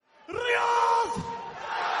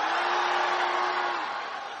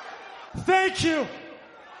Thank you.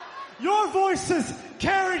 Your voices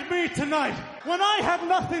carried me tonight. When I had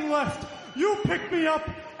nothing left, you picked me up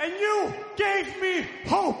and you gave me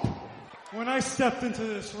hope. When I stepped into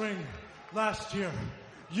this ring last year,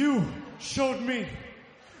 you showed me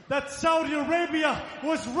that Saudi Arabia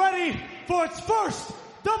was ready for its first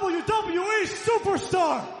WWE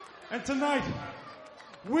superstar. And tonight,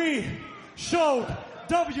 we showed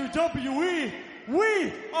WWE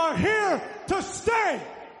we are here to stay.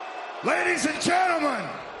 Ladies and gentlemen,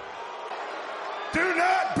 do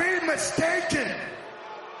not be mistaken.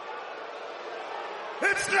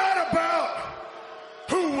 It's not about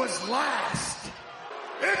who was last.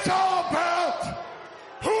 It's all about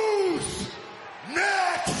who's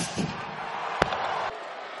next.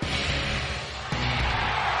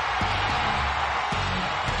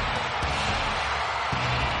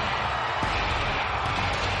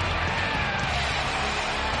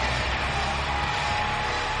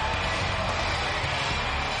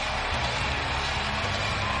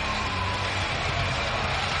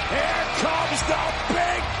 Comes the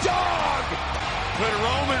big dog. Could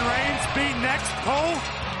Roman Reigns be next, Cole?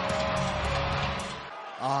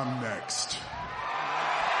 I'm next.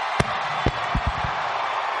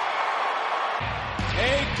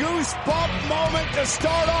 A goosebump moment to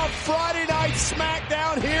start off Friday Night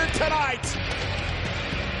SmackDown here tonight.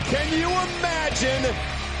 Can you imagine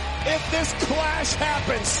if this clash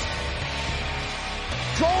happens?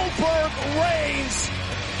 Goldberg reigns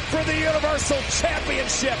for the Universal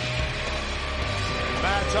Championship.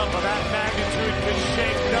 Matchup of that magnitude could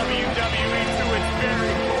shake WWE to its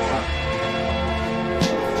very core.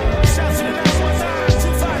 Shout to the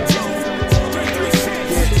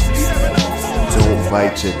 919-252-336-704. Don't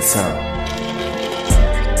bite your tongue.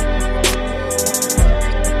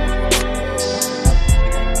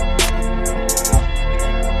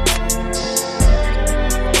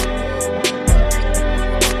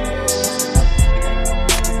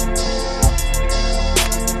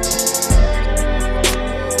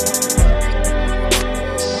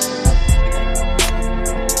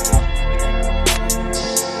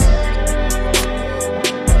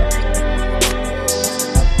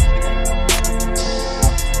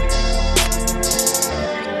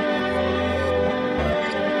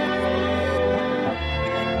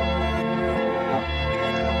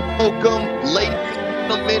 Welcome, ladies and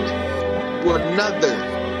gentlemen, to another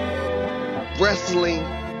wrestling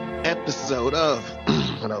episode of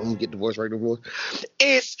hold on, let me get the voice right.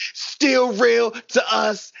 It's still real to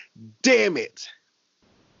us, damn it.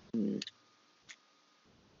 Me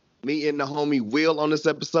and the homie Will on this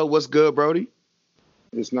episode. What's good, Brody?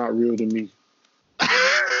 It's not real to me.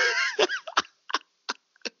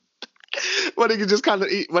 My nigga just kind of,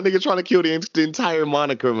 my nigga trying to kill the entire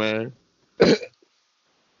moniker, man.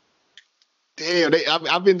 Damn,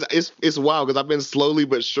 I've been, it's wild because I've been slowly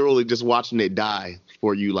but surely just watching it die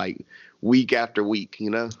for you, like week after week,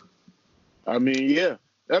 you know? I mean, yeah.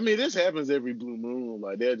 I mean, this happens every blue moon.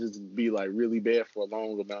 Like, they'll just be like really bad for a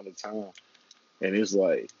long amount of time. And it's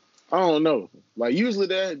like, I don't know. Like, usually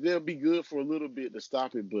they'll be good for a little bit to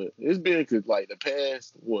stop it, but it's been like the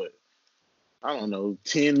past, I don't know,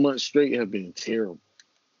 10 months straight have been terrible.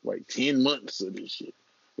 Like 10 months of this shit.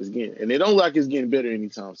 And it don't look like it's getting better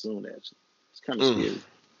anytime soon, actually. It's kind of scary.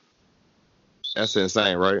 That's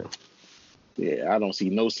insane, right? Yeah, I don't see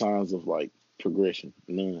no signs of like progression.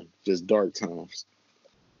 None. Just dark times.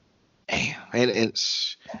 Damn, and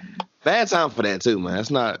it's bad time for that too, man.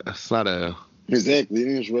 It's not a exactly.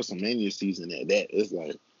 It's WrestleMania season at that. It's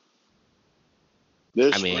like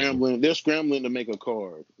they're scrambling to make a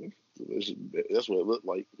card. That's what it looked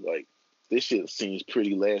like. Like this shit seems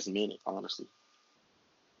pretty last minute, honestly.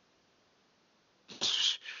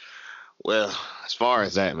 Well, as far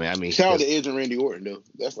as that, man, I mean, shout out to Edge and Randy Orton though.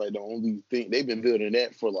 That's like the only thing they've been building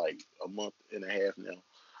that for like a month and a half now.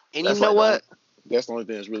 And that's, you know what? That's the only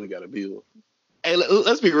thing that's really got to build. Hey,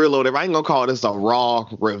 let's be real, though. I ain't gonna call this a Raw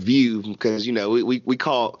review because we recorded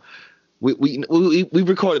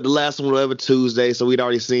the last one whatever Tuesday, so we'd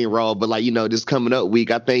already seen Raw. But like this coming up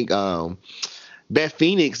week, I think Beth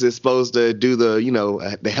Phoenix is supposed to do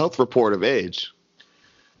the health report of Edge.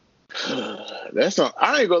 I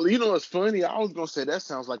ain't gonna. You know what's funny? I was gonna say that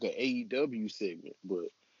sounds like an AEW segment, but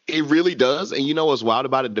it really does. And you know what's wild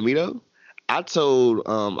about it, Demito? I told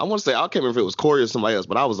I want to say I can't remember if it was Corey or somebody else,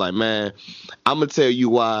 but I was like, man, I'm gonna tell you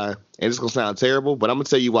why, and it's gonna sound terrible, but I'm gonna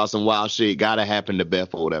tell you why some wild shit gotta happen to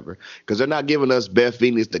Beth or whatever, because they're not giving us Beth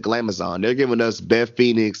Phoenix the Glamazon. They're giving us Beth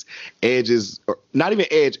Phoenix, Edge's, or not even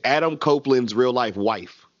Edge, Adam Copeland's real life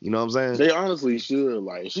wife. You know what I'm saying? They honestly should.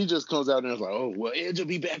 Like, she just comes out and is like, oh, well, Edge will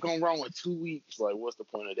be back on Raw in 2 weeks. Like, what's the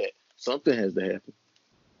point of that? Something has to happen.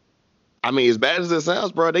 I mean, as bad as it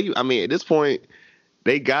sounds, bro, I mean, at this point,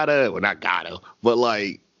 they not gotta, but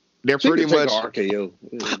like, they're She pretty could take much. a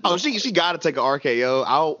RKO. Oh, she gotta take an RKO.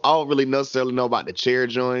 I don't really necessarily know about the chair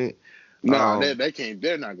joint. No, they can't.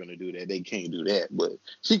 They're not gonna do that. They can't do that. But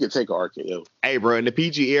she could take a RKO. Hey, bro, in the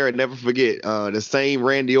PG era, never forget the same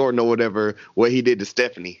Randy Orton or whatever what he did to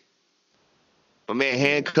Stephanie. My man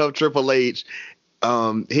handcuffed Triple H,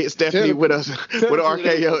 hit Stephanie with an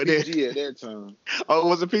RKO. PG at that time. Oh,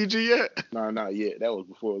 was it PG yet? No, not yet. That was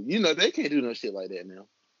before. You know they can't do no shit like that now.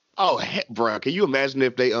 Oh, heck, bro, can you imagine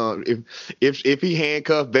if they if he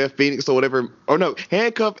handcuffed Beth Phoenix or whatever, or no,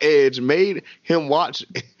 handcuffed Edge, made him watch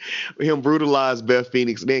him brutalize Beth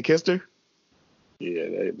Phoenix, and then kissed her?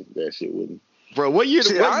 Yeah, that shit wouldn't. Bro, what year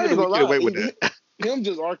did we get away with that? Him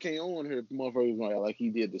just RKO'ing her, motherfuckers like he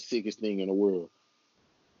did the sickest thing in the world.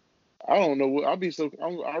 I don't know.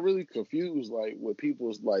 I'm really confused. Like, what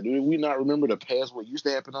people's like, do we not remember the past? What used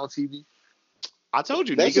to happen on TV? I told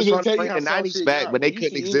you, That's niggas just trying tell to you bring the how some 90s shit back, got. but they When you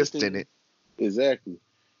couldn't see exist anything- in it. Exactly.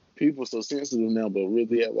 People so sensitive now, but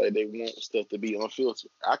really act like they want stuff to be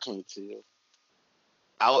unfiltered. I can't tell.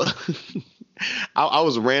 I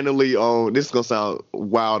was randomly on, this is going to sound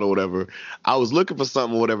wild or whatever. I was looking for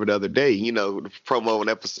something or whatever the other day, you know, to promo an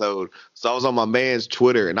episode. So I was on my man's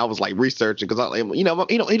Twitter and I was like researching because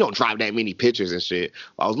he don't drive that many pictures and shit.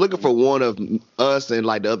 I was looking for one of us and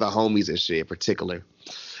like the other homies and shit in particular.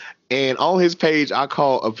 And on his page, I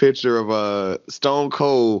caught a picture of Stone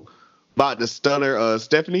Cold about to stunner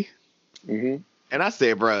Stephanie. Mm-hmm. And I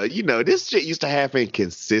said, bro, you know, this shit used to happen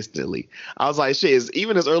consistently. I was like, shit,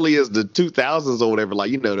 even as early as the 2000s or whatever,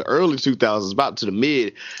 like, you know, the early 2000s, about to the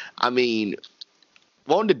mid. I mean,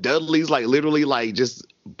 weren't the Dudleys like literally like just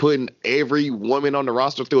putting every woman on the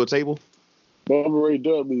roster through a table? Bubba Ray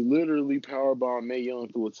Dudley literally powerbombed Mae Young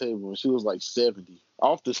through a table when she was like 70.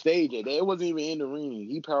 Off the stage. It wasn't even in the ring.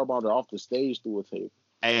 He powerbombed her off the stage through a table.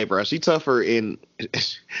 Hey, bro, she tougher in.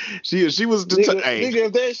 she was. Nigga,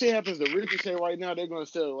 if that shit happens to Ricochet right now, they're gonna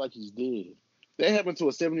sell it like he's dead. That happened to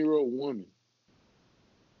a 70-year-old woman.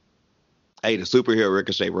 Hey, the superhero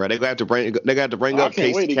Ricochet, bro. They got to bring up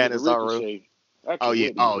Casey Catanzaro. Oh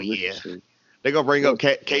yeah. They're gonna bring up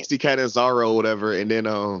Casey Catanzaro or whatever, and then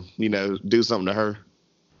you know, do something to her.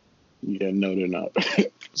 Yeah, no, they're not.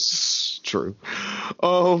 True.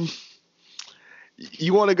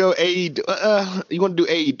 You want to go you want to do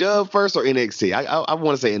AEW first or NXT? I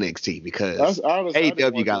want to say NXT because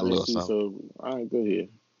AEW got a little something. So, all right, go ahead.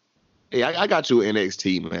 Yeah, I got you with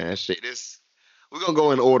NXT, man. Shit, we're gonna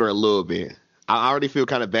go in order a little bit. I already feel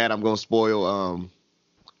kind of bad. I'm gonna spoil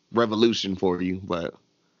Revolution for you, but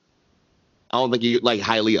I don't think you're like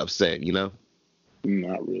highly upset. You know?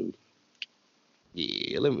 Not really.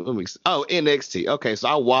 Yeah, let me. Oh, NXT. Okay, so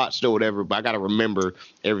I watched or whatever, but I gotta remember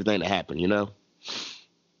everything that happened. You know.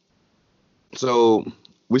 So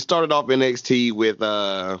we started off NXT with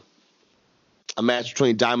a match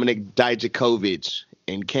between Dominik Dijakovic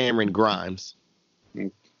and Cameron Grimes.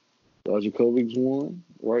 Dijakovic won,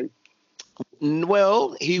 right?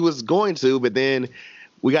 Well, he was going to, but then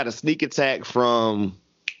we got a sneak attack from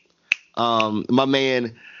my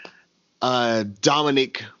man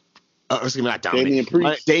Damian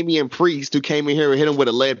Priest, who came in here and hit him with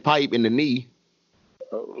a lead pipe in the knee.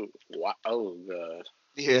 Oh God.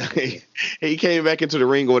 Yeah, he came back into the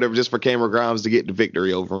ring or whatever just for Cameron Grimes to get the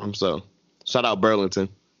victory over him. So, shout out Burlington.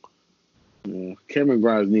 Yeah, Cameron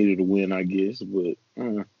Grimes needed a win, I guess, but.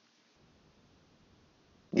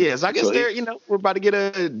 Yes, I guess we're about to get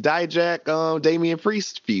a Dijak Damian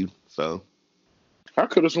Priest feud. So, I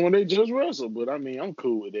could have sworn they just wrestled, but I mean, I'm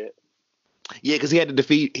cool with that. Yeah, because he had to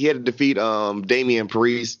defeat Damian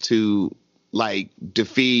Priest to like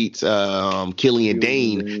defeat Killian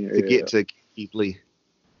Dane to get to Keith Lee.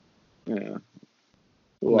 Yeah.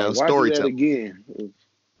 Well, why do that again?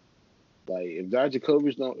 If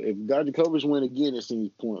Dijakovic win again, it seems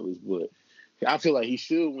pointless. But I feel like he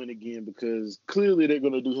should win again because clearly they're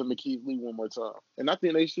going to do him and Keith Lee one more time, and I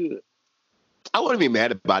think they should. I wouldn't be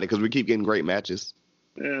mad about it because we keep getting great matches.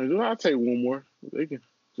 Yeah, I'll take one more. They can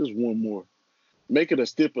just one more. Make it a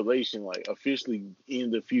stipulation, like officially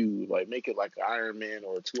end the feud. Like make it like Iron Man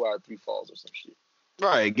or 2 out of 3 falls or some shit.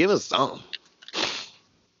 Right, give us something.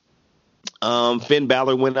 Finn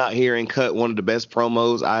Balor went out here and cut one of the best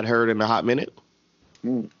promos I'd heard in a hot minute.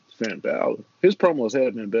 Finn Balor. His promos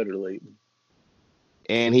have been better lately.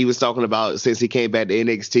 And he was talking about since he came back to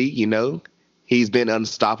NXT, you know, he's been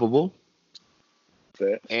unstoppable.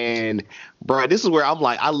 And, bro, this is where I'm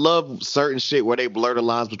like, I love certain shit where they blur the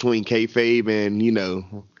lines between kayfabe and, you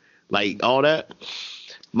know, like all that.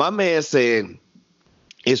 My man said,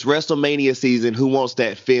 it's WrestleMania season. Who wants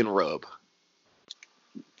that Finn rub?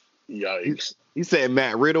 Yikes. He said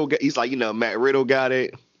Matt Riddle. He's like, Matt Riddle got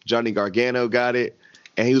it. Johnny Gargano got it,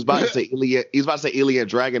 and he was about to say Ilya. He was about to say Ilya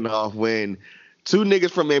Dragunov when two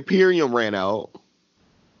niggas from Imperium ran out.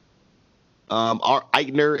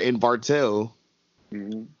 Eichner and Bartel,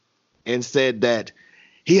 and said that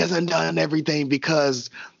he hasn't done everything because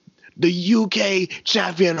the UK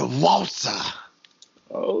champion Walter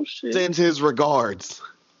sends his regards.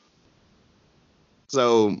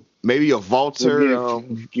 So maybe a Walter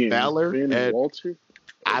Balor. Walter?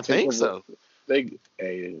 I think so. That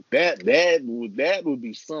would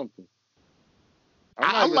be something.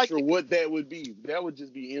 I'm not sure what that would be. That would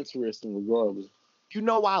just be interesting regardless. You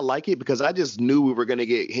know why I like it? Because I just knew we were going to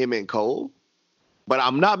get him and Cole. But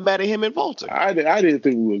I'm not mad at him and Walter. I didn't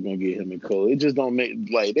think we were going to get him and Cole. It just don't make,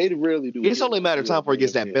 they rarely do. It's only a matter of time before he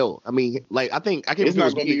gets that belt. I mean, I can't it's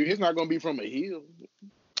not going to be from a heel.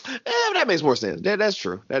 That makes more sense. That's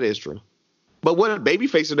true. That is true. But what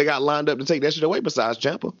babyface they got lined up to take that shit away besides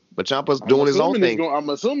Ciampa? But Ciampa's doing his own thing. I'm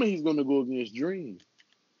assuming he's going to go against Dream.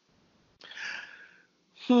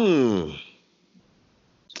 It's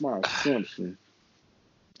my assumption.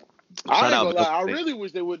 I ain't gonna lie. I really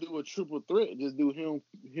wish they would do a triple threat. Just do him,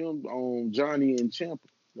 Johnny and Ciampa,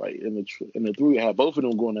 like in the three. Have both of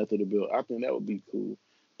them going after the belt. I think that would be cool.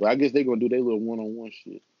 But I guess they're gonna do their little one-on-one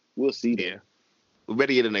shit. We'll see. Yeah, we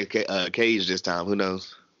better get in a cage this time. Who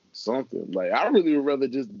knows? Something like I really would rather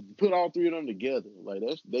just put all three of them together. Like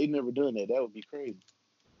they never done that. That would be crazy.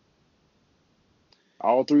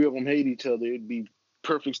 All three of them hate each other. It'd be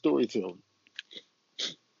perfect storytelling.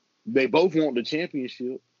 They both want the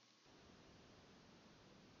championship.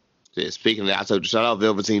 Yeah, speaking of that, I told you, shout out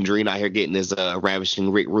Velveteen Dream out here getting this ravishing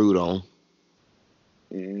Rick Rude on.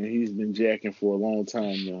 And he's been jacking for a long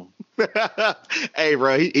time now. Hey,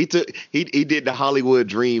 bro, he did the Hollywood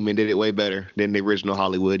Dream and did it way better than the original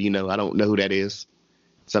Hollywood. I don't know who that is.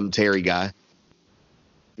 Some Terry guy.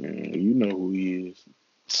 You know who he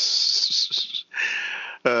is.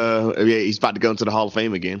 Yeah, he's about to go into the Hall of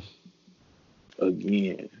Fame again.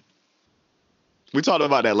 We talked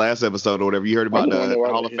about that last episode or whatever. You heard about the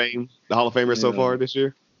Hall of Fame, the Hall of Famers so far this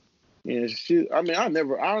year? Yeah, shit. I mean, I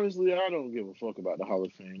don't give a fuck about the Hall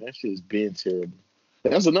of Fame. That shit's been terrible.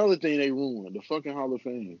 That's another thing they ruined, the fucking Hall of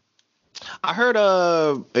Fame. I heard,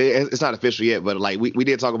 it's not official yet, but like we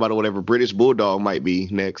did talk about whatever British Bulldog might be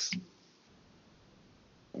next.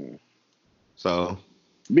 So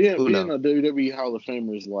being a WWE Hall of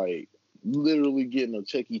Famer is like literally getting a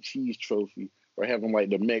Chuck E. Cheese trophy. Or having like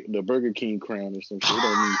the Burger King crown or something. It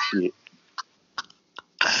don't mean shit.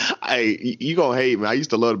 Hey, you gonna hate me. I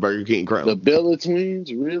used to love the Burger King crown. The Bella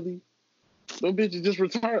Twins, really? Those bitches just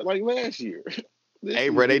retired like last year. Hey,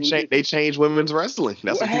 bro, they changed women's wrestling.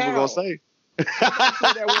 That's what people gonna say. They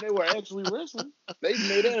that when they were actually wrestling. They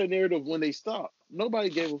made that a narrative when they stopped. Nobody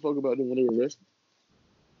gave a fuck about them when they were wrestling.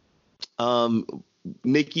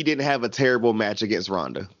 Nikki didn't have a terrible match against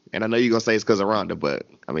Ronda. And I know you're gonna say it's because of Ronda, but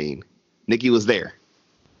I mean, Nikki was there.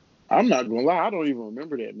 I'm not gonna lie, I don't even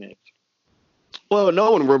remember that match. Well,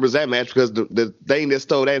 no one remembers that match because the thing that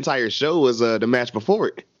stole that entire show was the match before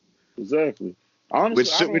it. Exactly.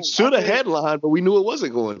 Honestly, which should have headlined, but we knew it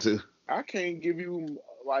wasn't going to. I can't give you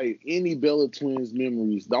like any Bella Twins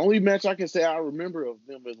memories. The only match I can say I remember of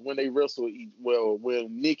them is when they wrestled. Well,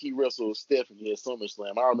 when Nikki wrestled Stephanie at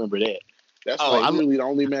SummerSlam. I remember that. That's really the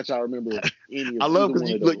only match I remember. I love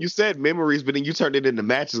because you said memories, but then you turned it into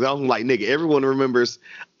matches. I was like, nigga, everyone remembers.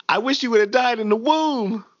 I wish you would have died in the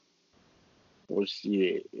womb. Well,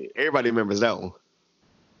 shit. Everybody remembers that one.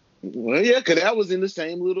 Well, yeah, because that was in the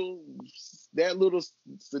same little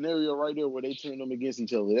scenario right there where they turned them against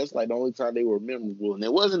each other. That's like the only time they were memorable, and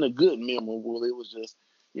it wasn't a good memorable. It was just,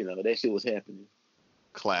 that shit was happening.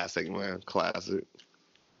 Classic, man, classic.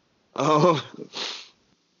 Oh.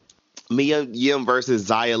 Mia Yim versus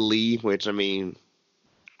Xia Li, which I mean,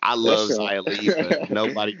 I love Xia Li, but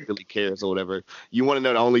nobody really cares or whatever. You want to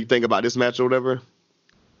know the only thing about this match or whatever?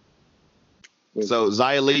 So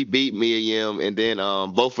Xia Li beat Mia Yim, and then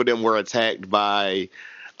both of them were attacked by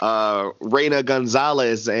Reina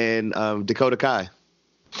Gonzalez and Dakota Kai.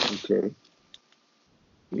 Okay.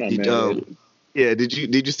 Yeah. Did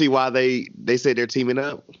you see why they said they're teaming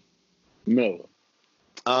up? No.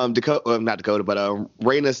 Not Dakota, but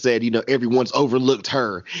Reina said, everyone's overlooked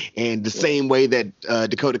her, and the same way that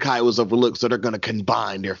Dakota Kai was overlooked, so they're going to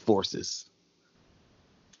combine their forces.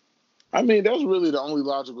 I mean, that's really the only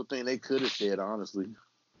logical thing they could have said, honestly.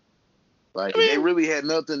 Like, they really had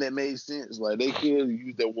nothing that made sense. Like, they could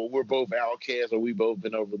use that, well, we're both outcasts or we both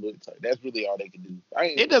been overlooked. Like, that's really all they could do.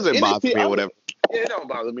 It doesn't bother me or whatever. Yeah, it don't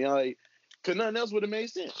bother me. Because nothing else would have made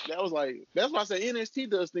sense. That's why I say NXT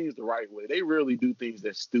does things the right way. They rarely do things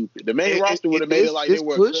that's stupid. The main roster would have made it like they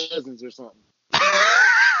were cousins or something.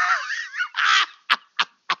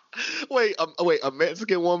 Wait, a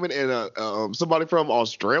Mexican woman and somebody from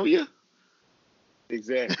Australia?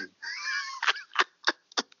 Exactly.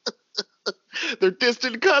 They're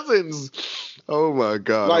distant cousins. Oh my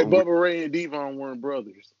god! Like Bubba Ray and Devon weren't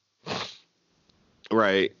brothers.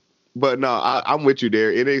 Right. But no, I'm with you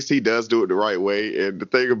there. NXT does do it the right way. And the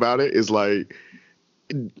thing about it is like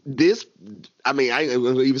this, I mean, I ain't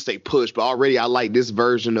gonna even say push, but already I like this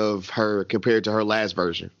version of her compared to her last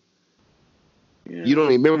version. Yeah. You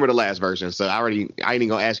don't even remember the last version, so I ain't even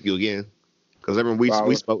gonna ask you again. Because I remember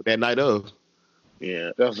we spoke that night of.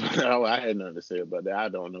 Yeah, that's I had nothing to say about that. I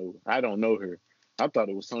don't know her. I thought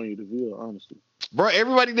it was Sonya Deville, honestly. Bro,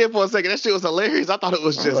 everybody did for a second. That shit was hilarious. I thought it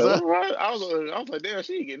was just us. I was like, damn,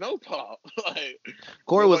 she ain't get no pop. Like,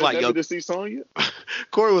 Corey was like, yo, to see Sonya.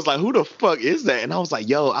 Corey was like, who the fuck is that? And I was like,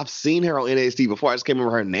 yo, I've seen her on NXT before. I just can't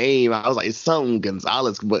remember her name. I was like, it's something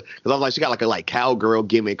Gonzalez, but because I was like, she got like a cowgirl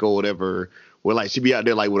gimmick or whatever, where like she be out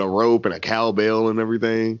there like with a rope and a cowbell and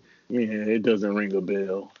everything. Yeah, it doesn't ring a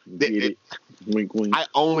bell. Wink, wink. I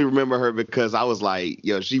only remember her because I was like,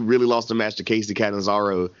 yo, she really lost the match to Kacy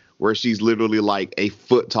Catanzaro, where she's literally like a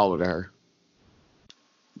foot taller than her.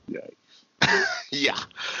 Yikes. Yeah.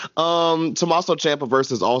 Tommaso Ciampa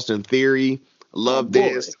versus Austin Theory. Love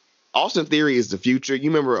this. Austin Theory is the future.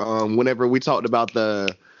 You remember whenever we talked about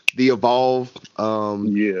the Evolve?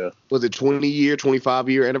 Yeah. Was it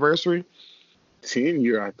 25-year anniversary?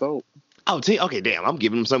 10-year, I thought. Oh, okay, damn. I'm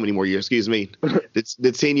giving him so many more years. Excuse me. The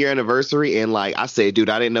 10-year anniversary, and like I said,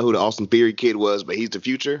 dude, I didn't know who the Austin Theory kid was, but he's the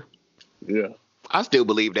future. Yeah. I still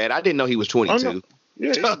believe that. I didn't know he was 22.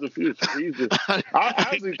 Yeah, he's the future. I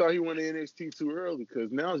actually thought he went to NXT too early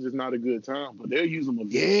because now it's just not a good time. But they'll use him a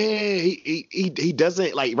bit. Yeah, he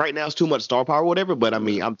doesn't like right now. It's too much star power, or whatever. But I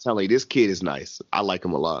mean, I'm telling you, this kid is nice. I like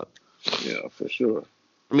him a lot. Yeah, for sure.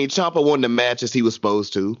 I mean, Ciampa won the match as he was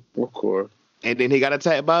supposed to. Of course. And then he got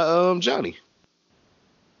attacked by Johnny.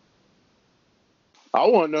 I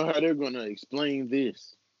want to know how they're going to explain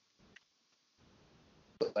this.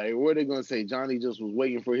 Like, what are they going to say? Johnny just was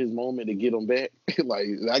waiting for his moment to get him back? Like,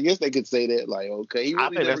 I guess they could say that. Like, okay. I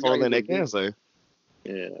think that's the only thing they can say.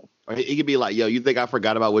 Yeah. Or he could be like, yo, you think I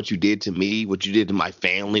forgot about what you did to me, what you did to my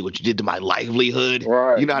family, what you did to my livelihood?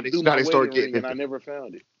 Right. You know how they start getting. And I never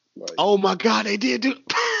found it. Like, oh, my God, they did, dude.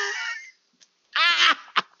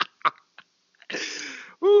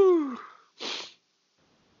 Woo.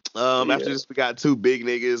 After this, we got two big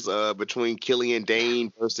niggas between Killian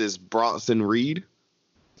Dane versus Bronson Reed.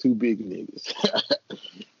 Two big niggas.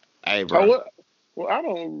 Hey, bro. Well, I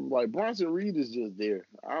don't like Bronson Reed is just there.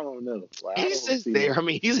 I don't know. Like, he's just there. I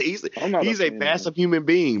mean, he's a massive human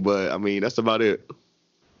being, but I mean, that's about it.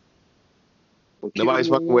 Well, nobody's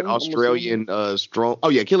fucking with Australian strong. Oh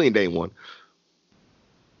yeah, Killian Dane won.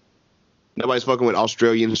 Nobody's fucking with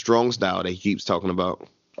Australian strong style that he keeps talking about.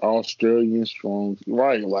 Australian strong,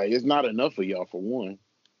 right? Like it's not enough for y'all for one.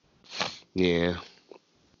 Yeah.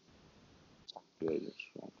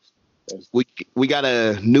 We got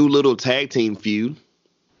a new little tag team feud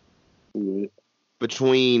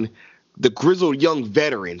between the grizzled young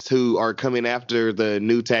veterans who are coming after the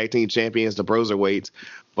new tag team champions, the Broserweights.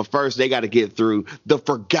 But first, they got to get through the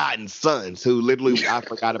Forgotten Sons, who literally I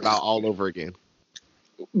forgot about all over again.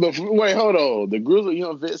 Wait, hold on. The grizzled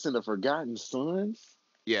young vets and the Forgotten Sons?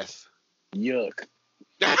 Yes. Yuck.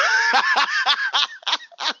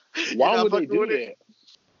 Why would they do that?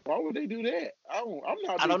 Why would they do that? I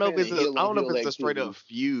don't know if it's a straight up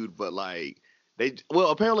feud, but like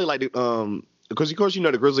apparently like because of course you know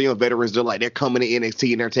the Grizzly Young Veterans, they're coming to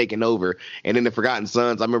NXT and they're taking over, and then the Forgotten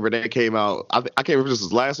Sons. I remember they came out. I can't remember if this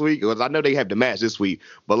was last week because I know they have the match this week,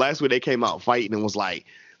 but last week they came out fighting and was like,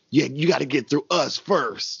 yeah, you got to get through us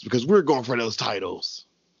first because we're going for those titles.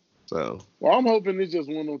 So, well, I'm hoping it's just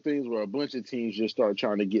one of those things where a bunch of teams just start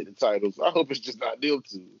trying to get the titles. I hope it's just not them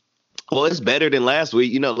two. Well, it's better than last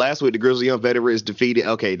week. You know, last week the Grizzly Young Veterans defeated.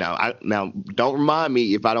 Okay, now don't remind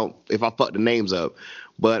me if I fuck the names up,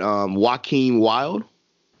 but Joaquin Wilde.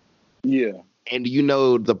 Yeah. And you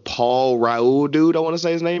know the Paul Raul dude? I want to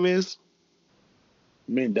say his name is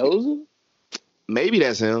Mendoza. Maybe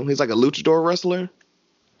that's him. He's like a luchador wrestler.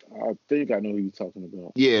 I think I know who you're talking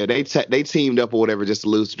about. Yeah, they teamed up or whatever just to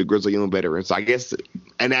lose to the Grizzly Young Veterans. So I guess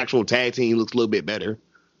an actual tag team looks a little bit better.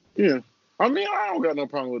 Yeah. I mean, I don't got no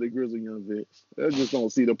problem with the Grizzly Young Vets. I just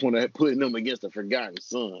don't see the point of putting them against the Forgotten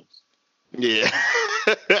Sons. Yeah.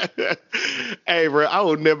 Hey, bro, I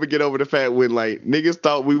will never get over the fact when like niggas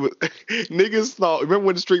thought remember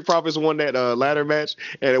when the Street Profits won that ladder match,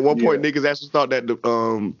 and at one point niggas actually thought that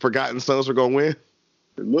the Forgotten Sons were gonna win.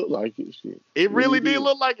 It looked like it. Shit. It really did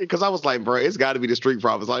look like it, because I was like, bro, it's got to be the Street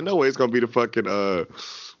Profits. Like, no way, it's gonna be the fucking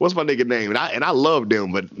what's my nigga name? And I love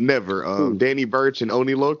them, but never Danny Burch and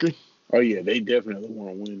Oni Loki. Oh yeah, they definitely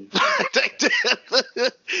want to win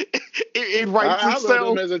it. It writes itself. I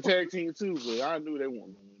love them as a tag team too, but I knew they weren't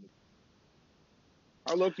going to win it.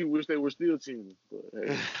 I lucky wish they were still teaming, but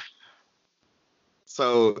hey.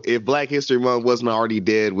 So if Black History Month wasn't already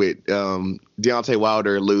dead with Deontay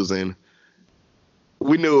Wilder losing,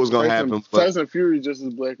 we knew it was gonna happen. But Tyson Fury just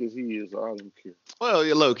as black as he is, so I don't care. Well,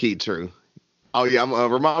 you're low key true. Oh yeah,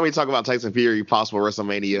 remind me to talk about Tyson Fury possible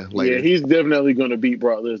WrestleMania later. Yeah, he's definitely gonna beat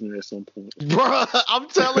Brock Lesnar at some point. Bro, I'm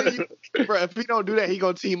telling you, bro. If he don't do that, he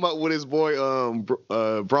gonna team up with his boy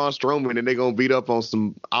Braun Strowman, and they gonna beat up on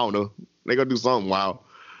some. I don't know. They gonna do something wild.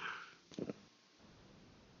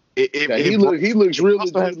 He looks really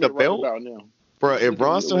legitimate right about now. Bro, if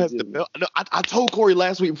Braun still has the belt, no, I told Corey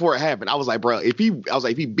last week before it happened. I was like, bro, if he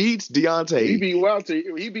beats Deontay, he beat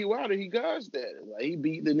Wilder. He got that. Like he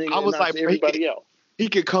beat the nigga. I was like, everybody else. He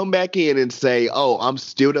could come back in and say, "Oh, I'm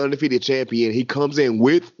still the undefeated champion." He comes in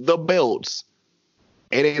with the belts,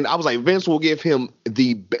 and then I was like, Vince will give him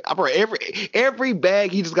the every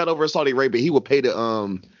bag he just got over in Saudi Arabia. He will pay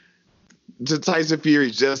to Tyson Fury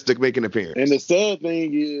just to make an appearance. And the sad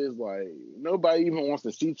thing is, like, nobody even wants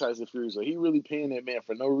to see Tyson Fury, so he really paying that man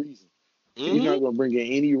for no reason. Mm-hmm. He's not going to bring in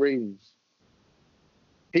any ratings.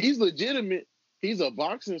 He's legitimate. He's a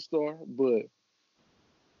boxing star, but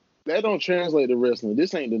that don't translate to wrestling.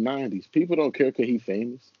 This ain't the 90s. People don't care because he's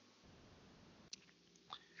famous.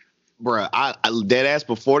 Bruh, I dead ass,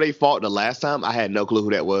 before they fought the last time, I had no clue who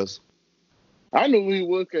that was. I knew who he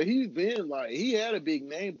was because he's been like, he had a big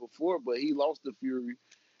name before, but he lost to Fury.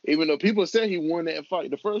 Even though people said he won that fight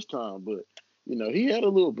the first time, but you know, he had a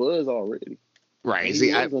little buzz already. Right.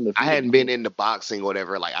 See, I hadn't been into boxing or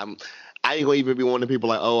whatever. Like I ain't gonna even be one of the people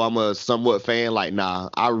like, oh, I'm a somewhat fan. Like, nah,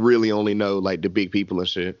 I really only know like the big people and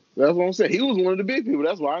shit. That's what I'm saying. He was one of the big people.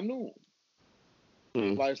 That's why I knew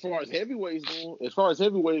him. Like as far as heavyweights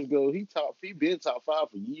go, he been top 5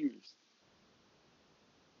 for years.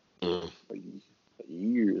 For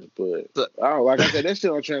years, but like I said, that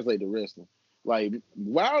shit don't translate to wrestling. Like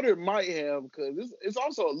Wilder might have, because it's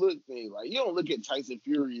also a look thing. Like you don't look at Tyson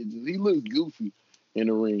Fury and he looks goofy in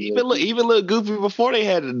the ring. Even look goofy before they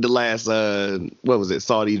had the last what was it,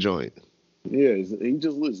 Saudi joint. Yeah, he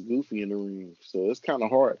just looks goofy in the ring, so it's kind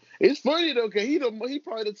of hard. It's funny though, cause he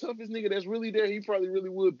probably the toughest nigga that's really there. He probably really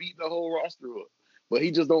would beat the whole roster up, but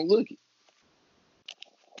he just don't look it.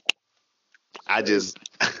 I just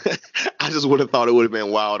would have thought it would have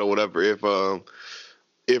been wild or whatever if Braun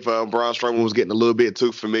Strowman was getting a little bit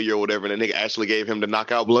too familiar or whatever, and the nigga actually gave him the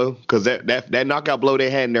knockout blow, because that knockout blow they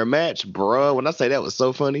had in their match, bro. When I say that was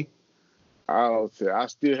so funny, I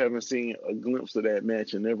still haven't seen a glimpse of that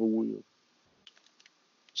match and never will.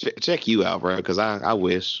 Check you out, bro, because I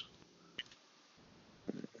wish.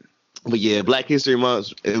 But yeah, Black History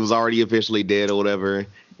Month, it was already officially dead or whatever.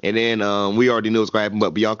 And then we already knew it was going to happen,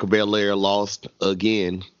 but Bianca Belair lost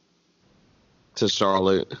again to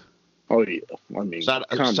Charlotte. Oh, yeah. I mean, shout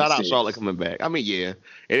out Charlotte coming back. I mean, yeah.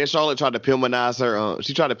 And then Charlotte tried to Pillmanize her.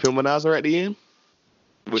 She tried to Pillmanize her at the end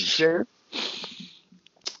with Cher.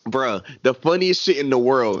 Bruh, the funniest shit in the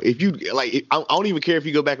world. If you, like, I don't even care if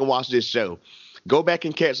you go back and watch this show. Go back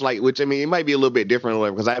and catch, like, which, I mean, it might be a little bit different or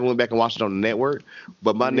whatever, because I haven't went back and watched it on the network.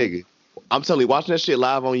 But my nigga, I'm telling you, watching that shit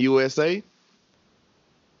live on USA.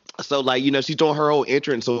 So, like, you know, she's doing her whole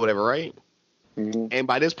entrance or whatever, right? Mm-hmm. And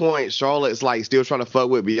by this point, Charlotte's, like, still trying to fuck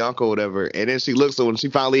with Bianca or whatever. And then she looks, so when she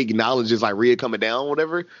finally acknowledges, like, Rhea coming down or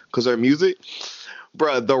whatever, because her music,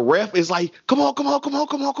 bruh, the ref is like, come on.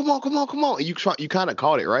 And you kind of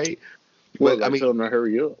caught it, right? Well, but, I mean, telling her to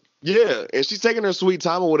hurry up. Yeah, and she's taking her sweet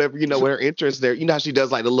time or whatever, you know, with her entrance there. You know how she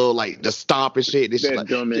does, like, the little, like, the stomp and shit. That like,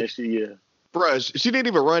 dumbass shit, yeah. Bruh, she didn't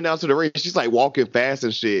even run down to the ring. She's, like, walking fast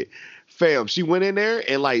and shit. Fam, she went in there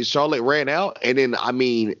and like Charlotte ran out, and then I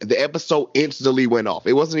mean the episode instantly went off.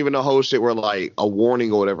 It wasn't even a whole shit where like a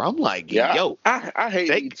warning or whatever. I'm like, yo, I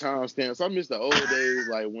hate these timestamps. I miss the old days,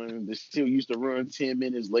 like when the shit used to run 10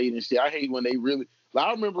 minutes late and shit. I hate when they really. Like,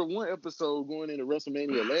 I remember one episode going into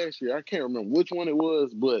WrestleMania last year. I can't remember which one it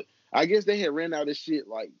was, but I guess they had ran out of shit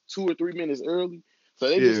like 2 or 3 minutes early. So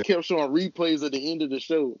they just kept showing replays at the end of the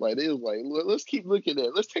show. Like they was like, let's keep looking at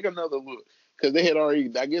it. Let's take another look. Because they had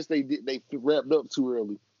already, I guess they wrapped up too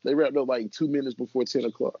early. They wrapped up like 2 minutes before 10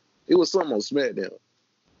 o'clock. It was something on SmackDown.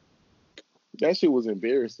 That shit was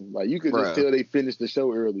embarrassing. Like, you could just Bruh. tell they finished the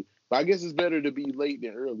show early. But I guess it's better to be late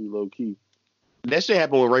than early, low key. That shit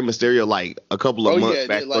happened with Rey Mysterio like a couple of months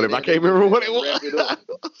back. like, I can't remember what it was.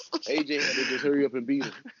 AJ had to just hurry up and beat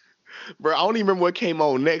him. Bro, I don't even remember what came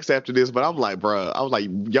on next after this, but I'm like, bro, I was like,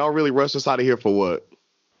 y'all really rushed us out of here for what?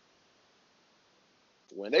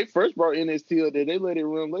 When they first brought NXT up there, they let it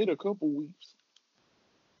run later a couple weeks.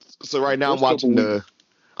 So right now I'm watching the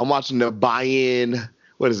buy-in.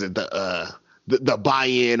 What is it? The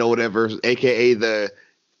buy-in or whatever, aka the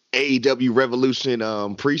AEW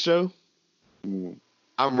Revolution pre-show.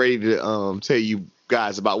 I'm ready to tell you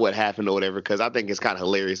guys about what happened or whatever, because I think it's kind of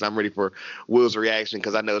hilarious. I'm ready for Will's reaction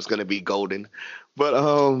because I know it's gonna be golden.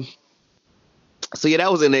 But so yeah,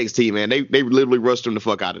 that was NXT, man. They literally rushed him the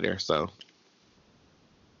fuck out of there. So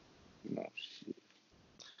no shit.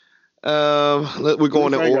 We're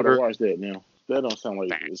going in I order. gotta watch that now. That don't sound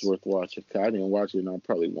like it's worth watching. I didn't watch it, and I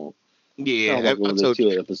probably won't. Yeah, I told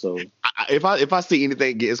you episode. If I see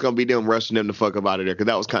anything, it's gonna be them rushing them the fuck up out of there because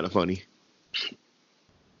that was kind of funny.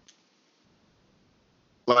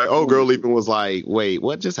 Like, old girl even was like, "Wait,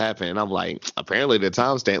 what just happened?" I'm like, apparently the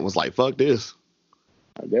timestamp was like, "Fuck this."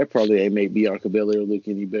 That probably ain't make Bianca Belair look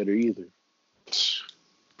any better either,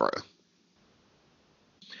 bro.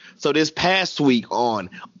 So this past week on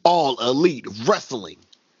All Elite Wrestling,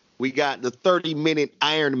 we got the 30-minute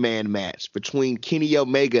Iron Man match between Kenny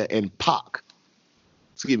Omega and Pac.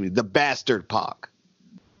 Excuse me, the Bastard Pac.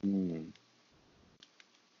 In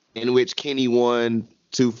which Kenny won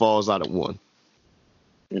 2 falls out of 1.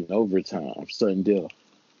 In overtime, sudden death.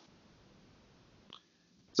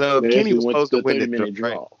 So Kenny was supposed to win the 30-minute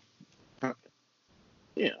draw. Right?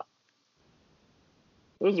 Yeah.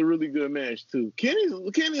 It was a really good match too. Kenny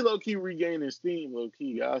low key regaining steam. Low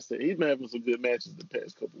key, I said he's been having some good matches the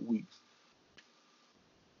past couple weeks.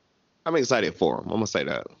 I'm excited for him. I'm gonna say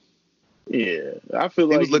that. Yeah, I feel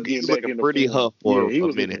like he was looking pretty huff for he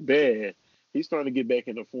was a minute. Bad. He's starting to get back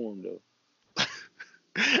into form though.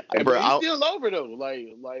 Bro, he's still over though.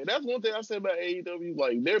 Like that's one thing I said about AEW.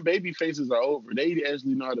 Like, their baby faces are over. They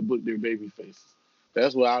actually know how to book their baby faces.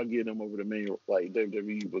 That's why I'll get them over the main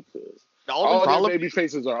WWE, because all their baby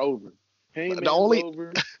faces are over. Heyman's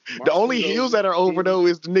over. The only heels that are over though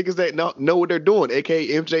is the niggas that know what they're doing, aka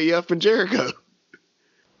MJF and Jericho.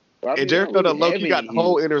 Well, and Jericho done low-key got the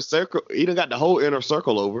whole inner circle. He done got the whole inner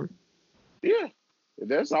circle over. Yeah,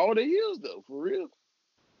 that's all they heels though, for real.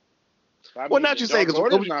 Well, not you saying, because I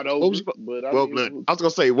was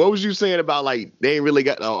gonna say, what was you saying about like they ain't really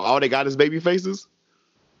got all they got is baby faces?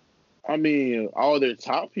 I mean, all their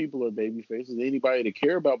top people are baby faces. Anybody to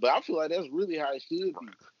care about, but I feel like that's really how it should be.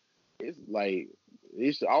 It's like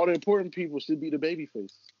all the important people should be the baby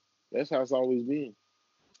faces. That's how it's always been.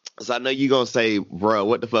 So I know you're gonna say, bro,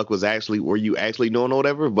 what the fuck were you actually doing or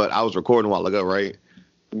whatever? But I was recording a while ago, right?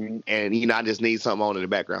 Mm-hmm. And I just need something on in the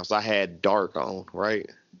background, so I had dark on, right?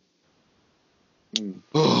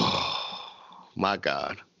 Oh my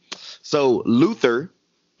God. So Luther,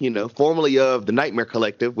 formerly of the Nightmare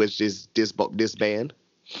Collective, which is this band,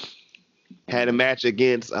 had a match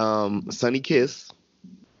against Sonny Kiss.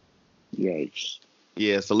 Yikes.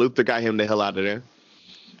 Yeah, so Luther got him the hell out of there.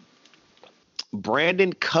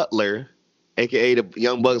 Brandon Cutler, aka the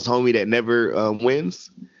Young Bucks homie that never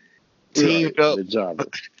wins, teamed up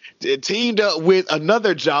with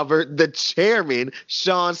another jobber, the chairman,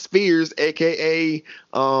 Sean Spears, aka he's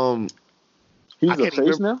a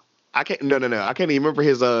face now? No. I can't even remember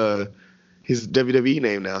his WWE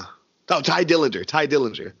name now. Oh, Ty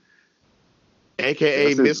Dillinger.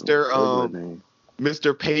 AKA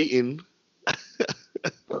Mr. Peyton.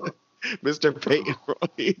 Mr. Peyton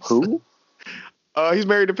Royce. Who? He's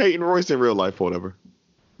married to Peyton Royce in real life or whatever.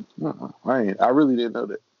 I really didn't know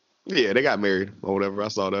that. Yeah, they got married or whatever. I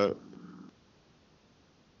saw that.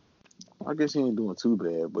 I guess she ain't doing too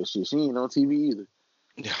bad, but shit, she ain't on TV either.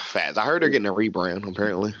 Fast. I heard they're getting a rebrand,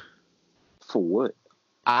 apparently. For what?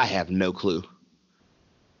 I have no clue.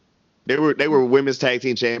 They were women's tag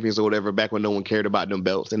team champions or whatever back when no one cared about them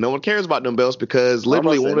belts. And no one cares about them belts because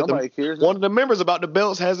literally one of the members about the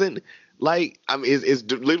belts hasn't, is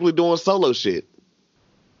literally doing solo shit.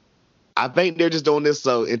 I think they're just doing this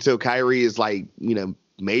so until Kyrie is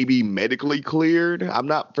maybe medically cleared. I'm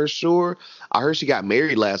not for sure. I heard she got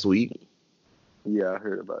married last week. Yeah, I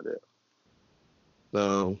heard about that.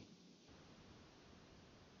 So,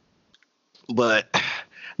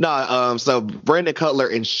 so Brandon Cutler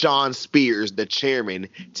and Sean Spears, the chairman,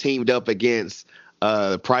 teamed up against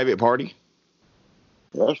Private Party.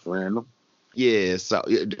 That's random. Yeah, so,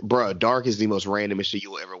 bro, Dark is the most randomest shit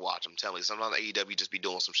you'll ever watch. I'm telling you, sometimes AEW just be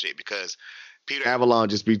doing some shit because Peter Avalon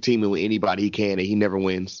just be teaming with anybody he can and he never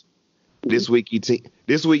wins. This week he teamed with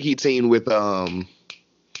this week he teamed with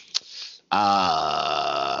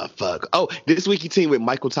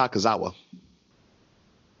Michael Takazawa.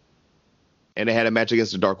 And they had a match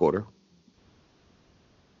against the Dark Order.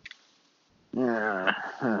 Yeah.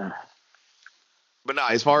 But no,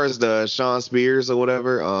 as far as the Shawn Spears or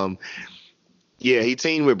whatever, he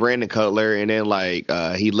teamed with Brandon Cutler, and then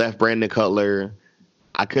he left Brandon Cutler.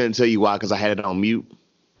 I couldn't tell you why because I had it on mute.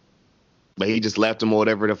 But he just left him or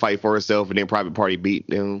whatever to fight for himself, and then Private Party beat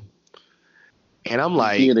them. And I'm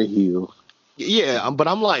like, get a heel. Yeah, but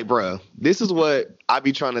I'm like, bro, this is what I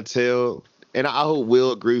be trying to tell. And I hope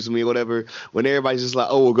Will agrees with me or whatever. When everybody's just like,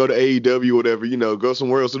 oh, we'll go to AEW or whatever, go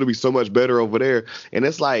somewhere else. It'll be so much better over there. And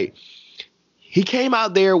it's like, he came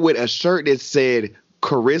out there with a shirt that said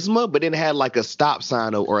charisma, but then had like a stop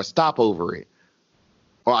sign or a stop over it.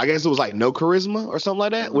 Or I guess it was like no charisma or something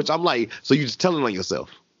like that, which I'm like, so you just telling on yourself.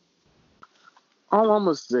 All I'm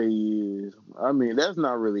going to say is, I mean, that's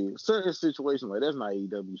not really, certain situations, like, that's not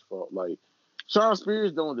AEW's fault. Like, Shawn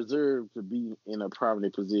Spears don't deserve to be in a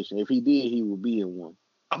prominent position. If he did, he would be in one.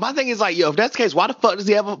 My thing is like, if that's the case, why the fuck does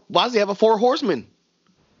he have a 4 horsemen?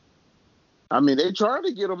 I mean, they tried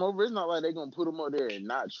to get him over. It's not like they're going to put him over there and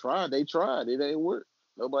not try. They tried. It ain't work.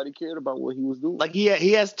 Nobody cared about what he was doing. Like, he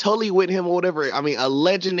has Tully with him or whatever. I mean, a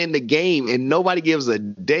legend in the game, and nobody gives a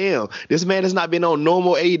damn. This man has not been on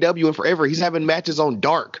normal AEW in forever. He's having matches on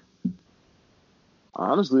Dark.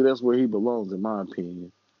 Honestly, that's where he belongs, in my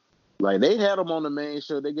opinion. Like, they had him on the main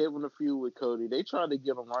show. They gave him the feud with Cody. They tried to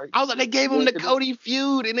get him right. I was like, they gave him the Cody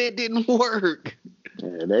feud, and it didn't work.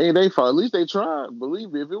 Yeah, they fought. At least they tried.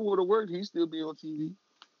 Believe me, if it would have worked, he'd still be on TV.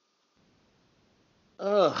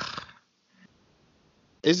 Ugh.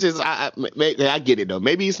 It's just, I get it, though.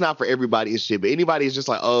 Maybe it's not for everybody and shit, but anybody is just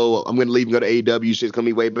like, oh, I'm going to leave and go to AEW. Shit's going to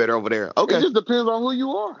be way better over there. Okay. It just depends on who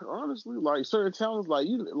you are, honestly. Like, certain talents, like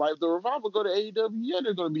the Revival go to AEW, yeah,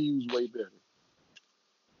 they're going to be used way better.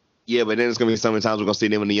 Yeah, but then it's going to be so many times we're going to see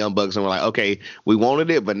them in the Young Bucks, and we're like, okay, we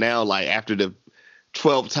wanted it, but now, like, after the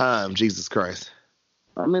 12th time, Jesus Christ.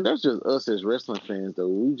 I mean, that's just us as wrestling fans, though.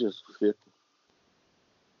 We just fickle.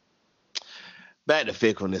 Back to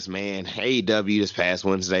fickleness, man. AEW this past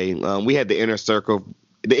Wednesday, we had the Inner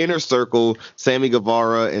Circle, Sammy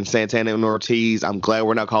Guevara and Santana and Ortiz. I'm glad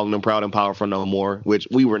we're not calling them Proud and Powerful no more, which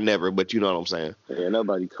we were never, but you know what I'm saying. Yeah,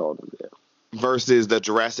 nobody called them that. Versus the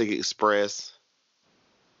Jurassic Express.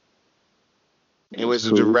 It was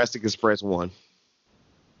the Jurassic Express one.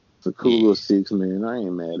 It's a cool little 6-man. I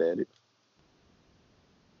ain't mad at it.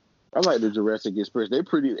 I like the Jurassic Express.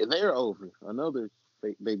 They're over. Another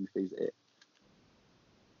babyface act.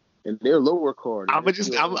 And they're lower card. I'm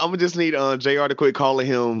gonna just need JR to quit calling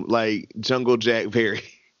him like Jungle Jack Perry.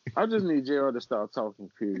 I just need JR to stop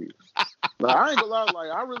talking, period. Like, I ain't gonna lie,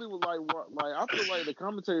 like, I really would like I feel like the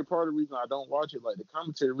commentary, part of the reason I don't watch it, like, the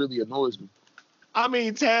commentary really annoys me. I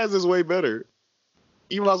mean, Taz is way better.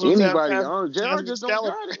 You might as well anybody. Taz, JR just don't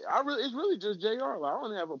got it. It's really just JR. Like, I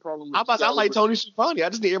don't have a problem with I like Tony Schiavone. I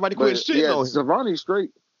just need everybody to quit shitting on him. Schiavone's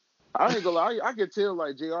straight. I ain't gonna lie. I can tell,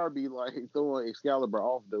 like, JR be like throwing Excalibur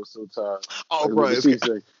off though sometimes. Oh, bro, he's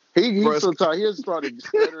sometimes he started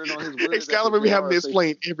stuttering on his words. Excalibur be having to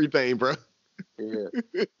explain everything, bro. Yeah,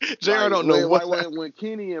 JR don't know what. When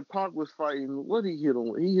Kenny and Pac was fighting, what did he hit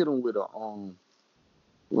him? He hit him with a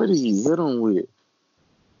What did he hit him with?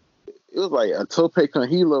 It was like a tope con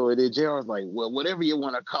hilo, and then JR was like, "Well, whatever you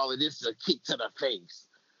want to call it, this is a kick to the face."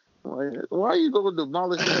 Like, why are you going to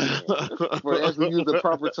demolish that? For as we use the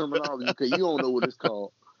proper terminology, because you don't know what it's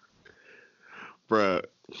called, bruh.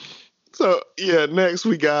 So yeah, next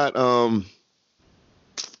we got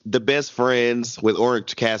the Best Friends with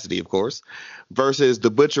Orange Cassidy, of course, versus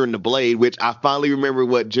the Butcher and the Blade, which I finally remember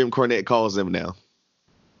what Jim Cornette calls them now.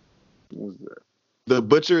 What's that? The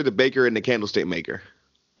Butcher, the Baker, and the Candlestick Maker.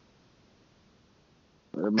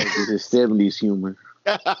 That makes it his 70s humor.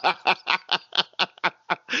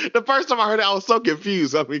 The first time I heard it, I was so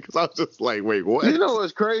confused. I mean, because I was just like, wait, what? You know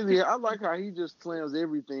what's crazy? I like how he just slams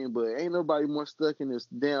everything, but ain't nobody more stuck in this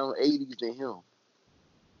damn 80s than him.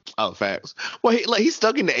 Oh, facts. Well, he's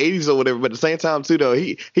stuck in the 80s or whatever, but at the same time, too, though,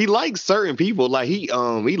 he likes certain people. Like, he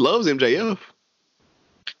loves MJF.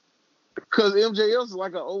 Because MJF is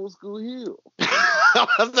like an old school heel.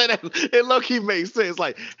 I say that it low-key makes sense.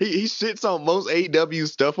 Like, he shits on most AEW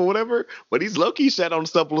stuff or whatever, but he's low-key shat on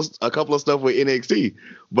a couple of stuff with NXT.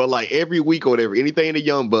 But, like, every week or whatever, anything the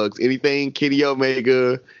Young Bucks, anything Kenny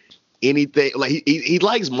Omega, anything, like, he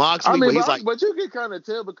likes Moxley, but you can kind of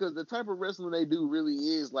tell because the type of wrestling they do really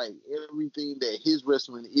is, like, everything that his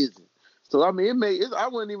wrestling isn't. So, I mean, I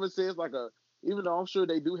wouldn't even say it's like a, even though I'm sure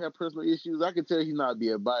they do have personal issues, I can tell he's not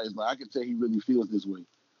being biased. Like, I can tell he really feels this way.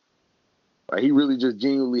 Like, he really just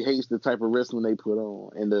genuinely hates the type of wrestling they put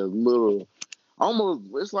on, and the little, almost,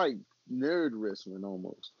 it's like nerd wrestling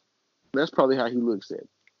almost. That's probably how he looks at it.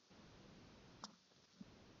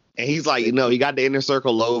 And he's like, you know, he got the Inner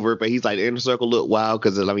Circle over, but he's like, the Inner Circle look wild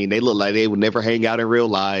because, I mean, they look like they would never hang out in real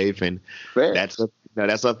life. And that's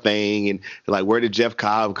a thing. And like, where did Jeff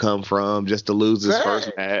Cobb come from just to lose his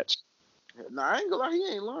first match? No, I ain't gonna lie,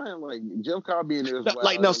 he ain't lying. Like, Jeff Cobb being there is wild.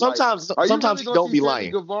 Like, no, sometimes he don't be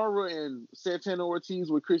lying. Guevara and Santana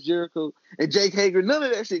Ortiz with Chris Jericho and Jake Hager, none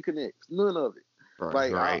of that shit connects. None of it.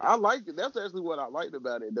 Right. I liked it. That's actually what I liked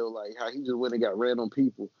about it, though. Like, how he just went and got random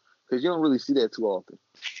people. Because you don't really see that too often.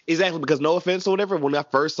 Exactly, because no offense or whatever, when I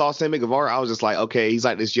first saw Sammy Guevara, I was just like, okay, he's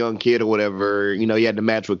like this young kid or whatever. You know, he had the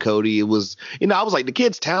match with Cody. It was, you know, I was like, the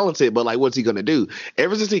kid's talented, but like, what's he going to do?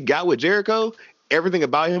 Ever since he got with Jericho, everything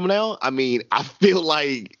about him now, I mean, I feel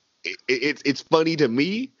like it's funny to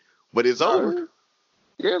me, but it's over.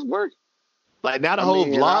 Yeah, it's working. Like, now the whole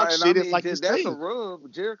vlog shit is like his thing. That's a rub.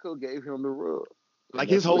 Jericho gave him the rub. Like,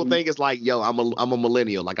 his whole thing is like, yo, I'm a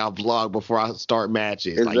millennial. Like, I vlog before I start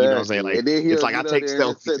matches. Exactly. Like, you know what I'm saying? Like, it's like I take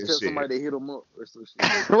selfies and shit. Somebody to hit him up or some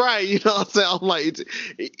shit. Right, you know what I'm saying? I'm like,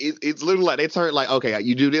 it's literally like they turn like, okay,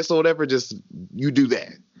 you do this or whatever, just you do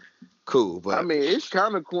that. Cool, but I mean, it's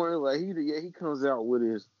kind of corny. Like, he comes out with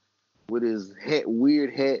his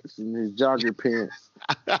weird hats and his jogger pants.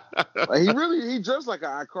 Like, he dressed like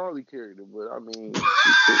an iCarly character, but I mean.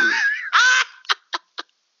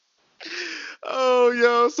 Oh,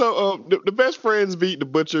 yo, so the best friends beat the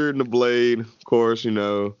Butcher and the Blade, of course, you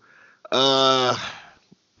know.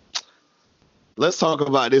 Let's talk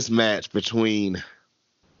about this match between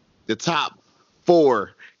the top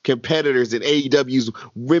 4 competitors in AEW's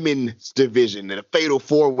women's division in a fatal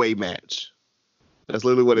 4-way match. That's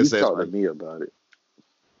literally what it says. Talk to me about it.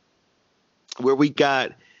 Where we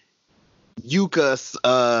got Yuka,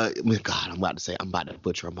 I'm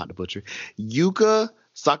about to butcher. Yuka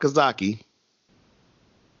Sakazaki.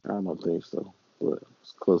 I don't think so, but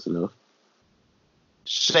it's close enough.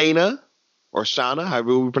 Shayna, or Shana,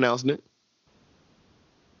 however we're pronouncing it.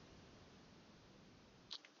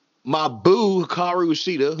 My boo, Hikaru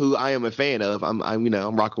Shida, who I am a fan of. I'm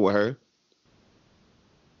rocking with her.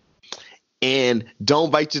 And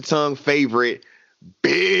don't bite your tongue favorite,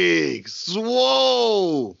 Big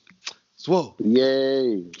Swole.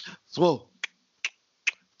 Yay. Swole.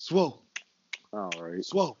 All right.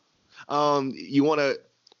 Swole. You wanna?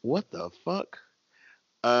 What the fuck?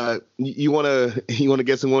 You wanna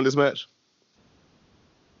guess who won this match?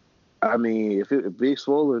 I mean, if Big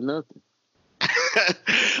Swole or nothing.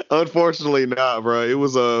 Unfortunately not, bro. It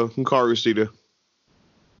was Hikaru Shida.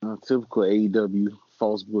 Typical AEW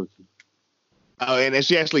false booking. Oh, and then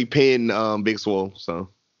she actually pinned Big Swole, so.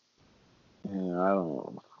 Yeah,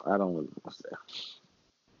 I don't understand.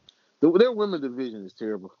 Their women's division is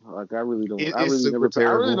terrible. Like, I really don't. I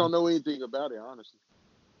really don't know anything about it, honestly.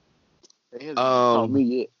 They haven't taught me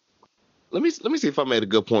yet. Let me see if I made a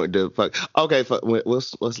good point. Okay,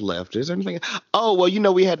 what's left? Is there anything? Oh, well, you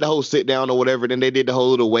know, we had the whole sit down or whatever. Then they did the whole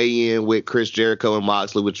little weigh in with Chris Jericho and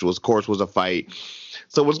Moxley, which was, of course, was a fight.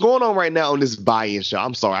 So what's going on right now on this buy-in show?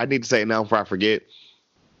 I'm sorry, I need to say it now before I forget.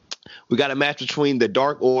 We got a match between the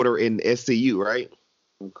Dark Order and SCU, right?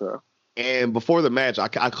 Okay. And before the match, I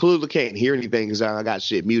clearly can't hear anything because I got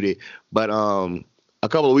shit muted. But a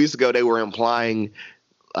couple of weeks ago, they were implying,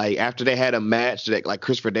 like, after they had a match that, like,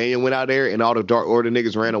 Christopher Daniel went out there and all the Dark Order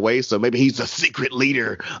niggas ran away. So maybe he's a secret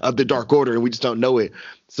leader of the Dark Order and we just don't know it.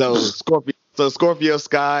 So Scorpio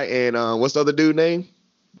Sky and what's the other dude name?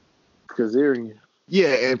 Kazarian. Yeah,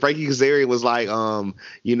 and Frankie Kazarian was like,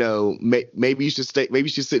 you know, maybe you should sit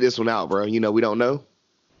this one out, bro. You know, we don't know.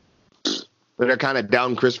 But they're kind of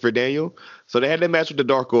doubting Christopher Daniel. So they had that match with the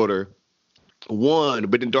Dark Order. Won,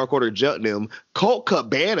 but then Dark Order jumped them. Colt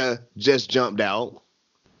Cabana just jumped out.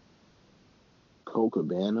 Colt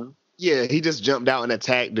Cabana? Yeah, he just jumped out and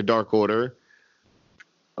attacked the Dark Order.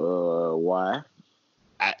 Why?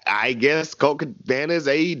 I guess Colt Cabana is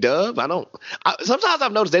AEW. Sometimes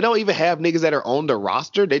I've noticed they don't even have niggas that are on the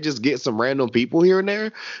roster. They just get some random people here and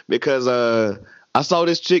there. Because I saw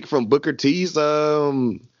this chick from Booker T's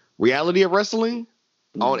Reality of Wrestling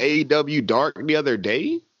on AEW Dark the other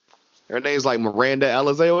day. Her name's like Miranda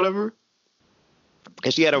Alizé or whatever.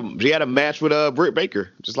 And she had a match with Britt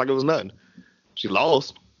Baker, just like it was nothing. She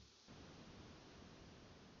lost.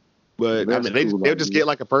 But I mean, they'll just get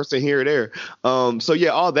like a person here or there. So yeah,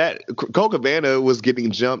 all that. Colt Cabana was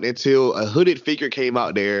getting jumped until a hooded figure came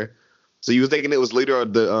out there. So you was thinking it was leader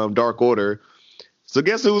of the Dark Order. So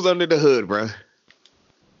guess who's under the hood, bro?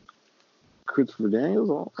 Christopher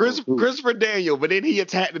Daniels? Christopher Daniel, but then he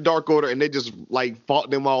attacked the Dark Order and they just like fought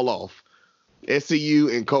them all off.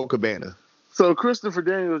 SCU and Colt Cabana. So Christopher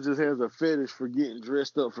Daniels just has a fetish for getting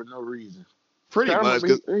dressed up for no reason. Pretty much.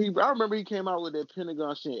 I remember he came out with that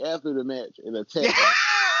Pentagon shit after the match and attacked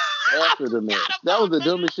after the match. That was the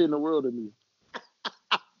dumbest shit in the world to me.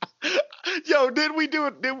 Yo, did we do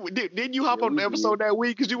it? Didn't you hop on the episode that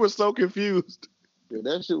week because you were so confused? Yeah,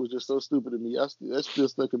 that shit was just so stupid to me. That's still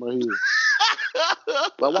stuck in my head.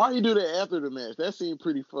 Like, why you do that after the match? That seemed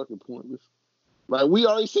pretty fucking pointless. Like, we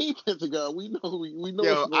already seen Pentagon. We know.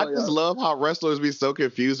 Yo, I just love how wrestlers be so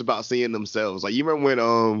confused about seeing themselves. Like, you remember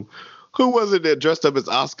when who was it that dressed up as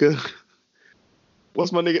Oscar?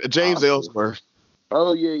 What's my nigga? James Ellsworth.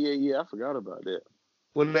 Oh yeah. I forgot about that.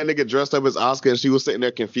 When that nigga dressed up as Oscar and she was sitting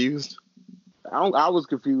there confused. I was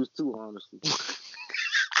confused too, honestly.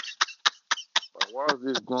 Like, why is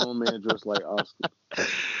this grown man dressed like Oscar?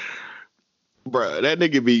 Bruh, that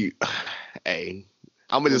nigga be. Hey,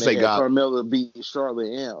 I'm gonna just say God. Carmella beat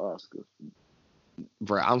Charlotte and Oscar.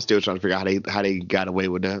 Bruh, I'm still trying to figure out how they got away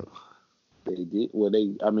with that. They did. Well,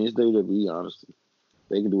 it's WWE, honestly.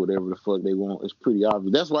 They can do whatever the fuck they want. It's pretty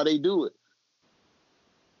obvious. That's why they do it.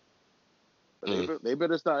 They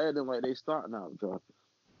better start acting like they starting out dropping.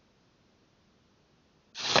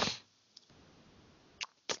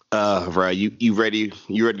 Bro, you ready?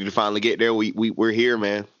 You ready to finally get there? We're here,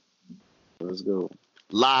 man. Let's go.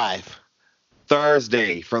 Live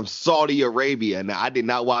Thursday from Saudi Arabia. Now, I did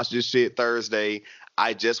not watch this shit Thursday.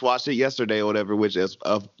 I just watched it yesterday or whatever, which is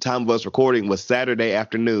time of us recording was Saturday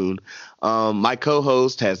afternoon. My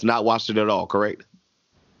co-host has not watched it at all, correct?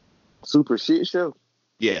 Super shit show?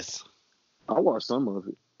 Yes. I watched some of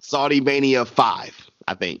it. Saudi Mania 5,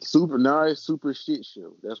 I think. Super shit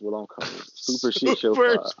show. That's what I'm calling it. Super shit show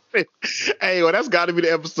 5. Hey, well, that's got to be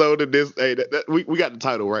the episode of this. Hey, we got the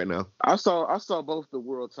title right now. I saw both the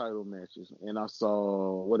world title matches, and I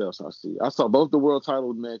saw what else I see. I saw both the world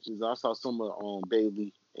title matches. I saw some of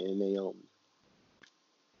Bayley and Naomi.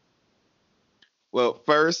 Well,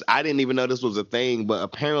 first, I didn't even know this was a thing, but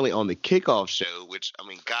apparently on the kickoff show, which, I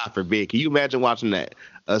mean, God forbid, can you imagine watching that?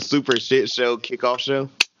 A super shit show kickoff show?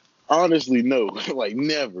 Honestly, no. Like,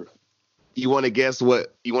 never. You want to guess who it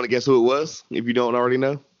was, if you don't already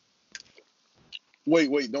know?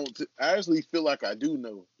 Wait, don't. I actually feel like I do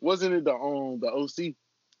know. Wasn't it the OC?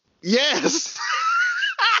 Yes!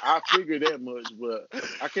 I figured that much, but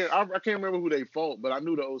I can't remember who they fought, but I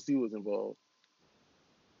knew the OC was involved.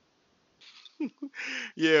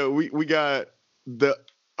 Yeah, we got the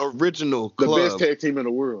original club. The best tag team in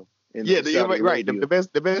the world. Yeah, right.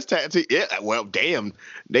 The best tag team. Yeah, well, damn.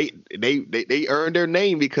 They earned their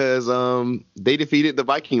name because they defeated the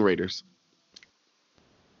Viking Raiders.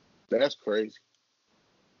 That's crazy.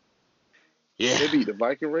 Yeah. They beat the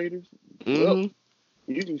Viking Raiders? Mm-hmm. Well,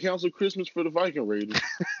 you can cancel Christmas for the Viking Raiders.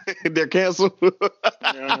 They're canceled.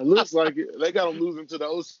 Yeah, it looks like it. They got them losing to the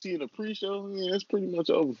OC in the pre-show. Yeah, it's pretty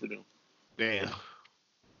much over for them. Damn.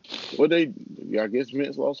 Well, I guess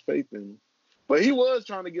Vince lost faith in him. But he was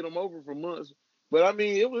trying to get them over for months. But, I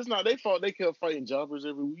mean, it was not their fault. They kept fighting jobbers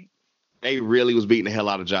every week. They really was beating the hell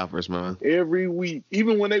out of jobbers, man. Every week.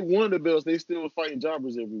 Even when they won the belts, they still were fighting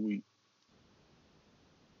jobbers every week.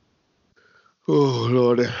 Oh,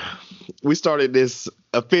 Lord. We started this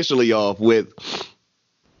officially off with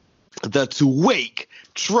the To-Wake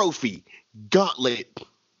Trophy Gauntlet.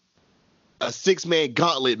 A 6-man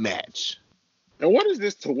gauntlet match. And what does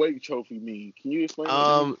this To-Wake trophy mean? Can you explain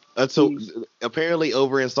that? Apparently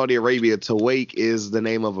over in Saudi Arabia, To-Wake is the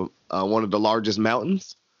name of one of the largest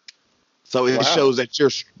mountains. So it shows that you're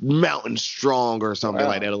mountain strong or something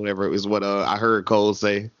like that or whatever is what I heard Cole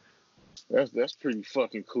say. That's pretty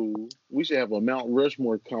fucking cool. We should have a Mount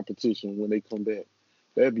Rushmore competition when they come back.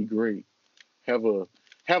 That'd be great. Have a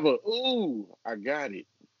ooh, I got it.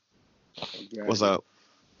 What's up?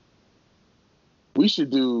 We should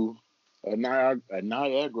do a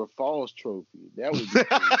Niagara Falls trophy. That would be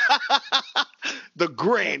cool. The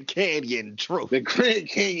Grand Canyon trophy. The Grand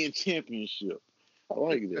Canyon Championship. I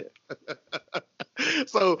like that.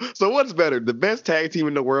 So what's better? The best tag team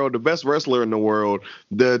in the world, the best wrestler in the world,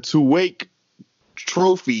 the To-Wake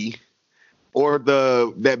trophy, or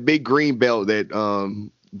that big green belt that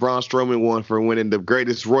Braun Strowman won for winning the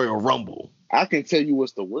greatest Royal Rumble? I can tell you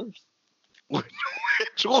what's the worst. Which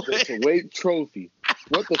one? The To-Wake trophy.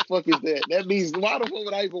 What the fuck is that? That means why the fuck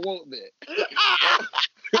would I even want that?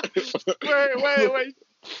 Wait.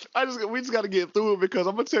 We just got to get through it because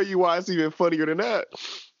I'm gonna tell you why it's even funnier than that.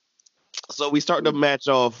 So we start the match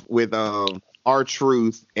off with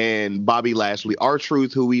R-Truth and Bobby Lashley.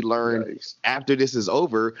 R-Truth, who we learned after this is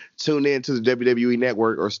over, tune in to the WWE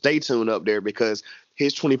Network or stay tuned up there because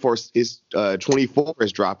his 24 is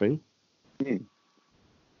dropping.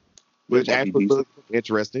 which actually looks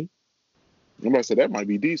interesting. I'm about to say that might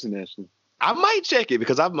be decent actually. I might check it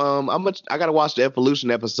because I gotta watch the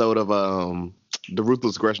Evolution episode of the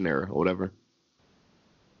Ruthless Aggression Era or whatever.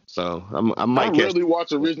 So I might. I rarely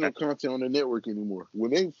watch original content on the network anymore.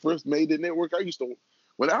 When they first made the network, I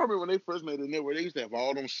remember when they first made the network, they used to have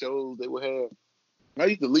all them shows they would have. I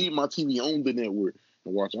used to leave my TV on the network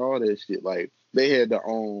and watch all that shit. Like they had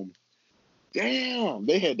the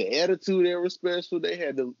they had the Attitude Era special. They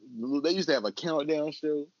used to have a countdown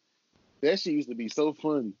show. That shit used to be so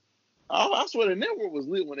funny. I swear the network was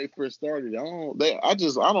lit when they first started. I don't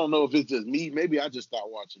know if it's just me. Maybe I just stopped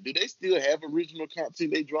watching. Do they still have original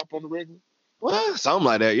content they drop on the regular? Well, something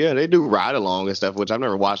like that. Yeah, they do ride along and stuff, which I've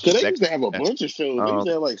never watched. Because they used to have a bunch of shows. They used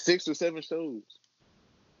to have like 6 or 7 shows.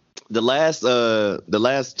 The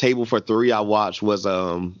last Table for Three I watched was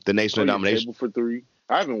the Nation of Domination. Table for Three.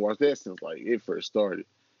 I haven't watched that since like it first started.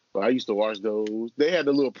 But I used to watch those. They had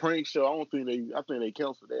the little prank show. I think they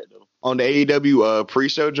canceled that though. On the AEW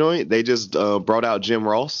pre-show joint, they just brought out Jim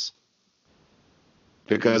Ross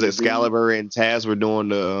because Excalibur and Taz were doing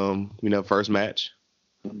the first match.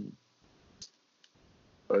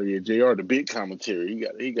 Oh yeah, JR the big commentary.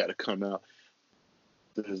 He got to come out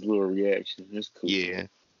to his little reaction. It's cool. Yeah,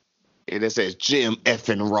 and it says Jim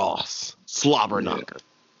effing Ross, slobber knocker.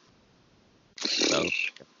 So.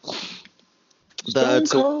 Stone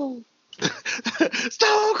Cold.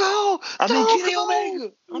 Stone Cold. Kenny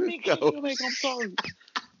Omega. Kenny Omega. I'm sorry.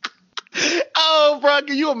 Oh, bro,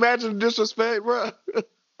 can you imagine the disrespect, bro?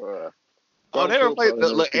 They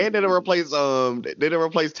replaced and they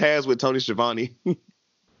replaced Taz with Tony Schiavone.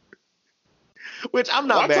 Which I'm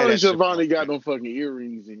not mad at. Tony Schiavone got no fucking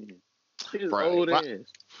earrings in him. His old ass.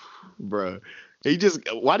 Bro.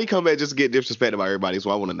 Why'd he come back just to get disrespected by everybody? So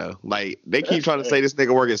I want to know. Like, they keep trying to say this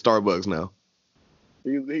nigga work at Starbucks now.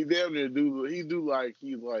 He damn near do like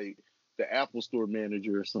he's like the Apple Store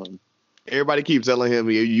manager or something. Everybody keeps telling him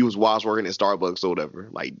he was working at Starbucks or whatever.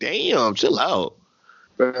 Like, damn, chill out.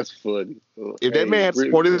 That's funny. If that man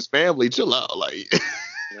supported his family, chill out. Like,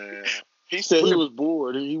 man. He said he was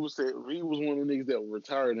bored. He was one of the niggas that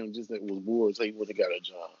retired and just that was bored, so he wouldn't have got a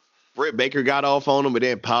job. Britt Baker got off on him, but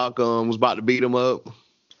then Pac was about to beat him up.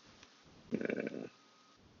 Yeah.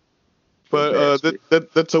 But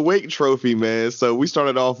the Tawake Trophy, man. So we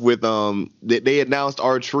started off with they announced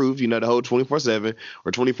R-Truth, the whole 24/7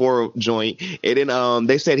 or 24 joint, and then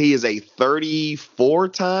they said he is a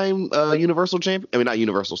 34-time Universal champion. I mean, not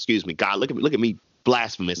Universal. Excuse me. God, look at me,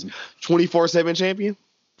 blasphemous. 24/7 champion.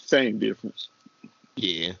 Same difference.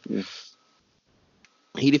 Yeah.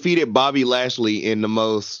 He defeated Bobby Lashley in the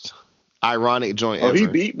most ironic joint ever. He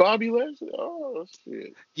beat Bobby Lashley? Oh,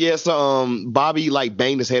 shit. Yeah, so Bobby,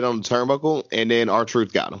 banged his head on the turnbuckle, and then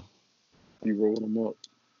R-Truth got him. He rolled him up.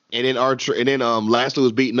 And then Lashley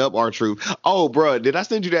was beating up R-Truth. Oh, bro, did I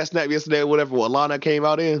send you that snap yesterday or whatever what Lana came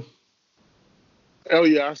out in? Oh,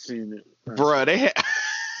 yeah, I seen it. Bro, they had...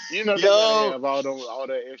 they gotta have all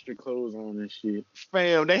that extra clothes on and shit.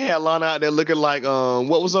 Fam, they had Lana out there looking like,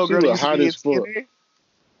 what was old girl? Was hot as fuck.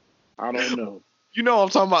 I don't know. You know what I'm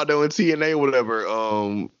talking about, though, in TNA or whatever.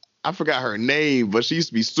 I forgot her name, but she used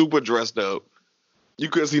to be super dressed up. You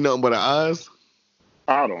couldn't see nothing but her eyes?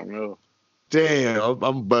 I don't know. Damn,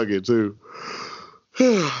 I'm bugging, too.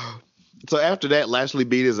 So after that, Lashley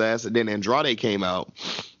beat his ass, and then Andrade came out.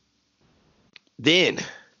 Then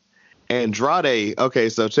Andrade, okay,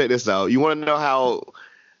 so check this out. You want to know how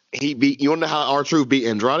R-Truth beat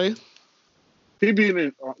Andrade? He beat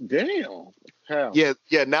him. Damn. How? Yeah.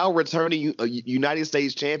 Now returning United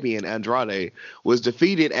States champion Andrade was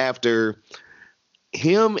defeated after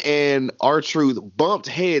him and R-Truth bumped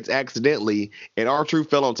heads accidentally, and R-Truth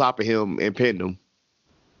fell on top of him and pinned him.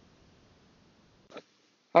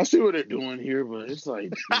 I see what they're doing here, but it's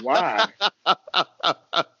like, why?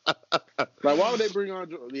 Why would they bring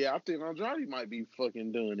Andrade? Yeah, I think Andrade might be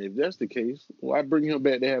fucking done. If that's the case, why bring him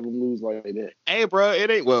back to have him lose like that? Hey, bro, it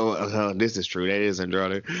ain't. Well, this is true. That is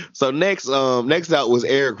Andrade. So next out was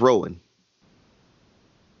Eric Rowan.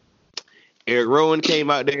 Eric Rowan came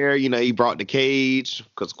out there. He brought the cage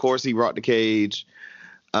because, of course, he brought the cage.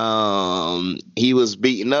 He was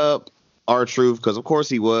beating up R-Truth because, of course,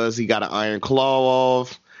 he was. He got an iron claw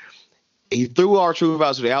off. He threw R-Truth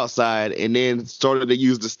out to the outside and then started to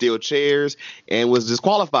use the steel chairs and was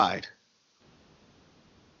disqualified.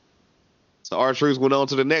 So R-Truth went on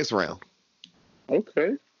to the next round.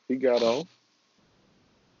 Okay, he got off.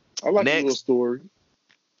 I like the little story.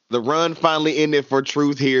 The run finally ended for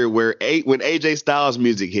Truth here, when AJ Styles'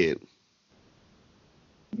 music hit.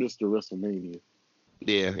 Mr. WrestleMania.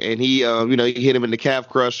 Yeah, and he, he hit him in the calf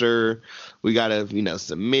crusher. We gotta,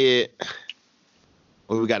 submit.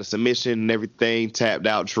 We got a submission and everything, tapped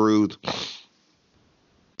out Truth.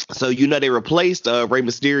 So, you know, they replaced Rey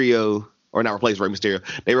Mysterio, or not replaced Rey Mysterio.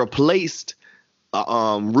 They replaced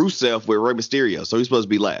Rusev with Rey Mysterio. So he's supposed to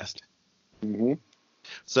be last. Mm-hmm.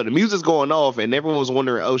 So the music's going off, and everyone was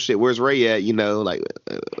wondering, "Oh shit, where's Ray at?" You know, like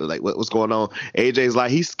what's going on? AJ's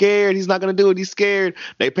like, he's scared. He's not gonna do it. He's scared.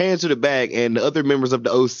 They pan to the back, and the other members of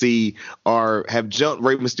the OC have jumped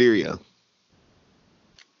Rey Mysterio.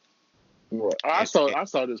 Right. I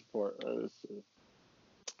saw this part.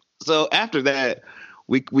 So after that,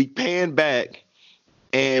 we pan back,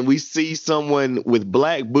 and we see someone with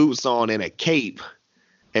black boots on and a cape,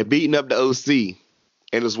 and beating up the OC,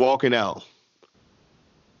 and is walking out.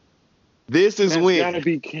 This is when gotta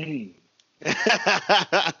be Kane.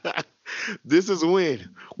 This is when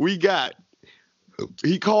we got.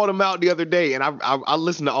 He called him out the other day, and I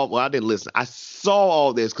listened to all. Well, I didn't listen. I saw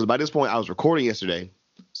all this because by this point I was recording yesterday,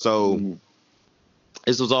 so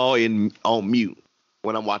this was all on mute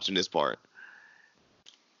when I'm watching this part.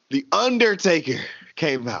 The Undertaker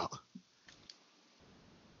came out.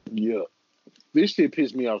 Yeah, this shit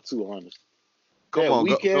pissed me off too, honestly. Come on,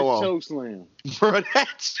 weak ass go on. choke slam. Bro, that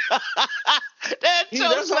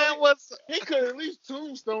choke slam was. He could at least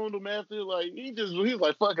tombstone him after. Like he was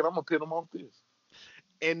like, "Fuck it, I'm gonna pin him off this."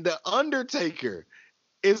 And the Undertaker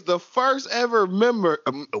is the first ever winner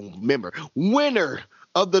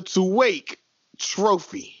of the Tuwake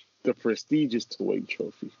Trophy. The prestigious Tuwake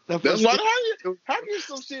Trophy. That's why. How can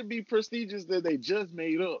some shit be prestigious that they just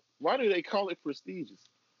made up? Why do they call it prestigious?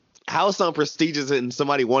 How is something prestigious and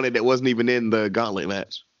somebody won it that wasn't even in the gauntlet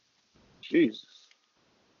match? Jesus.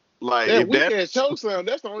 Like, that if weak that ass choke slam,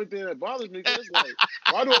 that's the only thing that bothers me. Cause it's like,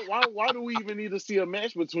 why do we even need to see a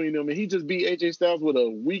match between them? And he just beat AJ Styles with a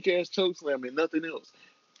weak ass choke slam and nothing else.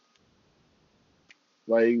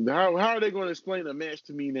 Like, how are they going to explain a match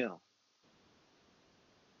to me now?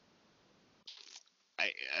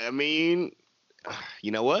 I mean,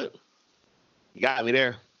 you know what? You got me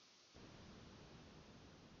there.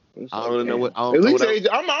 I don't really know what. At least AJ,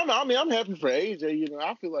 I'm happy for AJ. You know,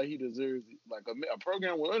 I feel like he deserves it. Like a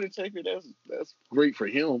program with Undertaker. That's great for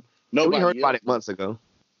him. We heard about it months ago.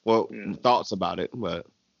 Well, thoughts about it, but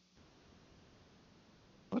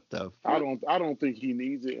what the? Fuck? I don't think he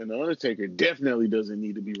needs it, and the Undertaker definitely doesn't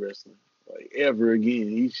need to be wrestling like ever again.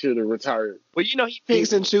 He should have retired. Well, you know, he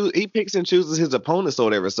picks and chooses his opponents or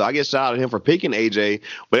whatever. So I guess shout out to him for picking AJ.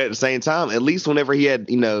 But at the same time, at least whenever he had,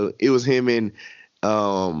 you know, it was him and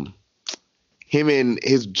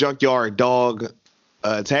his Junkyard Dog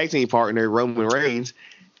tag team partner Roman Reigns.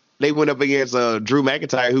 They went up against Drew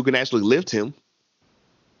McIntyre, who can actually lift him.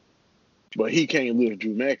 But he can't lift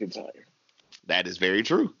Drew McIntyre. That is very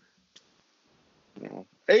true. Yeah.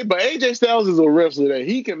 Hey, but AJ Styles is a wrestler that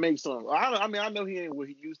he can make some. I mean, I know he ain't what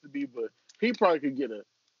he used to be, but he probably could get a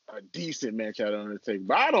decent match out of Undertaker.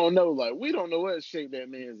 But I don't know. Like, we don't know what shape that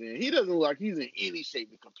man's in. He doesn't look like he's in any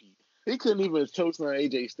shape to compete. He couldn't even choke on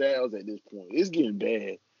AJ Styles at this point. It's getting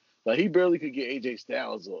bad. Like, he barely could get AJ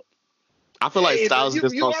Styles up. I feel like Styles is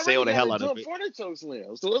just going to sail the hell out of it. For the choke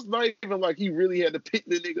slam. So it's not even like he really had to pick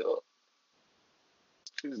the nigga up.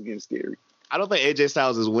 It's getting scary. I don't think AJ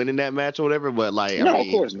Styles is winning that match or whatever, but like, no, of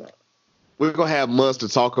course not. We're gonna have months to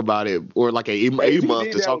talk about it, or like a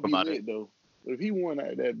month to talk about it. Though. If he won,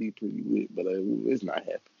 that'd be pretty lit, but it's not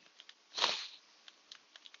happening.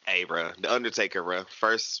 Hey, bro, the Undertaker, bro,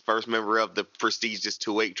 first member of the prestigious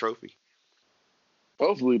 2-8 trophy.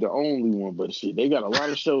 Hopefully, the only one, but shit, they got a lot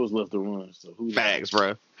of shows left to run. So who's facts,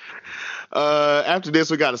 bro. After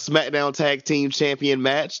this, we got a SmackDown Tag Team Champion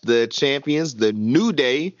match. The champions, the New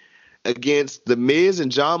Day, against The Miz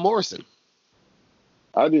and John Morrison.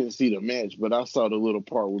 I didn't see the match, but I saw the little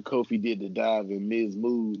part where Kofi did the dive and Miz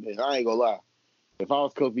moved. And I ain't gonna lie, if I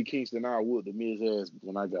was Kofi Kingston, I would the Miz ass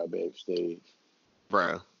when I got backstage.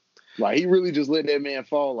 Bro. Like, he really just let that man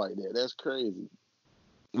fall like that. That's crazy.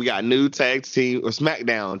 We got new tag team or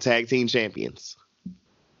SmackDown Tag Team Champions.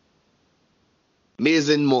 Miz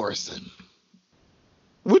and Morrison.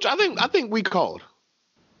 Which I think we called.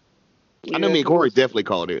 Yeah, I know me and Corey definitely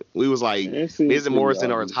called it. We was like, Miz and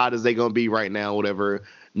Morrison are as hot as they gonna be right now, whatever.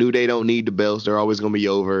 New Day don't need the belts. They're always gonna be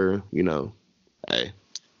over, you know. Hey.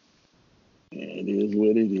 Yeah, it is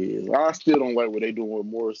what it is. I still don't like what they doing with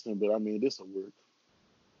Morrison, but I mean, this will work.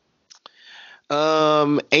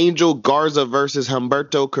 Angel Garza versus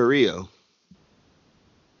Humberto Carrillo.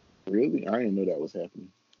 Really? I didn't know that was happening.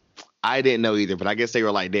 I didn't know either, but I guess they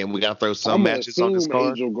were like, damn, we gotta throw some matches on this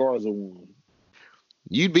card. Angel Garza won.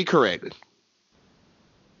 You'd be correct.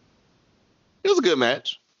 It was a good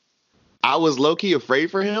match. I was low-key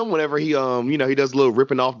afraid for him whenever he he does a little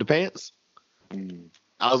ripping off the pants.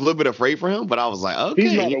 I was a little bit afraid for him, but I was like, okay.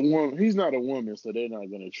 He's not a woman. He's not a woman, so they're not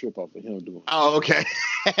gonna trip off of him doing it. Oh, okay.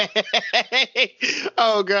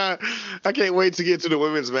 Oh God, I can't wait to get to the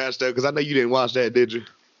women's match though, because I know you didn't watch that, did you?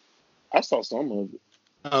 I saw some of it.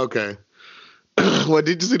 Okay. Well,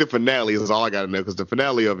 did you see the finale? Is all I got to know, because the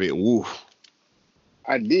finale of it, woo.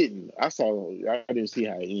 I didn't. I didn't see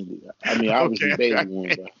how it ended. I mean, obviously Bailey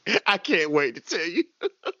won. But I can't wait to tell you.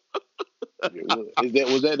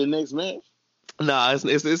 Was that the next match? Nah,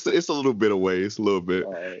 it's a little bit away. It's a little bit.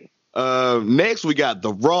 All right. Next, we got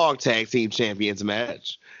the Raw Tag Team Champions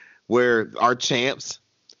match, where our champs,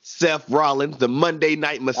 Seth Rollins, the Monday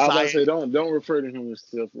Night Messiah. I was about to say, don't refer to him as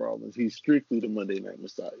Seth Rollins. He's strictly the Monday Night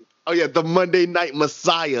Messiah. Oh yeah, the Monday Night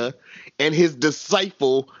Messiah and his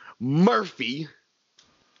disciple Murphy.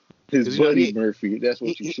 His buddy Murphy. That's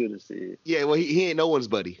what you should have said. Yeah, well, he ain't no one's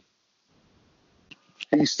buddy.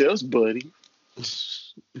 He's Steph's buddy.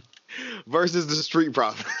 Versus the Street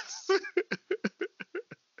Profits.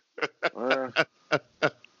 The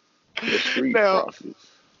Street Now, Profits.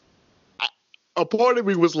 A part of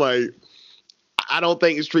me was like, I don't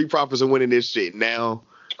think the Street Profits are winning this shit now.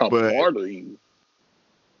 Part of you.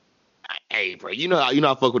 Hey, bro, you know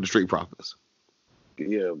I fuck with the Street Profits.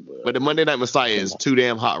 Yeah, but the Monday Night Messiah is too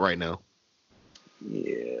damn hot right now.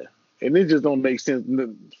 Yeah, and it just don't make sense.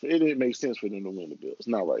 It didn't make sense for them to win the belts.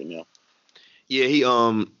 Not right now. Yeah, he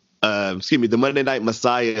the Monday Night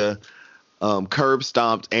Messiah curb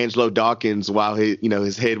stomped Angelo Dawkins while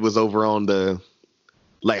his head was over on the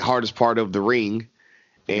hardest part of the ring,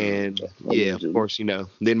 and of course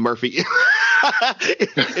then Murphy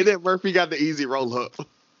and then Murphy got the easy roll up.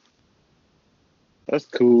 That's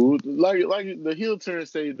cool. Like the heel turn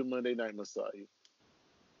saved the Monday Night Messiah.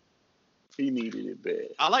 He needed it bad.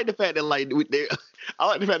 I like the fact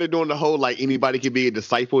that they're doing the whole anybody can be a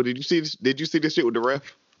disciple. Did you see this shit with the ref?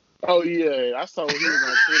 Oh yeah, I saw what he was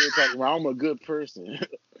on Twitter talking about. I'm a good person.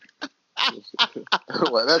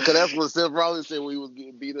 Well, that's what Seth Rollins said when he was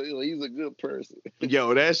getting beat up. He's a good person.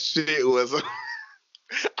 Yo, that shit was.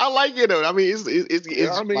 I like it though. I mean, it's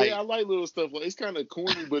I like little stuff. It's kind of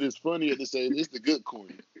corny, but it's funny at the same. It's the good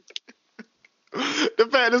corny. The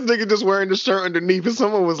fact this nigga just wearing the shirt underneath, and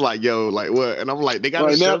someone was like, "Yo, like what?" And I'm like, "They got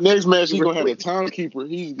right now. Next match, he's gonna have a timekeeper.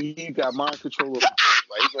 He got mind control of.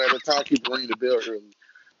 He's gonna have a timekeeper ring the bell early.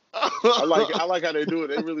 I like how they do it.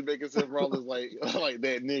 They really make Seth Rollins like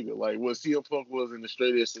that nigga, like what CM Punk was in the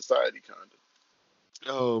Straight Edge Society, kind of.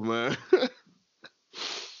 Oh man.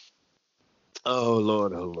 Oh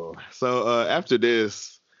Lord. So after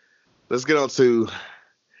this, let's get on to.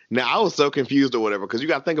 Now I was so confused or whatever because you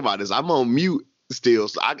got to think about this. I'm on mute still,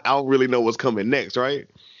 so I don't really know what's coming next, right?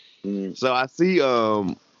 Mm-hmm. So I see,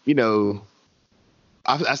 I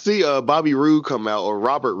see Bobby Roode come out, or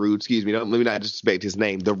Robert Roode, excuse me. Let me not disrespect his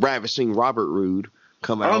name. The Ravishing Robert Roode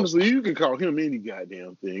come out. Honestly, you can call him any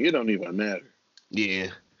goddamn thing. It don't even matter. Yeah.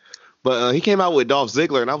 But he came out with Dolph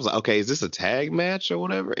Ziggler, and I was like, okay, is this a tag match or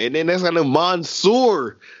whatever? And then that's kind of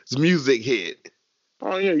Mansoor's music hit.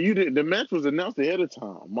 Oh yeah, you did. The match was announced ahead of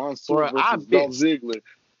time. Mansoor versus Dolph Ziggler,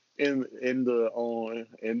 and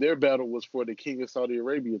their battle was for the King of Saudi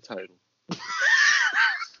Arabia title.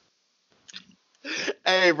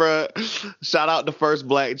 Hey, bro, shout out the first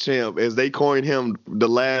black champ as they coined him the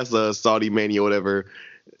last Saudi Mania or whatever.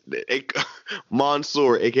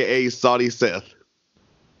 Mansoor, aka Saudi Seth.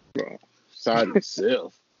 Saudi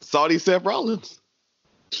Seth. Saudi Seth Rollins.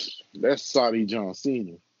 That's Saudi John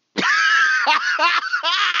Cena.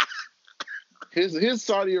 His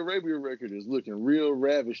Saudi Arabia record is looking real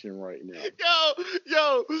ravishing right now.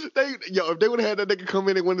 If they would have had that nigga come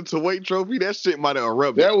in and win the Kuwait trophy, that shit might have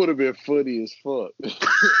erupted. That would have been funny as fuck.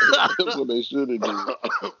 That's what they should have done.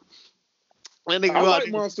 I like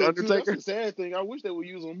Mansoor too. That's the sad thing. I wish they would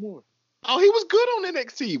use him more. Oh, he was good on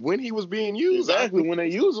NXT when he was being used. Exactly. When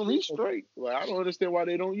they use him, he's straight. Like I don't understand why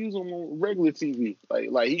they don't use him on regular TV.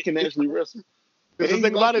 Like he can actually wrestle. The thing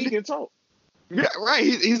about it, he can talk. Yeah, right.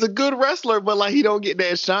 He's a good wrestler, but he don't get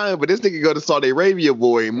that shine. But this nigga go to Saudi Arabia,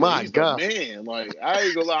 boy. My God, man. I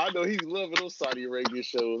ain't gonna lie. I know he's loving those Saudi Arabia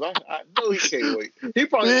shows. I know he can't wait. He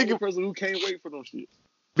probably the person who can't wait for them shit.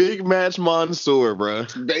 Big match Mansoor, bro.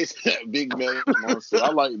 Big match Mansoor.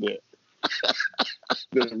 I like that.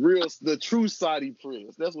 The true Saudi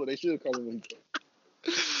prince. That's what they should call him.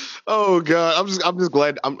 Oh God, I'm just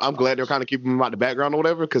glad. I'm glad they're kind of keeping him out the background or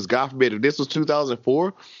whatever. Because God forbid, if this was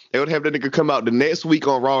 2004, they would have that nigga come out the next week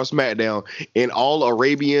on Raw or SmackDown in all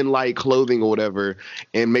Arabian clothing or whatever,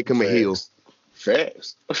 and make him a heel.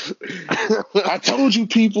 Fast. I told you,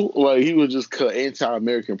 people. He would just cut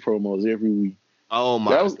anti-American promos every week. Oh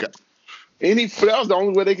my God. That was the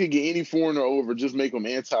only way they could get any foreigner over, just make them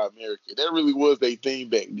anti-American. That really was their thing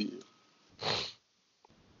back then.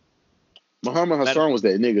 Muhammad Hassan was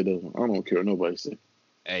that nigga, though. I don't care what nobody say.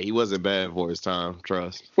 Hey, he wasn't bad for his time,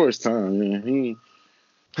 trust. For his time, man. He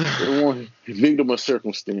victim of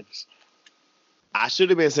circumstance. I should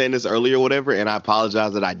have been saying this earlier or whatever, and I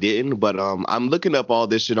apologize that I didn't, but I'm looking up all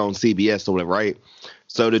this shit on CBS or whatever, right?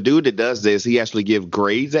 So the dude that does this, he actually gives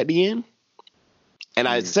grades at the end. And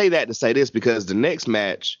I say that to say this because the next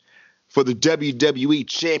match for the WWE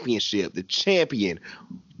Championship, the champion,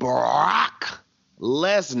 Brock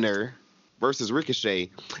Lesnar versus Ricochet.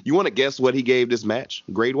 You want to guess what he gave this match,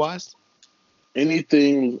 grade-wise?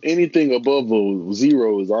 Anything above a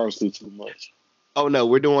 0 is honestly too much. Oh, no,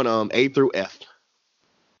 we're doing A through F.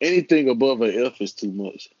 Anything above an F is too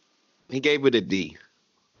much. He gave it a D.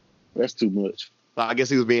 That's too much. I guess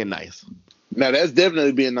he was being nice. Now, that's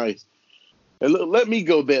definitely being nice. And look, let me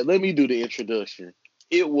go back. Let me do the introduction.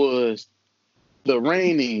 It was the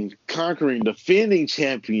reigning, conquering, defending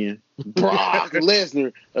champion, Brock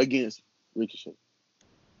Lesnar against Ricochet.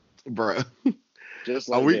 Bruh. Just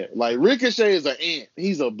like that. Like, Ricochet is an ant.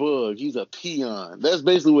 He's a bug. He's a peon. That's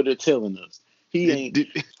basically what they're telling us. He ain't. Did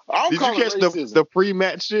you catch the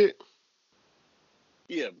pre-match shit?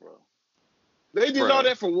 Yeah, bro. They did all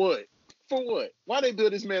that for what? For what? Why they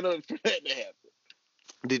build this man up for that to happen?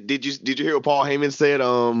 Did you hear what Paul Heyman said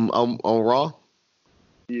on Raw?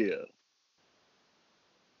 Yeah.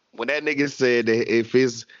 When that nigga said that if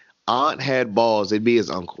his aunt had balls, it'd be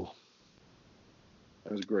his uncle.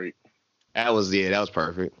 That's great. That was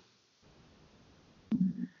perfect.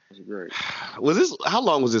 That's great. How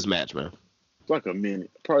long was this match, man? It's like a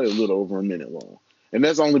minute, probably a little over a minute long. And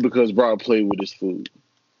that's only because Brock played with his food.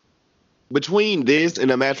 Between this and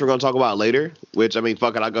the match we're going to talk about later, which, I mean,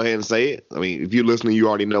 fuck it, I'll go ahead and say it. I mean, if you're listening, you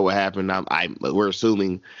already know what happened. We're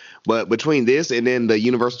assuming. But between this and then the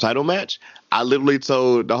Universal title match, I literally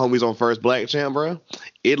told the homies on First Black Champ, bro,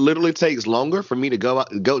 it literally takes longer for me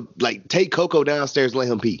to take Coco downstairs and let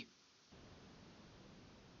him pee.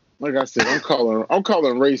 Like I said, I'm calling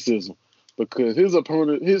racism because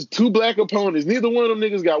his two black opponents, neither one of them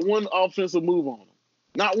niggas got one offensive move on them.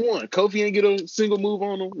 Not one. Kofi ain't get a single move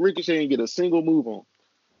on him. Ricochet ain't get a single move on him.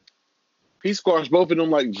 He squashed both of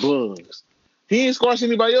them like bugs. He ain't squashed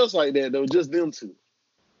anybody else like that, though. Just them two.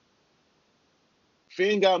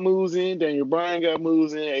 Finn got moves in. Daniel Bryan got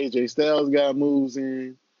moves in. AJ Styles got moves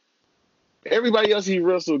in. Everybody else he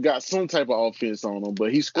wrestled got some type of offense on him,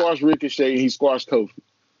 but he squashed Ricochet and he squashed Kofi.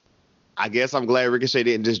 I guess I'm glad Ricochet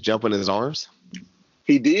didn't just jump in his arms.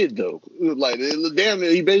 He did, though. Like, damn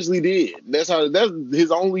it, he basically did. That's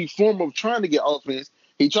his only form of trying to get offense.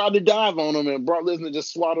 He tried to dive on him, and Brock Lesnar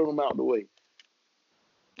just swatted him out the way.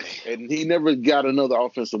 And he never got another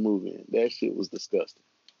offensive move in. That shit was disgusting.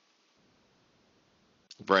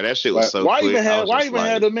 Bro, that shit was so why quick. Why even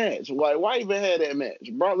have a match? Why even have that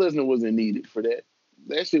match? Brock Lesnar wasn't needed for that.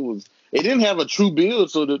 That shit was... It didn't have a true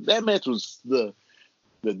build, so that match was the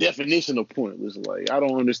definition of pointless. Like, I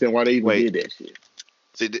don't understand why they even did that shit.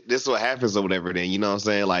 See, this is what happens or whatever then, you know what I'm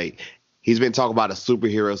saying? Like, he's been talking about a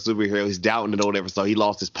superhero, he's doubting it or whatever, so he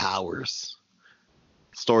lost his powers.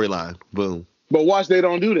 Storyline, boom. But watch, they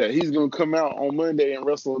don't do that. He's going to come out on Monday and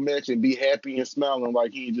wrestle a match and be happy and smiling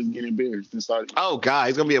like he ain't just getting embarrassed. Oh, God,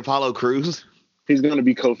 he's going to be Apollo Crews? He's going to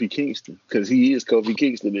be Kofi Kingston, because he is Kofi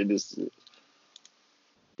Kingston in this.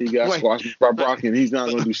 He got squashed by Brock, and he's not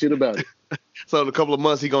going to do shit about it. So in a couple of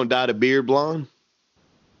months, he going to dye the beard blonde?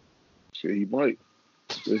 Shit, he might.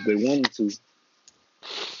 If they wanted to.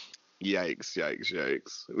 Yikes.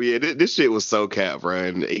 Yeah, this shit was so cap, bro,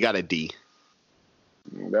 and he got a D.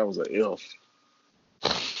 That was an F.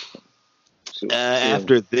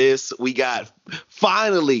 After this, we got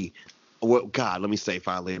finally, well, God, let me say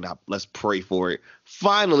finally, and let's pray for it.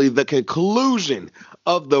 Finally, the conclusion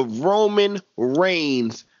of the Roman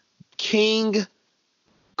Reigns King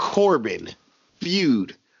Corbin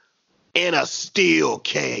feud in a steel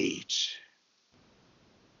cage.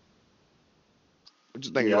 What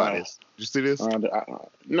you think about this? Did you see this?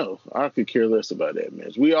 No, I could care less about that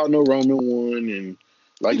match. We all know Roman won, and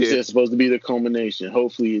like you said, it's supposed to be the culmination.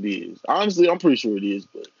 Hopefully it is. Honestly, I'm pretty sure it is,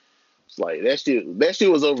 but it's like that shit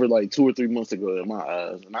was over like 2 or 3 months ago in my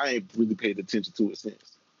eyes, and I ain't really paid attention to it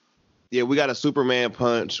since. Yeah, we got a Superman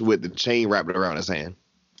punch with the chain wrapped around his hand.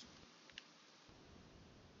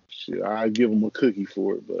 Shit, I'd give him a cookie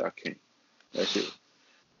for it, but I can't. That shit.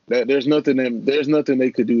 There's nothing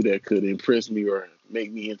they could do that could impress me or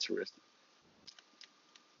make me interested.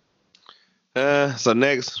 So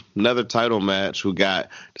next, another title match. We got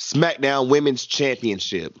SmackDown Women's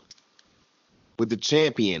Championship with the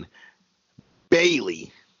champion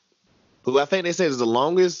Bayley who I think they said is the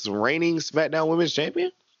longest reigning SmackDown Women's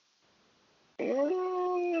Champion.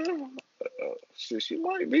 Shit, she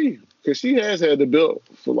might be, because she has had the belt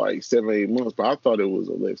for like 7-8 months, but I thought it was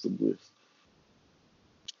Alexa Bliss.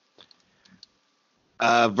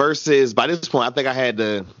 Versus by this point, I think I had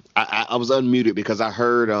to. I was unmuted because I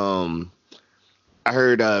heard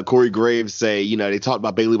Corey Graves say, they talked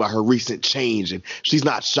about Bayley about her recent change, and she's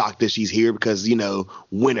not shocked that she's here because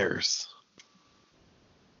winners.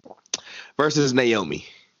 Versus Naomi.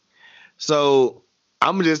 So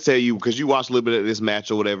I'm gonna just tell you, because you watched a little bit of this match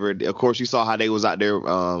or whatever. Of course, you saw how they was out there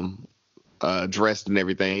dressed and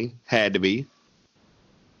everything. Had to be.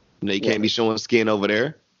 You can't be showing skin over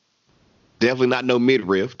there. Definitely not no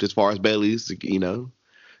midriff as far as Bayley's,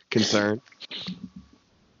 concerned.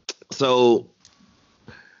 So,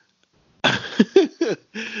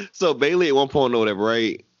 Bayley at one point or whatever,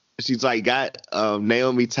 right? She's like got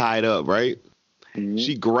Naomi tied up, right? Mm-hmm.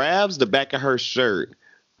 She grabs the back of her shirt,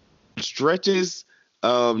 stretches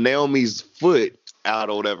Naomi's foot out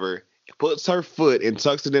or whatever, puts her foot and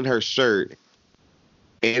tucks it in her shirt,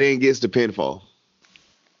 and then gets the pinfall.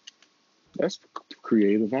 That's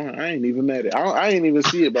creative. I ain't even mad at it. I ain't even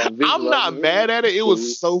see it. But I'm not mad at it. It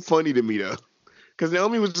was so funny to me though, because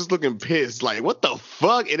Naomi was just looking pissed, like what the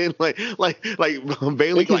fuck, and then like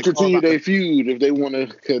Bayley can continue their feud if they want to,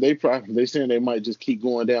 because they saying they might just keep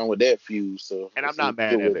going down with that feud. So, and I'm not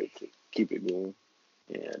mad at it. Keep it going.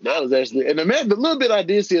 Yeah, that was actually, and the little bit I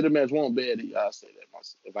did see of the match wasn't bad. I'll say that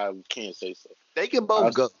myself, if I can't say so. They can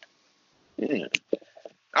both go. Yeah.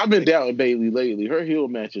 I've been doubting Bayley lately. Her heel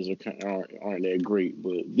matches aren't that great,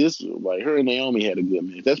 but this, like, her and Naomi had a good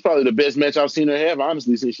match. That's probably the best match I've seen her have,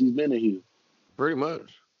 honestly, since she's been a heel. Pretty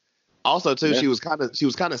much. Also, too, she was kind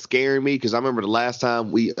of scaring me, because I remember the last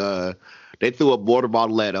time they threw a water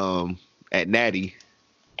bottle at Natty.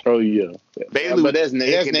 Oh yeah, Bayley, but that's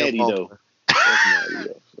Natty though. That's Natty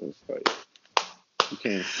though. So it's like, you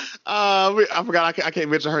can't. I forgot. I can't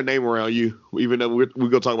mention her name around you, even though we're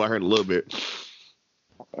gonna talk about her in a little bit.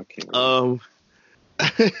 I can't.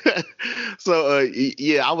 So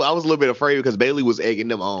yeah, I was a little bit afraid because Bayley was egging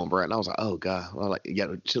them on, bro, and I was like, oh god, I was like, you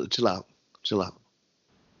gotta chill out.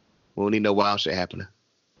 We don't need no wild shit happening.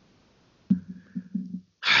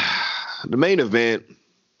 The main event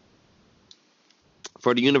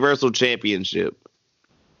for the Universal Championship,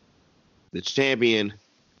 the champion,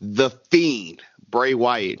 the Fiend, Bray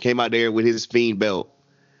Wyatt, came out there with his Fiend belt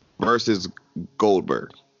versus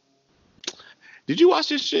Goldberg. Did you watch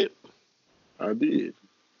this shit? I did.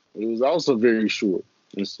 It was also very short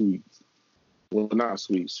and sweet. Well, not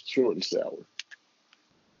sweet, short and sour.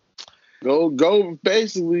 Go.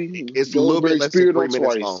 Basically, it's a little bit less than 3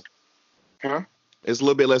 minutes long. Huh? It's a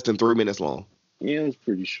little bit less than 3 minutes long. Yeah, it's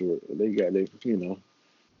pretty short. They got it,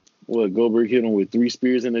 Goldberg hit him with 3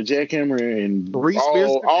 spears and a jackhammer, and 3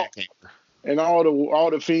 spears and a jackhammer. And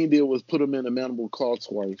all the Fiend did was put him in a mandible claw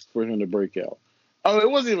twice for him to break out. Oh,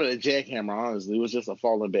 it wasn't even a jackhammer, honestly. It was just a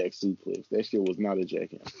falling back suplex. That shit was not a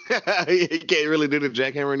jackhammer. He can't really do the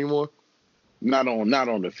jackhammer anymore? Not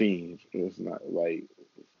on the Fiend. It's not like,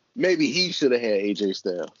 maybe he should have had AJ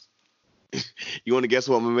Styles. You want to guess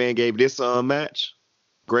what my man gave this match?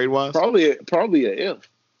 Grade-wise? Probably a F.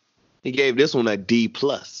 He gave this one a D+.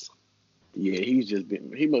 Yeah,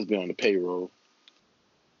 he must be on the payroll.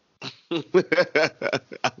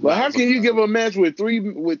 But how can you give a match with 3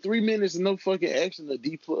 minutes and no fucking action a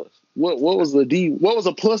D+? What was the D? What was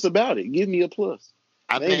a plus about it? Give me a plus.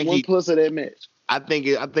 I think one plus of that match. I think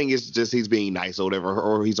it's just he's being nice or whatever,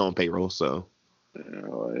 or he's on payroll. So,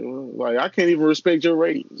 like I can't even respect your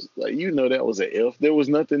ratings. Like that was an F. There was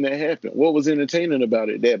nothing that happened. What was entertaining about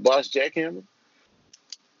it? That boss jackhammer.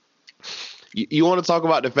 You want to talk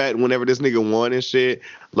about the fact whenever this nigga won and shit,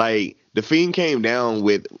 like the Fiend came down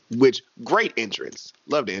with great entrance.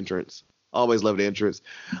 Love the entrance. Always love the entrance.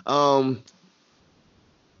 I'm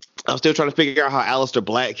still trying to figure out how Aleister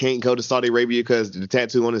Black can't go to Saudi Arabia because the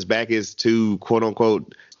tattoo on his back is too quote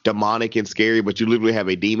unquote demonic and scary, but you literally have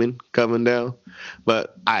a demon coming down.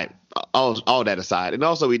 But all that aside, and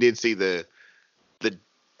also we did see the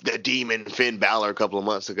demon Finn Balor a couple of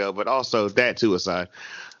months ago, but also that too aside.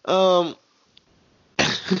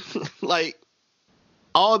 Like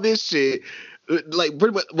all this shit, like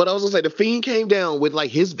pretty much what I was gonna say, the Fiend came down with like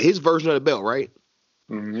his version of the belt, right?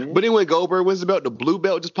 Mm-hmm. But then when Goldberg wins the belt, the blue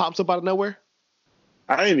belt just pops up out of nowhere.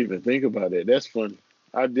 I didn't even think about it. That's funny.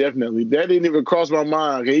 That didn't even cross my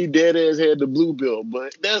mind. He dead ass had the blue belt,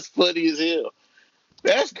 but that's funny as hell.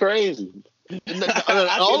 That's crazy.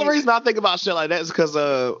 All the reason I think about shit like that is because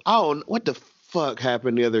what the fuck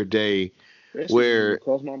happened the other day where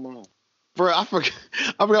crossed my mind. bro, I forgot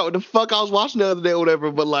what the fuck I was watching the other day or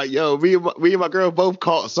whatever. But like, yo, me and my girl both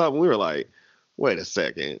caught something. We were like, wait a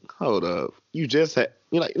second, hold up. You just had.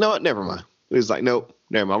 You're like, you know what? Never mind. It was like, nope,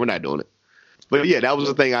 never mind. We're not doing it. But yeah, that was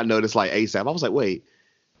the thing I noticed. Like ASAP, I was like, wait,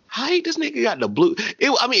 how this nigga got the blue?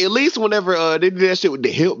 I mean, at least whenever they did that shit with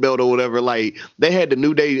the hip belt or whatever, like they had the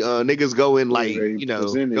New Day niggas go in, like, you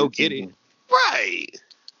know, go get it. Right.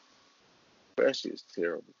 That shit's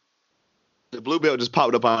terrible. The blue belt just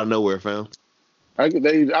popped up out of nowhere, fam. I get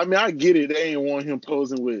it. They ain't want him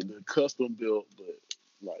posing with the custom belt, but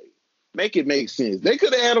like, make it make sense. They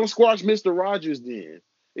could have had him squash Mr. Rogers then.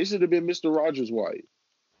 It should have been Mr. Rogers White.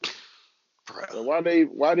 So why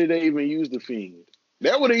did they even use the Fiend?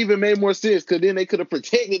 That would have even made more sense, because then they could have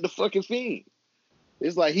protected the fucking Fiend.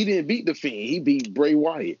 It's like he didn't beat the Fiend. He beat Bray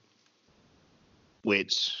Wyatt.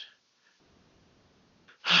 Which,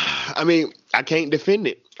 I mean, I can't defend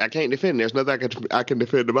it. There's nothing I can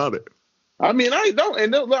defend about it. I mean, I don't.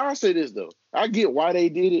 And I'll say this, though. I get why they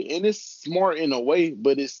did it, and it's smart in a way,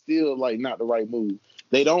 but it's still, like, not the right move.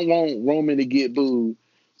 They don't want Roman to get booed,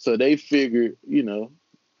 so they figured, you know,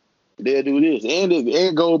 they'll do this.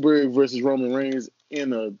 And Goldberg versus Roman Reigns,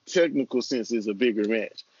 in a technical sense, is a bigger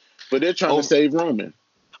match. But they're trying to save Roman.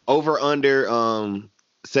 Over under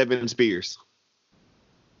 7 spears.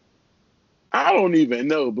 I don't even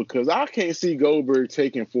know, because I can't see Goldberg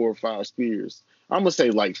taking 4 or 5 spears. I'm going to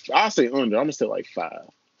say I'll say under. I'm going to say 5,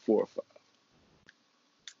 4 or 5.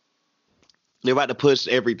 They're about to push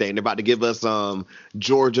everything. They're about to give us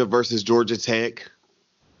Georgia versus Georgia Tech.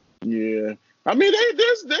 Yeah. I mean,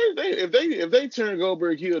 if they turn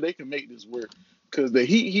Goldberg heel, they can make this work, because the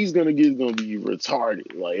heat he's gonna get is gonna be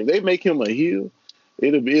retarded. Like, if they make him a heel,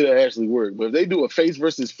 it'll actually work. But if they do a face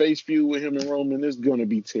versus face feud with him and Roman, it's gonna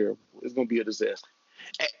be terrible. It's gonna be a disaster.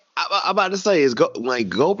 I'm about to say, like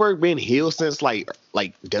Goldberg been heel since like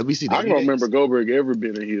WCW? I don't remember Goldberg ever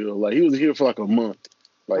been a heel. Like, he was a heel for like a month.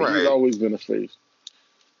 Like, He's always been a face.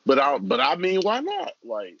 But I mean, why not?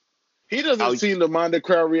 Like, he doesn't seem to mind the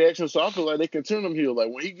crowd reaction, so I feel like they can turn him heel.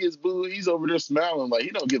 Like, when he gets booed, he's over there smiling like he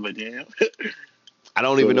don't give a damn. I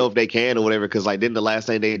don't even know if they can or whatever, because like then the last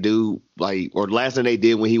thing they do, like, or the last thing they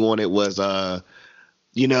did when he won it was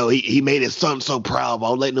you know, he made his son so proud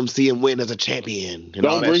about letting him see him win as a champion. And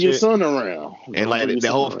don't bring your son around. And like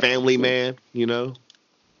the whole family, man, you know.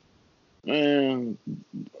 Man,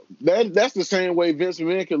 that's the same way Vince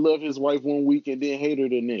McMahon could love his wife one week and then hate her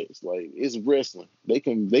the next. Like, it's wrestling. They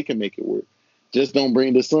can make it work. Just don't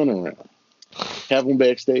bring the son around. Have him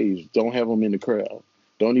backstage. Don't have him in the crowd.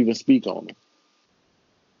 Don't even speak on him.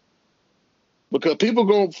 Because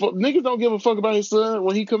niggas don't give a fuck about his son.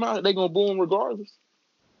 When he come out, they gonna boo him regardless.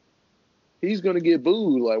 He's gonna get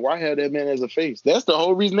booed. Like, why have that man as a face? That's the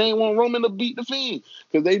whole reason they ain't want Roman to beat the Fiend,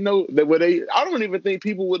 because they know that I don't even think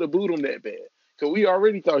people would have booed him that bad, because we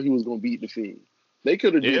already thought he was gonna beat the Fiend. They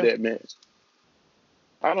could have did that match.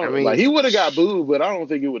 I mean, like, he would have got booed, but I don't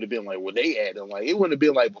think it would have been like what they had him. Like, it wouldn't have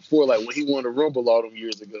been like before, like when he won the Rumble all them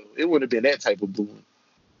years ago. It wouldn't have been that type of booing.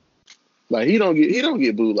 Like, he don't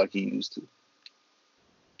get booed like he used to.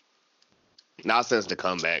 Not since the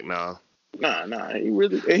comeback, no. Nah,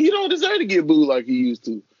 he don't deserve to get booed like he used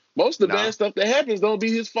to. Most of the bad stuff that happens don't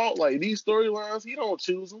be his fault. Like, these storylines, he don't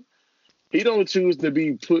choose them. He don't choose to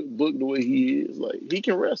be booked the way he is. Like, he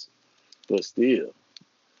can wrestle, but still,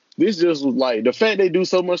 this just was like, the fact they do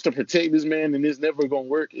so much to protect this man and it's never gonna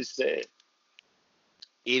work is sad.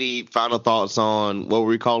 Any final thoughts on what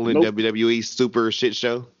we're calling WWE Super Shit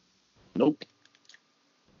Show? Nope.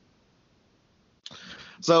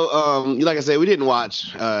 So, like I said, we didn't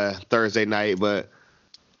watch Thursday night, or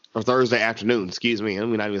Thursday afternoon, excuse me. I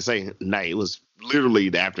mean, not even say night. It was literally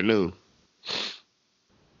the afternoon.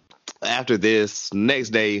 After this,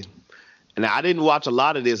 next day, and I didn't watch a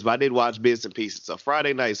lot of this, but I did watch bits and pieces. So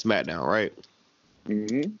Friday Night SmackDown, right?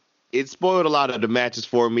 Mm-hmm. It spoiled a lot of the matches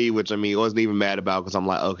for me, which, I mean, I wasn't even mad about, because I'm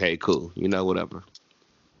like, okay, cool. You know, whatever.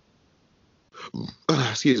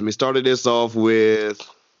 Excuse me. Started this off with,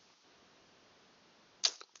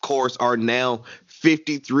 of course, our now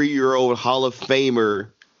 53-year-old Hall of Famer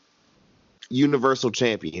Universal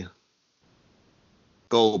Champion,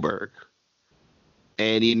 Goldberg.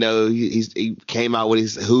 And, you know, he came out with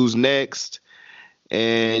his Who's Next.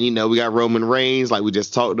 And, you know, we got Roman Reigns, like we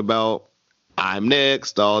just talked about. I'm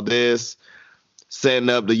next, all this. Setting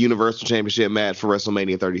up the Universal Championship match for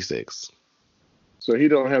WrestleMania 36. So he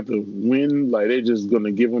don't have to win? Like, they're just going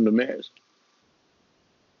to give him the match?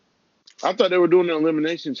 I thought they were doing the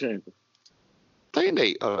Elimination Chamber. I think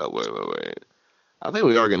they... wait. I think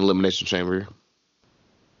we are getting Elimination Chamber.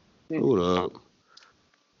 Hold up.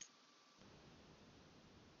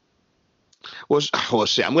 Well,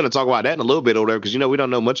 shit. I'm going to talk about that in a little bit over there because we don't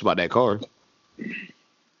know much about that card.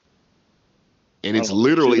 And it's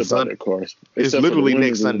literally Sunday. It's literally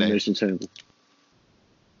next Sunday.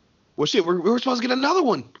 Well, shit, we're supposed to get another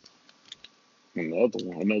one. Another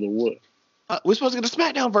one? Another what? We're supposed to get a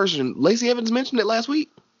SmackDown version. Lacey Evans mentioned it last week.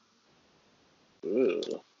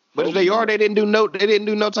 But if they didn't do no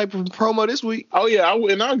type of promo this week. Oh yeah,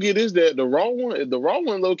 and I'll get this that the Raw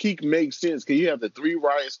one low key makes sense because you have the 3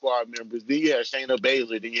 Riot Squad members, then you have Shayna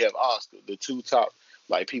Baszler, then you have Asuka, the 2 top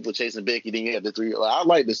people chasing Becky. Then you have the 3. I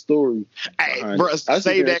like the story. Hey, bro,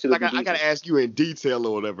 say that. I gotta ask you in detail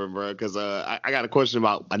or whatever, bro, because I got a question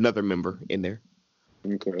about another member in there.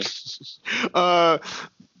 Okay.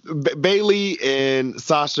 Bayley and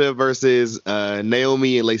Sasha versus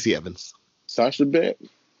Naomi and Lacey Evans. Sasha back?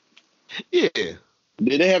 Yeah.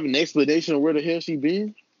 Did they have an explanation of where the hell she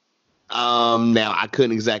been? Now I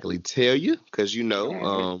couldn't exactly tell you because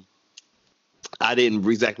I didn't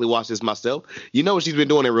exactly watch this myself. You know what she's been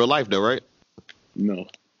doing in real life though, right? No.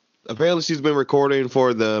 Apparently she's been recording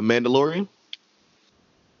for the Mandalorian,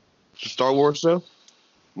 the Star Wars show.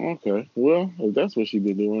 Okay. Well, if that's what she's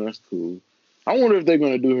been doing, that's cool. I wonder if they're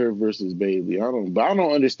gonna do her versus Bayley. I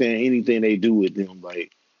don't understand anything they do with them.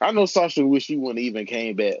 Like, I know Sasha wish she wouldn't even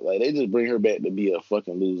came back. Like, they just bring her back to be a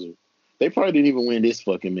fucking loser. They probably didn't even win this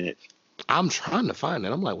fucking match. I'm trying to find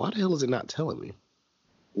it. I'm like, why the hell is it not telling me?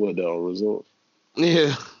 What the results?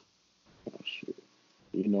 Yeah. Oh, shit.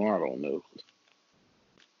 I don't know.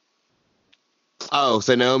 Oh,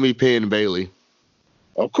 so Naomi pinned Bayley.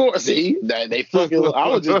 Of course, they fucking. I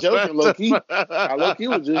was just joking, low key. I low key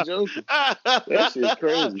was just joking. That shit's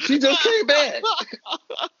crazy. She just came back.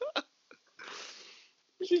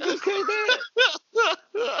 She just came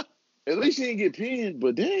back. At least she didn't get pinned,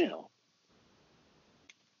 but damn.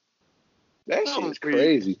 That shit's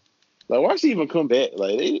crazy. Like, why she even come back?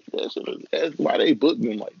 Like, that's why they booked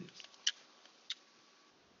them like this.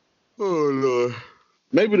 Oh, Lord.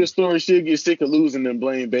 Maybe the story, she'll get sick of losing and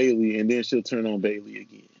blame Bayley, and then she'll turn on Bayley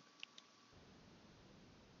again.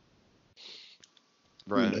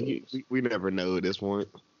 Right. We never know at this point.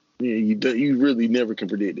 Yeah, you really never can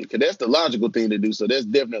predict it because that's the logical thing to do. So that's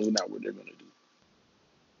definitely not what they're going to do.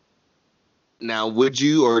 Now, would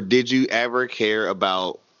you or did you ever care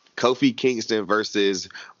about Kofi Kingston versus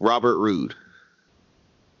Robert Roode?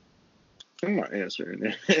 I'm not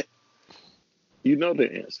answering that. You know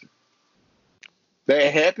the answer.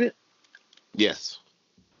 That happened? Yes.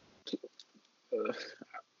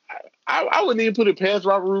 I wouldn't even put it past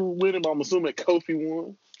Robert Roode winning, but I'm assuming Kofi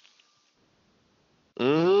won.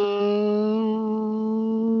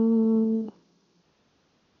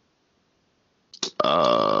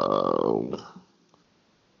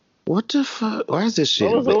 What the fuck? Why is this shit?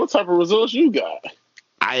 What type of results you got?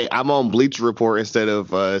 I'm on Bleacher Report instead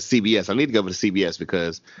of CBS. I need to go to CBS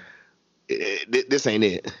because this ain't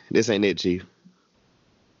it. This ain't it, Chief.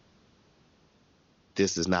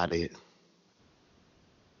 This is not it.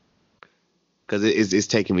 Because it's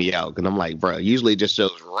taking me out. And I'm like, bro, usually it just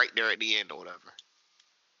shows right there at the end or whatever.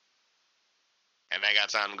 And I got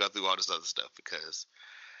time to go through all this other stuff because,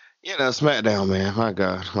 SmackDown, man. My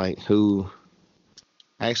God. Like, who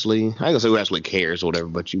actually, I ain't gonna say who actually cares or whatever,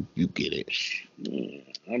 but you get it. Yeah,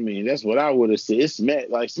 I mean, that's what I would have said.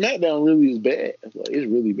 SmackDown really is bad. Like, it's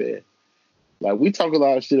really bad. Like, we talk a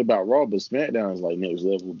lot of shit about Raw, but SmackDown is like next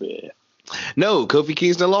level bad. No, Kofi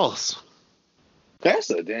Kingston lost.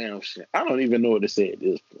 That's a damn shit. I don't even know what to say at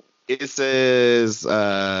this point. It says,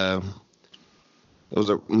 let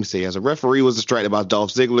me see, as a referee was distracted by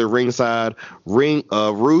Dolph Ziggler ringside,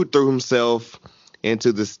 Roode threw himself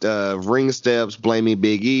into the ring steps, blaming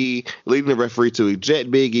Big E, leading the referee to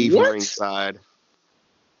eject Big E from ringside.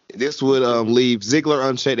 This would leave Ziggler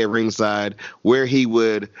unchecked at ringside, where he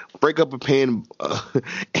would break up a pin.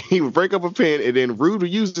 He would break up a pin, and then Roode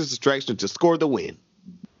would use this distraction to score the win.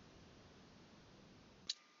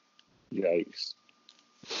 Yikes!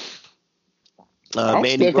 I'm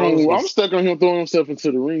stuck on him throwing himself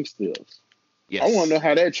into the ring steps. Yes. I want to know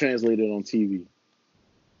how that translated on TV.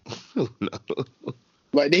 No.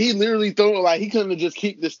 Like, did he literally throw? Like, he couldn't have just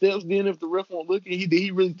kicked the steps. Then, if the ref won't look, did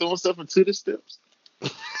he really throw himself into the steps?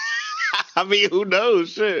 I mean, who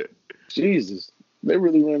knows? Shit. Jesus, they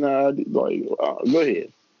really ran out. Like, go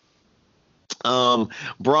ahead.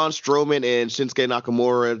 Braun Strowman and Shinsuke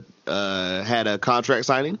Nakamura had a contract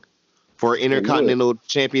signing for an Intercontinental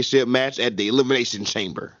Championship match at the Elimination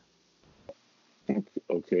Chamber.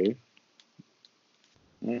 Okay.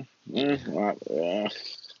 It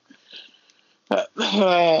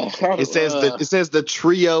says the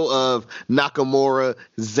trio of Nakamura,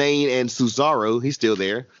 Zayn, and Cesaro, he's still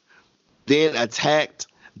there, then attacked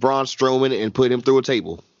Braun Strowman and put him through a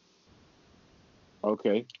table.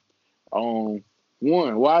 Okay. One,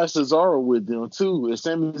 why is Cesaro with them? Two, is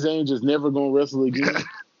Sami Zayn just never gonna wrestle again?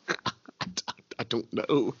 I don't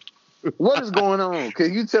know. What is going on?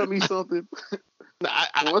 Can you tell me something?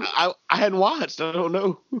 I hadn't watched. I don't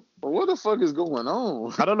know. What the fuck is going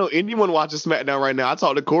on? I don't know anyone watching SmackDown right now. I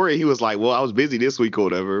talked to Corey. He was like, well, I was busy this week or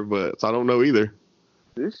whatever, but so I don't know either.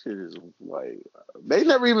 This shit is like, they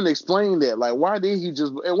never even explained that. Like, why did he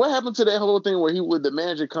just, and what happened to that whole thing where he with the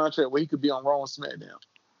manager contract where he could be on Raw and SmackDown?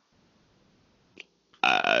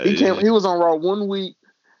 He was on Raw 1 week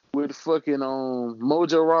with fucking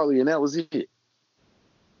Mojo Rawley, and that was it.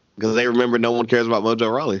 Because they remember no one cares about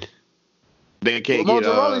Mojo Rawley. They can't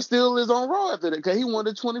Mojo Rawley still is on Raw after that because he won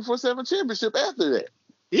the 24/7 championship after that.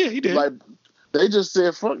 Yeah, he did. Like, they just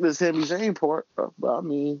said fuck the Sami Zayn part. But I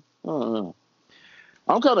mean, I don't know.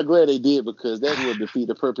 I'm kind of glad they did because that would defeat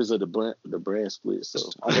the purpose of the brand split.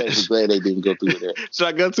 So I'm actually glad they didn't go through that. Should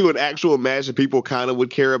I go to an actual match that people kind of would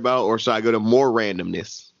care about, or should I go to more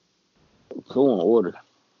randomness? Go on, order.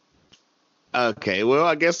 Okay, well,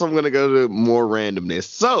 I guess I'm going to go to more randomness.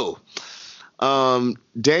 So,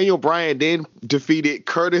 Daniel Bryan then defeated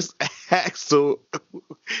Curtis Axel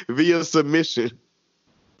via submission.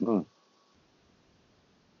 Yeah,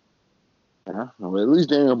 well, at least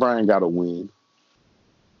Daniel Bryan got a win.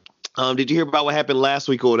 Did you hear about what happened last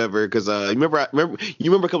week or whatever? Because you remember a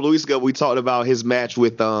couple of weeks ago we talked about his match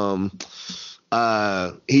with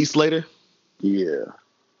Heath Slater. Yeah.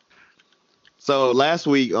 So last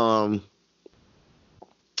week, last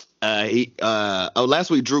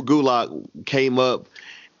week Drew Gulak came up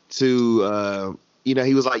to,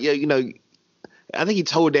 he was like, yeah, I think he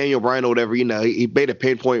told Daniel Bryan or whatever, he made a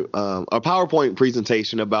PowerPoint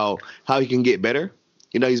presentation about how he can get better.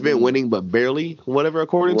 He's been winning, but barely, whatever,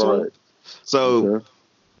 according to him. So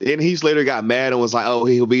then Heath Slater got mad and was like, oh,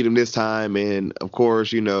 he'll beat him this time. And of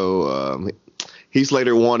course, Heath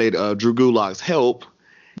Slater wanted Drew Gulak's help,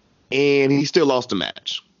 and he still lost the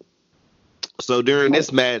match. So during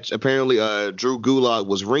this match, apparently Drew Gulak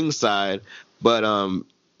was ringside, but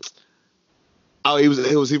he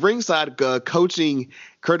was ringside coaching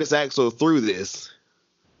Curtis Axel through this.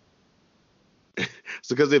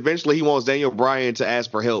 So because eventually he wants Daniel Bryan to ask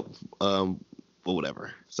for help, or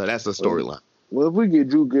whatever. So that's the storyline. Well, if we get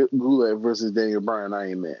Drew Gulak versus Daniel Bryan,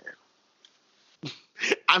 I ain't mad.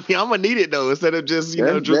 I mean, I'm gonna need it though, instead of just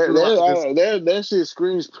Drew Gulak. That shit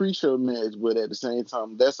screams pre-show match, but at the same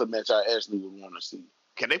time, that's a match I actually would want to see.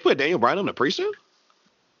 Can they put Daniel Bryan on the pre-show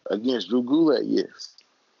against Drew Gulak? Yes.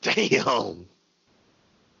 Damn.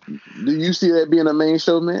 Do you see that being a main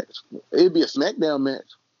show match? It'd be a SmackDown match.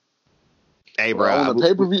 Hey, bro. On a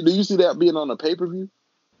pay-per-view? Do you see that being on a pay-per-view?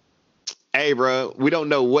 Hey, bro. We don't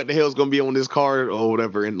know what the hell's going to be on this card or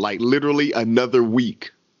whatever in, literally another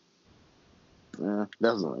week. They're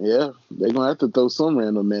going to have to throw some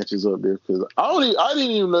random matches up there because I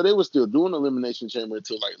didn't even know they were still doing Elimination Chamber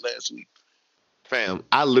until, last week. Fam,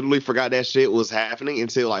 I literally forgot that shit was happening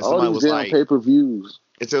until, somebody was like... pay-per-views.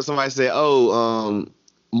 Until somebody said,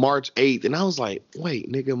 March 8th. And I was like,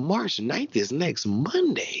 wait, nigga, March 9th is next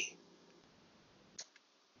Monday.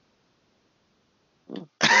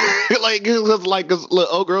 Cause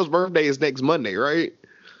old girl's birthday is next Monday, right?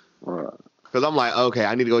 Right. Because I'm like, okay,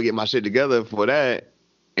 I need to go get my shit together for that.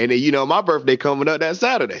 And then, my birthday coming up that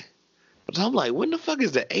Saturday. So I'm like, when the fuck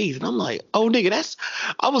is the 8th? And I'm like, oh, nigga,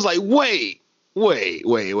 I was like, wait.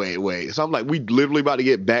 So I'm like, we literally about to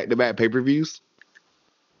get back-to-back pay-per-views?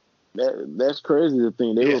 That's crazy to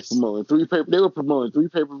think. They were promoting three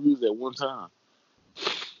pay-per-views at one time.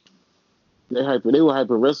 They were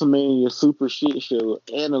hyping WrestleMania, Super Shit Show,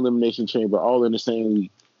 and Elimination Chamber all in the same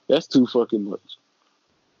week. That's too fucking much.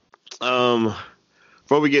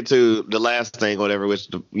 Before we get to the last thing, whatever, which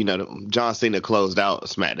John Cena closed out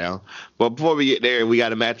SmackDown. But before we get there, we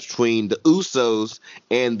got a match between the Usos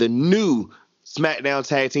and the new SmackDown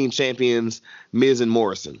Tag Team Champions, Miz and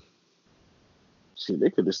Morrison. Shit, they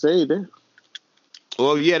could have saved it.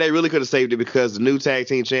 Well, yeah, they really could have saved it because the new Tag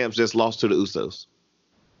Team Champs just lost to the Usos.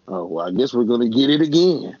 Oh, well, I guess we're going to get it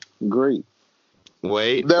again. Great.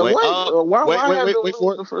 Wait for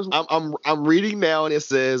it. I'm reading now, and it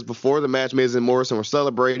says before the match, Miz and Morrison were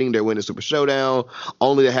celebrating their win in Super Showdown,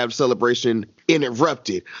 only to have the celebration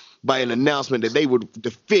interrupted by an announcement that they would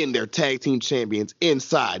defend their tag team champions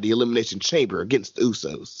inside the Elimination Chamber against the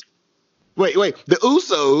Usos. Wait, the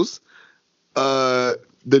Usos,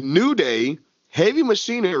 the New Day, Heavy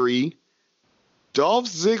Machinery, Dolph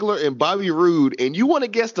Ziggler, and Bobby Roode, and you want to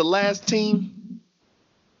guess the last team?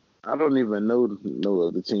 I don't even know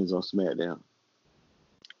of the teams on SmackDown.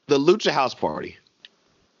 The Lucha House Party.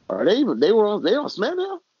 Are they even? They on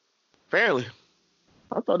SmackDown? Apparently.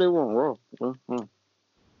 I thought they were on Raw.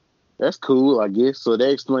 That's cool, I guess. So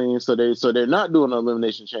they explain. So they're not doing an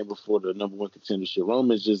elimination chamber for the number one contendership.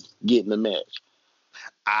 Roman's just getting the match.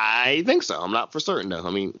 I think so. I'm not for certain though.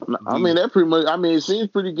 I mean, that pretty much. I mean, it seems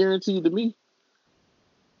pretty guaranteed to me.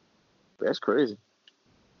 That's crazy.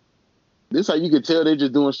 This how you could tell they're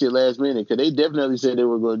just doing shit last minute, because they definitely said they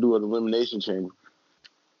were going to do an elimination chamber.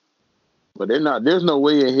 But they're not. There's no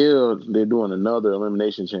way in hell they're doing another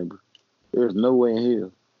elimination chamber. There's no way in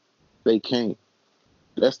hell. They can't.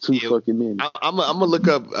 That's too fucking many. I'm gonna look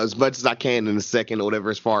up as much as I can in a second or whatever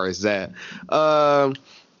as far as that.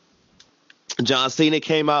 John Cena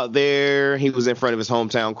came out there. He was in front of his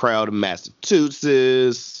hometown crowd in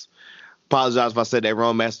Massachusetts. Apologize if I said that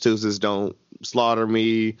wrong. Massachusetts, don't slaughter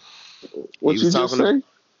me. What you just say?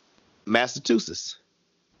 Massachusetts.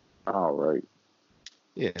 All right.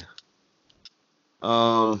 Yeah.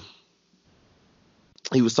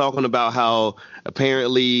 He was talking about how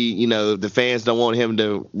apparently, the fans don't want him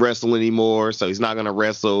to wrestle anymore, so he's not going to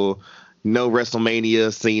wrestle. No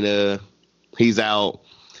WrestleMania. Cena, he's out.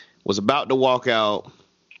 Was about to walk out,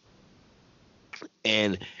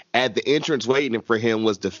 and at the entrance waiting for him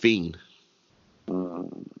was The Fiend.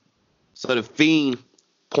 So The Fiend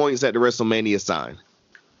points at the WrestleMania sign.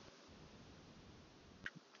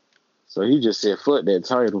 So he just said, fuck that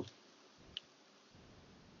title.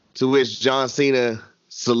 To which John Cena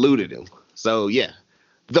saluted him. So, yeah.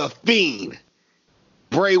 The Fiend.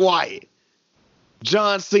 Bray Wyatt.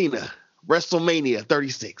 John Cena. WrestleMania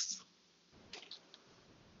 36.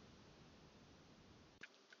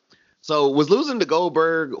 So, was losing to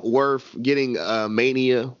Goldberg worth getting a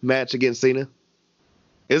Mania match against Cena?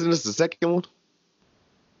 Isn't this the second one?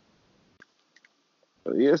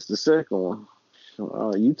 Yes, the second one.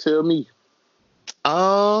 You tell me.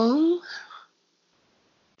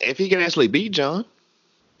 If he can actually beat John.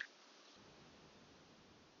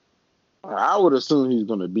 I would assume he's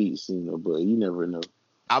going to beat Cena, but you never know.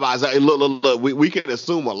 I'm about to say, look, we can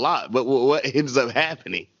assume a lot, but what ends up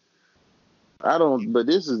happening? But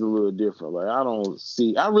this is a little different. Like,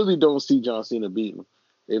 I really don't see John Cena beating him.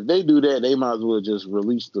 If they do that, they might as well just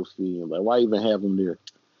release the Fiend. Like, why even have him there?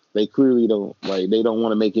 They clearly don't, they don't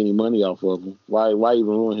want to make any money off of him. Why even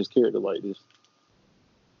ruin his character like this?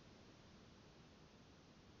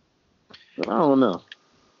 I don't know.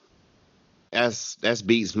 That's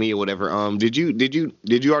beats me or whatever. Did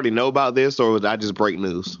you already know about this, or was I just break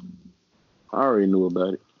news? I already knew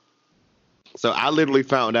about it. So I literally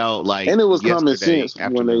found out and it was common sense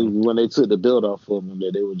when they took the belt off of him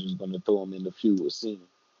that they were just going to throw him in the feud with Cena.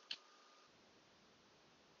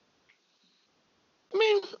 I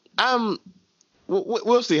mean,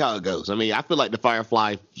 we'll see how it goes. I mean, I feel like the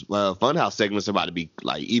Firefly Funhouse segment's about to be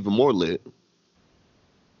like even more lit.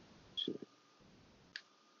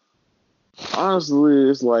 Honestly,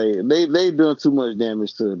 it's like they've done too much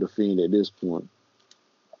damage to The Fiend at this point.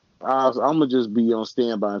 I'm gonna just be on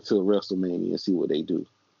standby until WrestleMania and see what they do.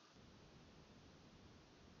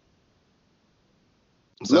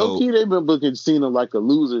 So, low key, they've been booking Cena like a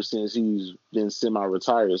loser since he's been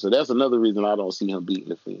semi-retired. So that's another reason I don't see him beating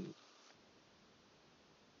The Fiend.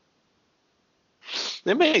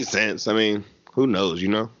 It makes sense. I mean, who knows,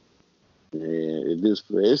 Yeah,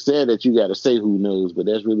 it's sad that you got to say who knows, but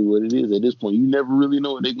that's really what it is. At this point, you never really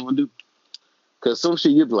know what they're going to do. Because some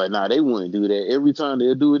shit, you'd be like, nah, they wouldn't do that. Every time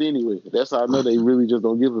they'll do it anyway. That's how I know they really just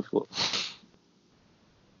don't give a fuck.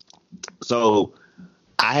 So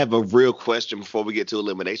I have a real question before we get to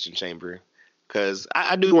Elimination Chamber, because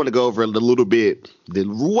I do want to go over a little bit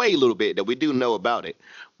that we do know about it.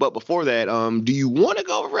 But before that, do you want to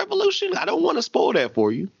go over Revolution? I don't want to spoil that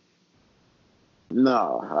for you.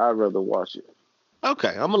 No, I'd rather watch it.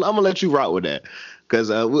 Okay, I'm gonna let you rock with that, because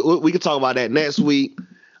we can talk about that next week.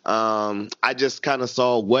 I just kind of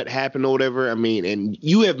saw what happened or whatever. I mean, and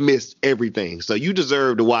you have missed everything, so you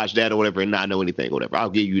deserve to watch that or whatever and not know anything or whatever. I'll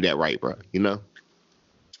give you that right, bro. Yeah,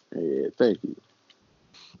 thank you.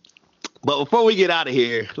 But before we get out of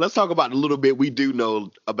here, let's talk about a little bit we do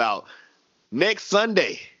know about next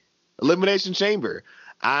Sunday, Elimination Chamber.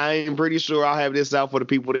 I'm pretty sure I'll have this out for the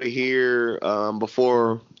people to hear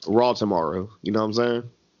before Raw tomorrow. You know what I'm saying?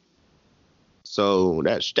 So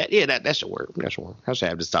that should work. That should work. I should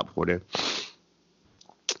have this out before then.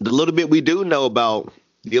 The little bit we do know about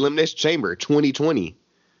the Elimination Chamber 2020.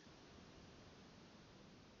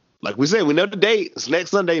 Like we said, we know the date. It's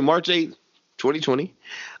next Sunday, March 8th, 2020.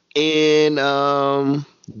 In the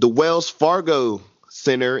Wells Fargo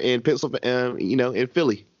Center in Pennsylvania, in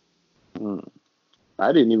Philly.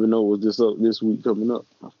 I didn't even know it was this week coming up.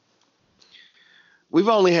 We've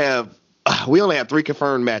only have We only have 3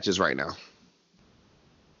 confirmed matches right now.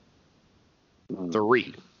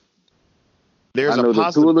 3. There's I know a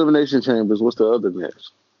the 2 elimination chambers. What's the other match?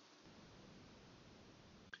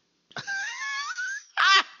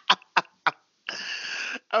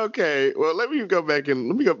 Okay, well, let me go back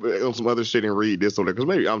on some other shit and read this on there because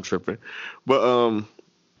maybe I'm tripping. But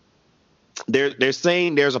they're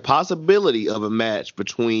saying there's a possibility of a match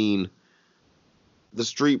between the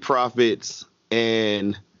Street Profits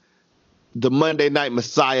and the Monday Night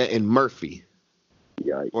Messiah and Murphy.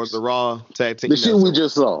 Yikes. Or the Raw Tag Team. The shit we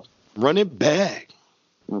just saw. Run it back.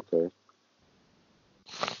 Okay.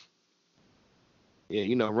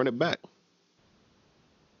 Yeah, run it back.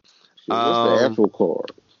 Shit, what's the actual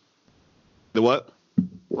card? The what?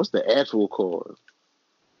 What's the actual card?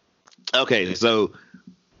 Okay, so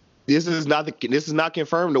this is not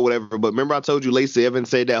confirmed or whatever, but remember I told you Lacey Evans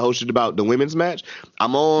said that whole shit about the women's match?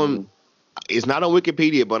 I'm on It's not on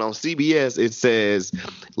Wikipedia, but on CBS it says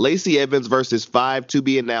Lacey Evans versus 5 to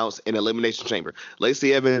be announced in Elimination Chamber.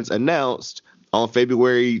 Lacey Evans announced on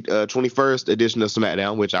February 21st edition of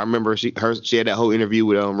SmackDown, which I remember she had that whole interview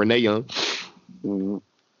with Renee Young. Mm-hmm.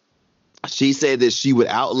 She said that she would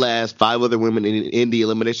outlast 5 other women in the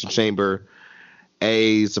Elimination Chamber.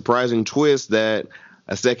 A surprising twist that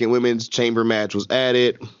a second women's chamber match was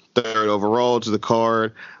added, 3rd overall to the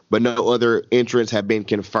card, but no other entrants have been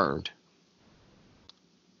confirmed.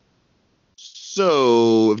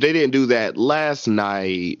 So if they didn't do that last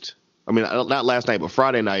night, I mean, not last night, but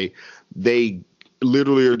Friday night, they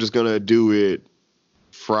literally are just going to do it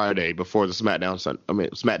Friday before the SmackDown on Sunday. I mean,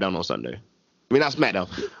 not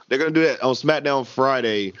SmackDown. They're going to do it on SmackDown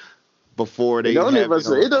Friday before they have it.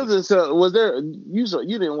 It doesn't sound, was there, you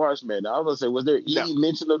didn't watch SmackDown. I was going to say, was there any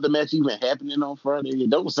mention of the match even happening on Friday? It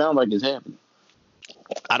don't sound like it's happening.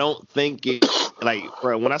 I don't think it, like,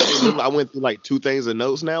 bro, when I say I went through like 2 things of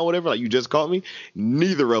notes now, whatever, like you just caught me,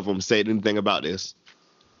 neither of them said anything about this.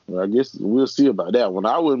 Well, I guess we'll see about that one.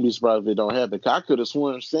 I wouldn't be surprised if it don't happen. I could have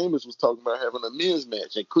sworn Sheamus was talking about having a men's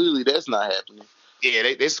match, and clearly that's not happening.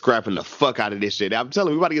 Yeah, they're scrapping the fuck out of this shit. I'm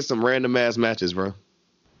telling you, we about to get some random ass matches, bro.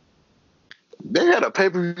 They had a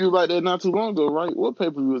pay-per-view like that not too long ago, right? What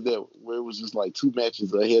pay-per-view was that where it was just like 2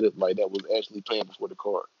 matches ahead of like that was actually playing before the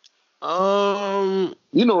card?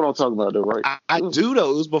 You know what I'm talking about, though, right? I do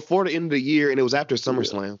though. It was before the end of the year, and it was after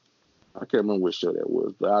SummerSlam. I can't remember which show that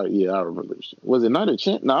was, but I remember the show. Was it Night of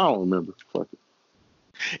Champ? No, I don't remember. Fuck it.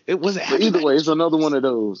 It was. But either way, it's another one of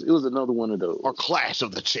those. It was another one of those. Or Clash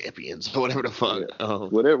of the Champions, or whatever the fuck. Yeah.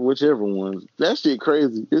 Whichever one. That shit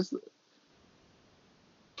crazy.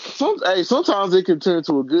 Sometimes it can turn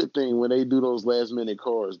to a good thing when they do those last minute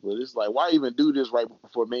cards, but it's like, why even do this right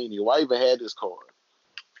before Mania? Why even have this card?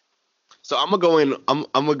 So I'm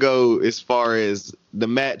gonna go as far as the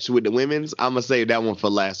match with the women's. I'm gonna save that one for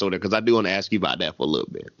last order because I do want to ask you about that for a little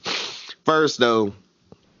bit. First, though,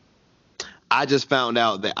 I just found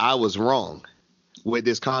out that I was wrong with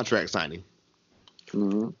this contract signing.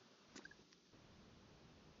 Mm-hmm.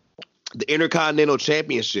 The Intercontinental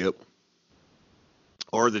Championship,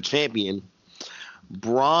 or the champion,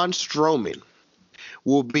 Braun Strowman,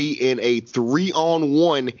 will be in a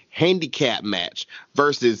 3-on-1 handicap match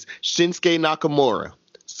versus Shinsuke Nakamura,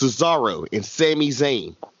 Cesaro, and Sami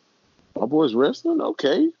Zayn. My boy's wrestling?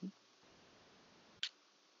 Okay.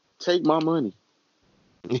 Take my money.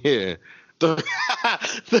 Yeah. The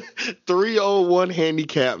 3-on-1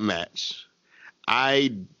 handicap match.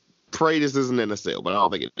 I pray this isn't in a sale, but I don't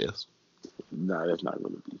think it is. Nah, that's not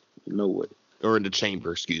going to be. No way. Or in the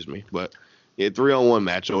chamber, excuse me. But yeah, 3-on-1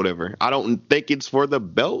 match or whatever. I don't think it's for the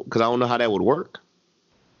belt because I don't know how that would work.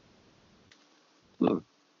 Do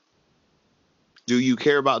you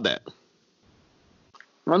care about that?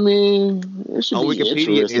 I mean, it should on be Wikipedia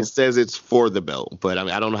interesting. it says it's for the belt, but I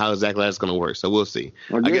mean I don't know how exactly that's going to work. So we'll see.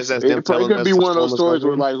 I guess that's them telling us. It could be one of those stories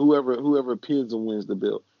where like whoever pins and wins the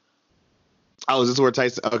belt. Oh, is this where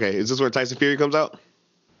Tyson? Okay, is this where Tyson Fury comes out?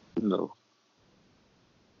 No.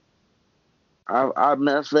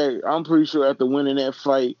 Matter of fact, I'm pretty sure after winning that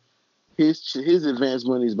fight, his advance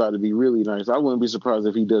money is about to be really nice. I wouldn't be surprised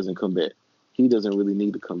if he doesn't come back. He doesn't really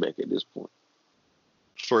need to come back at this point.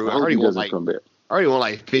 Sure, I already won come back. I already won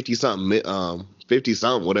like 50 something,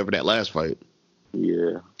 whatever that last fight.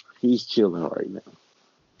 Yeah, he's chilling right now.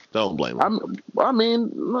 Don't blame him. I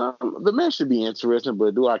mean, the match should be interesting,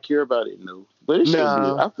 but do I care about it? No. But it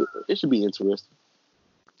should be interesting.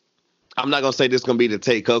 I'm not gonna say this is gonna be the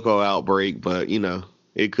Take Coco outbreak, but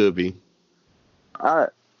it could be. I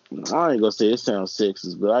ain't gonna say it sounds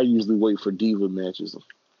sexist, but I usually wait for diva matches.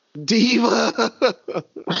 Diva.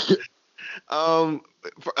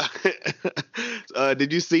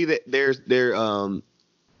 Did you see that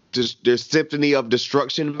their Symphony of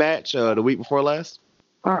Destruction match the week before last?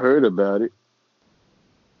 I heard about it.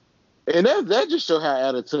 And that just show how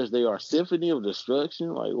out of touch they are. Symphony of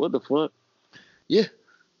Destruction? Like, what the fuck? Yeah.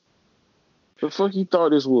 The fuck you thought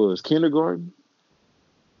this was? Kindergarten?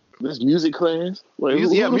 This music class? Like,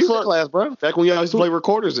 music class, bro. Back when you used to play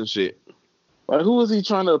recorders and shit. Like, who was he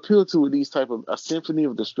trying to appeal to with these type of a Symphony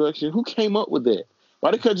of Destruction? Who came up with that?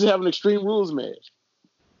 Why they couldn't just have an Extreme Rules match?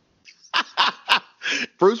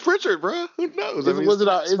 Bruce Pritchard, bro. Who knows?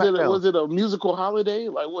 Was it a musical holiday?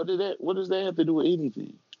 Like, what does that have to do with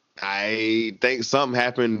anything? I think something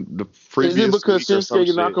happened the previous week. Is it because Shinsuke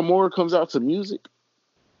Nakamura comes out to music?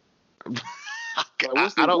 Like,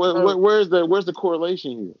 I don't know. Where's the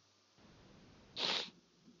correlation here?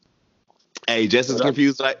 Hey, just as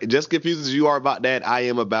confused as you are about that, I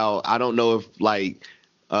am about. I don't know if like,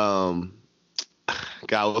 God,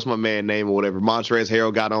 what's my man name or whatever? Montrezl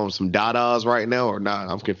Harrell got on some Dadas right now or not?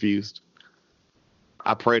 I'm confused.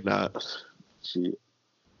 I pray not. Shit,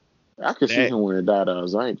 I could see him wearing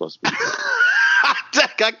Dadas. I ain't gonna speak.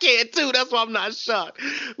 I can't too. That's why I'm not shocked.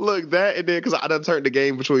 Look, that and then because I done turned the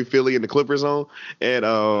game between Philly and the Clippers on, and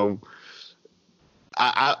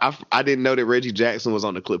I didn't know that Reggie Jackson was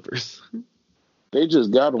on the Clippers. They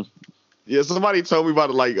just got him. Yeah, somebody told me about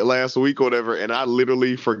it like last week or whatever, and I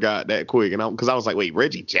literally forgot that quick. And because I was like, wait,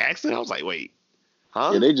 Reggie Jackson? I was like, wait,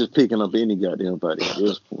 huh? Yeah, they just picking up any goddamn body at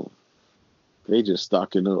this point. They just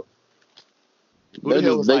stocking up. Who the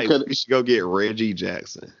hell was like, we should go get Reggie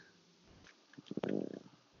Jackson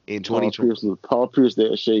in 2020? Paul Pierce,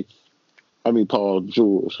 that shaky. I mean, Paul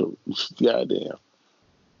George. So, goddamn.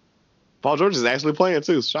 Paul George is actually playing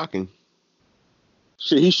too. It's shocking.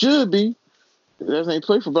 Shit, he should be. That ain't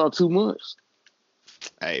played for about 2 months.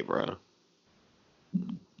 Hey, bro.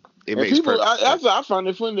 I find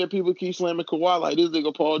it funny that people keep slamming Kawhi like this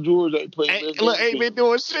nigga Paul George ain't playing. Ain't been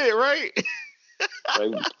doing shit, right?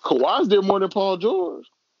 Like, Kawhi's there more than Paul George.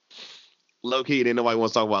 Low key, then nobody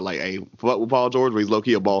wants to talk about like, hey, fuck with Paul George, but he's low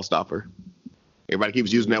key a ball stopper. Everybody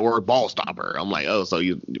keeps using that word ball stopper. I'm like, oh, so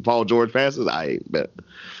Paul George passes? I bet.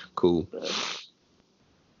 Cool.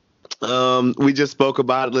 We just spoke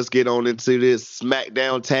about it. Let's get on into this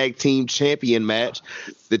SmackDown Tag Team Champion match.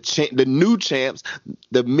 The new champs,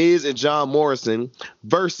 The Miz and John Morrison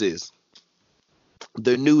versus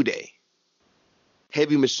The New Day,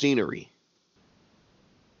 Heavy Machinery,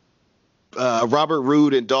 Robert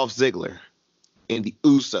Roode and Dolph Ziggler, and the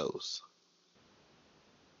Usos.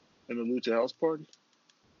 And the Lucha House Party?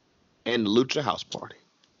 And the Lucha House Party.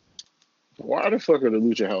 Why the fuck are the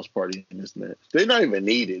Lucha House Party in this match? They're not even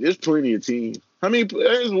needed. There's plenty of teams. How many?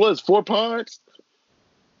 What's 4 pods?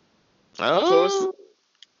 So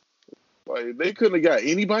like they couldn't have got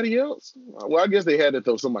anybody else. Well, I guess they had to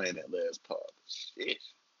throw somebody in that last pod. Shit.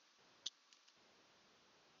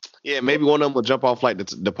 Yeah, maybe one of them will jump off like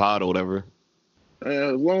the pod or whatever.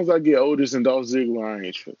 As long as I get Otis and Dolph Ziggler, I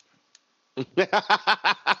ain't tripping.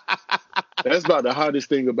 That's about the hottest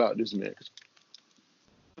thing about this match.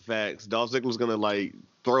 Facts. Dolph Ziggler's gonna like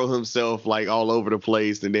throw himself like all over the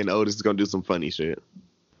place, and then Otis is gonna do some funny shit.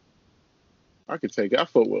 I could take it. I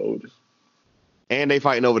fuck with Otis. And they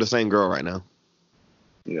fighting over the same girl right now.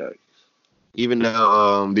 Yeah. Even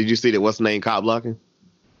though, did you see that what's the name cop blocking?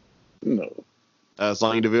 No.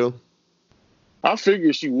 Sonya Deville. I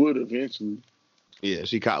figured she would eventually. Yeah,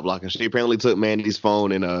 she cop blocking. She apparently took Mandy's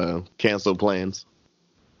phone and canceled plans.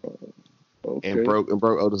 Okay. And broke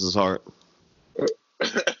Otis's heart.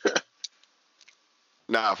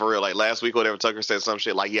 Nah, for real. Like last week, whatever, Tucker said some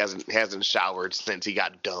shit like he hasn't showered since he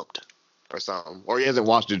got dumped or something, or he hasn't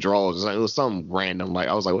washed his drawers. It was something random. Like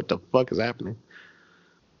I was like, what the fuck is happening?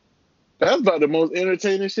 That's about the most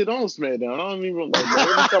entertaining shit on SmackDown. I don't even like that.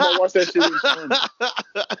 Every time I watch that shit, it's funny.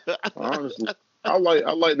 Honestly, I like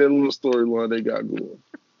that little storyline they got going.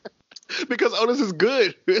 Because Otis is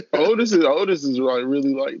good. Otis is like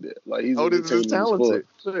really like that. Like he's Otis is talented.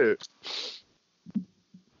 Shit.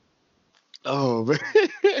 Oh man.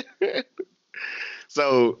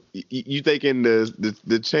 So you thinking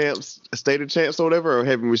the champs, state of champs or whatever, or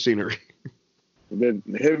Heavy Machinery? The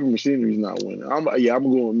Heavy Machinery's not winning. I'm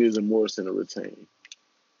going with Miz and Morrison to retain.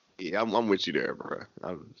 Yeah, I'm with you there, bro.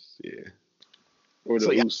 Yeah. Or the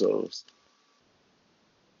Usos.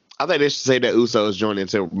 I think they should say that Usos joined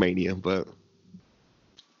into Mania, but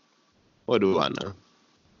what do I know?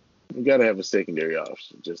 You gotta have a secondary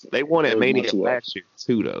option. They won at Mania last year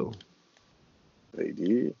too, though. They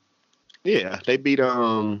did. Yeah, they beat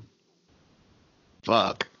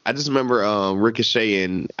fuck. I just remember Ricochet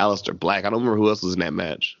and Aleister Black. I don't remember who else was in that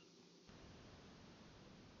match.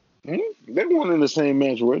 They weren't in the same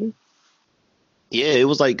match, were they? Yeah, it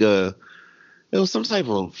was like It was some type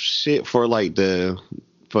of shit for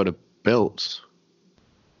the belts.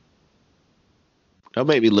 Don't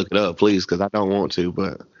make me look it up, please, because I don't want to.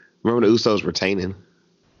 But remember the Usos retaining.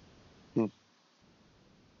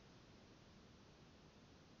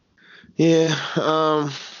 Yeah.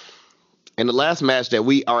 And the last match that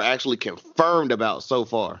we are actually confirmed about so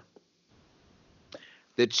far,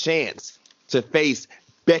 the chance to face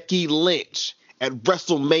Becky Lynch at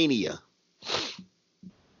WrestleMania.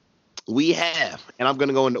 We have, and I'm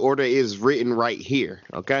gonna go in the order it is written right here.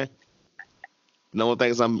 Okay. No one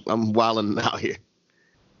thinks I'm wilding out here.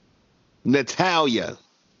 Natalya,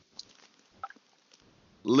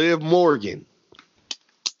 Liv Morgan,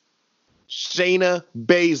 Shayna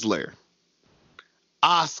Baszler,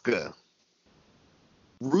 Asuka,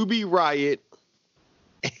 Ruby Riott,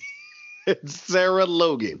 and Sarah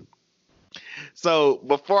Logan. So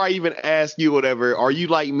before I even ask you whatever, are you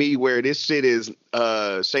like me where this shit is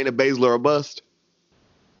Shayna Baszler or bust?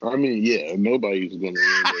 I mean, yeah, nobody's gonna win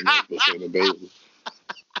that match but Shayna Baszler.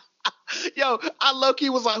 Yo, I low-key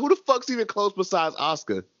was like, who the fuck's even close besides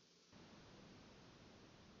Asuka?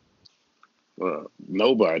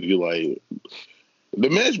 Nobody. Like, the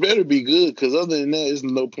match better be good, because other than that, there's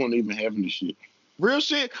no point even having this shit. Real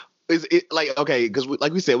shit? Is it like, okay, because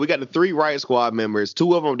like we said, we got the 3 Riot Squad members.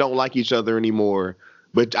 2 of them don't like each other anymore.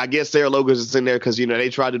 But I guess Sarah Logan's just in there because, you know, they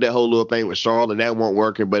tried to do that whole little thing with Charlotte, and that won't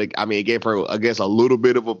working. But, it gave her, I guess, a little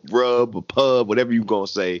bit of a rub, a pub, whatever you're going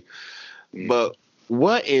to say. But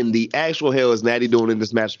what in the actual hell is Natty doing in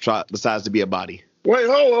this match besides to be a body? Wait,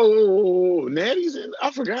 oh, Natty's in?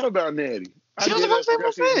 I forgot about Natty. She was the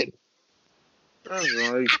first thing. I was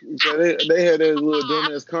like, they had that little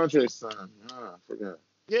dumbass contract signed. I forgot.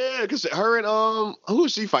 Yeah, because her and, who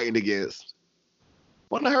is she fighting against?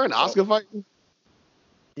 Wasn't her and Asuka fighting?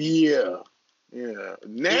 Yeah.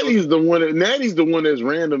 Natty's the one that's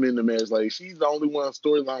random in the match. Like, she's the only one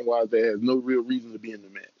storyline wise that has no real reason to be in the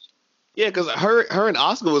match. Yeah, because her and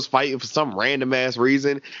Asuka was fighting for some random ass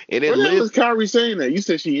reason, and then Liv was Kyrie saying that. You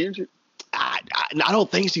said she injured. I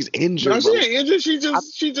don't think she's injured. No, she ain't injured.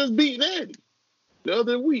 She just beat Natty the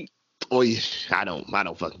other week. Oh yeah, I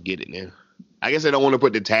don't fucking get it now. I guess they don't want to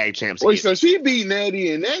put the tag champs. Wait, so she beat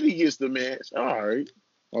Natty and Natty gets the match. All right.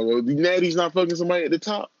 Although Natty's not fucking somebody at the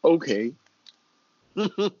top. Okay.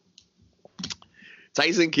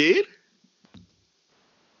 Tyson Kidd?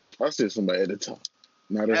 I said somebody at the top.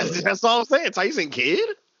 That's all I'm saying. Tyson Kidd?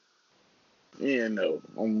 Yeah, no.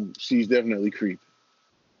 She's definitely creepy.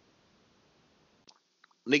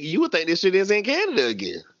 Nigga, you would think this shit is in Canada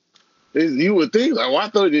again. You would think, like, well, I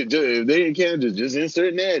thought if they in Canada, just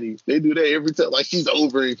insert Natty. They do that every time. Like, she's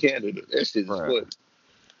over in Canada. That shit is funny.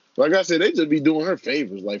 Like I said, they just be doing her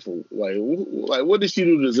favors. Like, what did she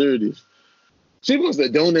do to deserve this? She must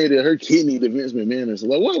have donated her kidney to Vince McMahon. So,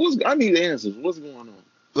 like, I need answers. What's going on?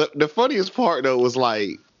 The funniest part though was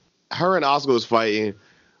like her and Asuka was fighting.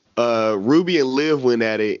 Ruby and Liv went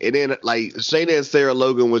at it, and then like Shayna and Sarah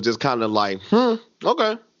Logan was just kind of like,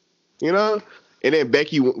 okay, you know. And then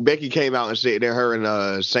Becky came out and shit. And then her and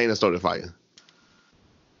Shayna started fighting.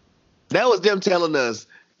 That was them telling us,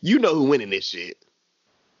 you know who winning this shit.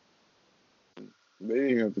 They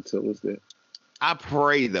didn't have to tell us that. I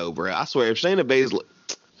pray though, bro. I swear, if Shayna Baszler,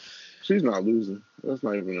 she's not losing. That's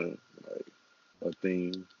not even a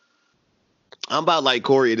thing. I'm about like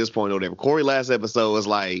Corey at this point or whatever. Corey last episode was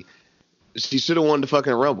like, she should have won the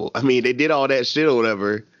fucking Rumble. I mean, they did all that shit or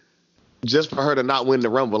whatever just for her to not win the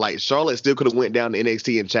Rumble. Like, Charlotte still could have went down to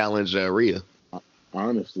NXT and challenged Rhea.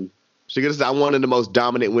 Honestly. She could have said, I'm one of the most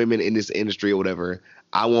dominant women in this industry or whatever.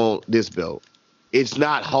 I want this belt. It's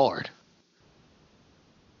not hard.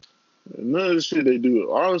 None of the shit they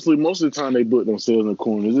do. Honestly, most of the time they put themselves in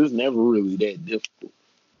corners. It's never really that difficult.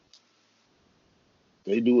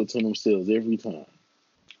 They do it to themselves every time.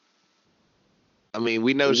 I mean,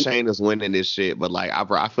 we know Shayna's winning this shit, but like,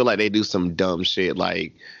 I feel like they do some dumb shit.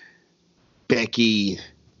 Like Becky,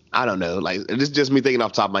 I don't know. Like, this is just me thinking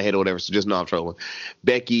off the top of my head or whatever. So just know I'm trolling.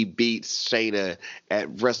 Becky beats Shayna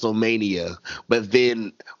at WrestleMania, but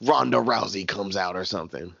then Ronda Rousey comes out or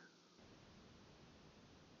something.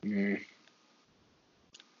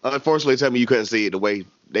 Unfortunately, tell me you couldn't see it the way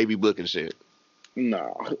they be booking shit.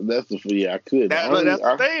 Nah, that's I could. That's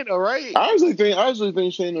the thing, though, right? I actually think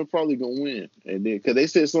Shayna probably gonna win, and then because they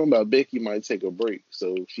said something about Becky might take a break,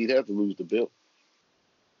 so she'd have to lose the belt.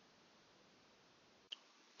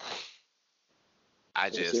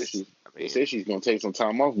 They said she's gonna take some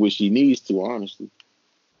time off, which she needs to, honestly.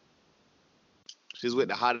 She's with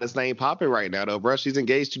the hottest name popping right now, though, bro. She's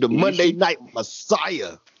engaged to the Monday Night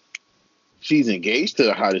Messiah. She's engaged to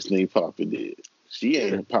the hottest name popping. Did she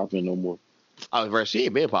ain't popping no more? Oh, bro, she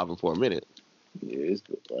ain't been popping for a minute. Yeah, it's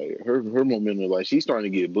like her momentum. Like she's starting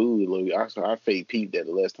to get booed. Like I fake peeped that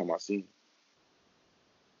the last time I seen it.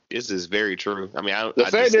 This is very true. I mean, The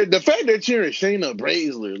fact they're cheering Shayna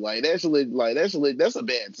Baszler, that's a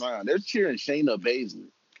bad sign. They're cheering Shayna Baszler.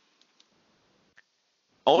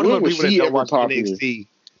 Only the people that don't watch NXT,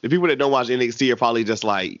 the people that don't watch NXT are probably just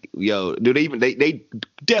like, yo, do they even? They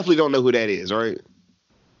definitely don't know who that is, right?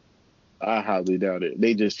 I highly doubt it.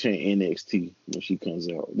 They just chant NXT when she comes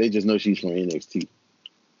out. They just know she's from NXT.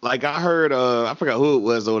 Like I heard, I forgot who it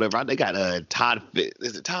was or whatever. They got Todd.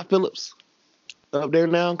 Is it Todd Phillips up there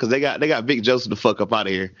now? Because they got Vic Joseph the fuck up out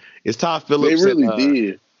of here. It's Todd Phillips. They really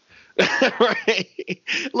did. Right.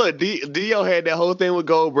 Look, Dio had that whole thing with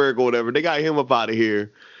Goldberg or whatever. They got him up out of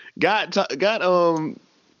here. Got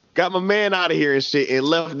my man out of here and shit, and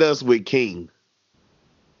left us with King.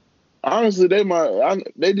 Honestly, they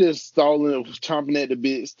just stalling, chomping at the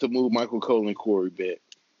bits to move Michael Cole and Corey back.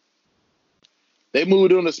 They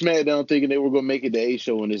moved on to SmackDown thinking they were going to make it the A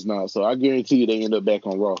show, and it's not. So I guarantee you they end up back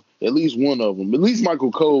on Raw. At least one of them. At least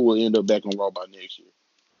Michael Cole will end up back on Raw by next year.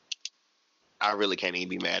 I really can't even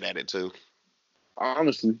be mad at it too.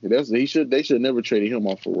 Honestly, they should never trade him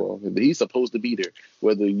off for Raw. He's supposed to be there,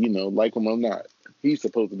 whether like him or not. He's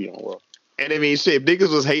supposed to be on Raw. And I mean, shit, if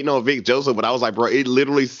niggas was hating on Vic Joseph, but I was like, bro, it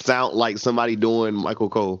literally sound like somebody doing Michael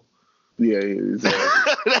Cole. Yeah,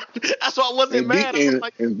 exactly. That's why I wasn't mad.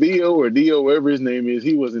 And Theo or Dio, whatever his name is,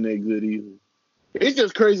 he wasn't that good either. It's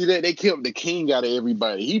just crazy that they kept the King out of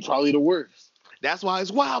everybody. He probably the worst. That's why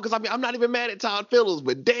it's wild, because I mean, I'm not even mad at Todd Phillips,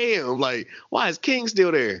 but damn, like, why is King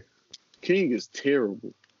still there? King is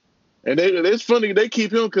terrible. And it's funny, they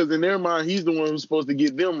keep him because in their mind, he's the one who's supposed to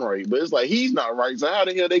get them right. But it's like, he's not right. So how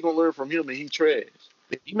the hell they going to learn from him and he trash?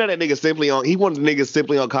 You know that nigga he wanted the nigga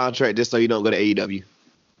simply on contract just so you don't go to AEW.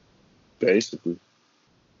 Basically.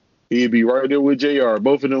 He'd be right there with JR.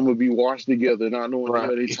 Both of them would be washed together, not knowing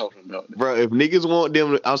what they talking about. Bro, if niggas want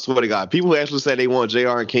them, I swear to God, people who actually say they want JR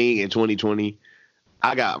and King in 2020,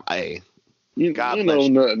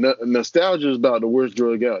 nostalgia is about the worst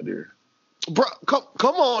drug out there. Bro,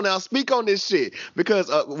 come on now, speak on this shit.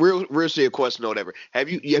 Because real shit question or whatever. Have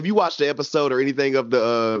you watched the episode or anything of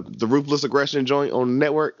the Ruthless Aggression joint on the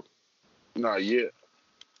network? Not yet.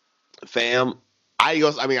 Fam, I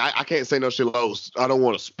can't say no shit like, oh, I don't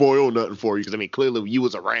want to spoil nothing for you, because I mean clearly you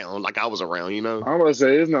was around, like I was around, you know? I'm gonna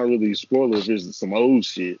say it's not really spoilers, it's some old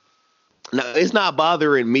shit. No, it's not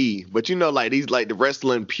bothering me, but you know, like these, like the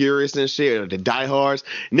wrestling purists and shit, or the diehards,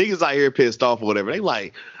 niggas out here pissed off or whatever. They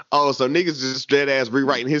like, oh, so niggas just dead ass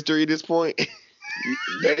rewriting history at this point.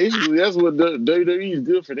 Basically, that's what WWE is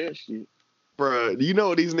good for that shit. Bro, do you know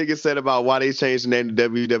what these niggas said about why they changed the name to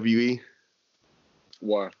WWE?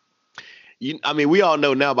 Why? We all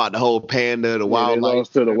know now about the whole Panda, the wildlife. They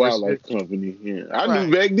lost to the wildlife company. Yeah, I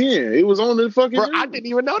knew back then. It was on the fucking. Bro, I didn't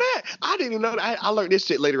even know that. I learned this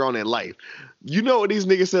shit later on in life. You know what these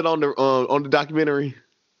niggas said on the documentary?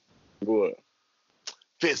 What?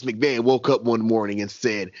 Vince McMahon woke up one morning and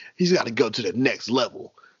said he's got to go to the next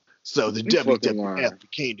level. So the WWF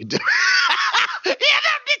became the.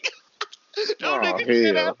 Vince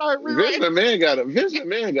McMahon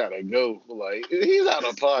gotta go. Like, he's out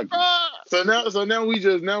of pocket. So now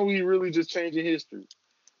we really just changing history.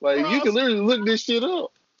 Like, you can literally look this shit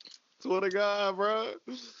up. Swear to God, bro.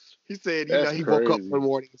 He said, he woke up one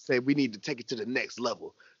morning and said, we need to take it to the next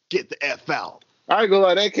level. Get the F out. I ain't gonna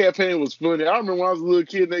lie, that campaign was funny. I remember when I was a little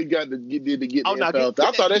kid, they did the F out.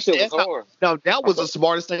 I thought that shit was hard. No, that was the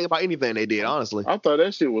smartest thing about anything they did, honestly. I thought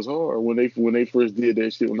that shit was hard when they first did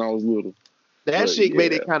that shit when I was little. That shit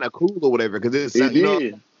made it kind of cool or whatever, because it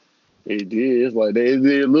did. It did. It's like they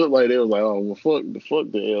looked like they was like, oh well, fuck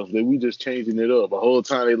the F. We just changing it up. The whole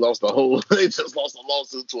time they just lost a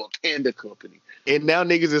lawsuit to a panda company. And now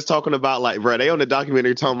niggas is talking about, like, bro, they on the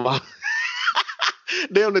documentary talking about.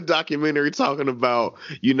 They on the documentary talking about,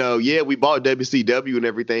 we bought WCW and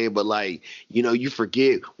everything, but like, you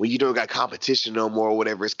forget when you don't got competition no more or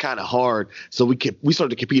whatever, it's kind of hard. So we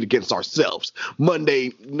started to compete against ourselves.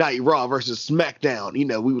 Monday Night Raw versus SmackDown,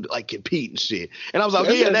 we would like compete and shit. And I was like,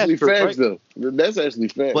 that's true, facts, right? Though. That's actually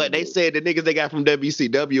fact. But they said the niggas they got from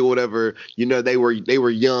WCW or whatever, they were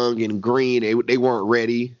young and green. They weren't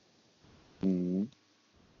ready. Mm-hmm.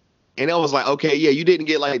 And I was like, okay, yeah, you didn't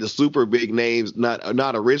get like the super big names,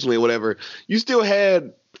 not originally or whatever. You still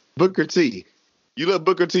had Booker T. You let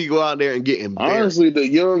Booker T go out there and get embarrassed. Honestly, the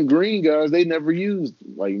young green guys, they never used,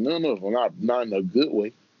 like, none of them, not in a good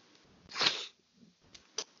way.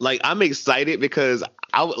 Like, I'm excited because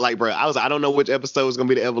I don't know which episode is gonna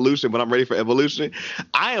be the Evolution, but I'm ready for Evolution.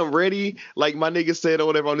 I am ready, like my nigga said or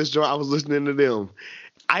whatever on this joint. I was listening to them.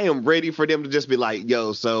 I am ready for them to just be like,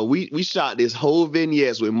 yo, so we shot this whole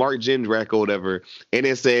vignettes with Mark Jindrak or whatever, and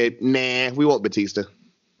it said, nah, we want Batista.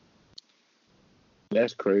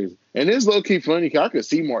 That's crazy. And it's low-key funny because I could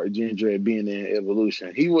see Mark Jindrak being in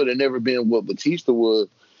Evolution. He would have never been what Batista was.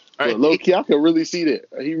 But low-key, I could really see that.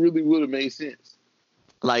 He really would have made sense.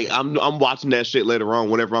 Like, I'm watching that shit later on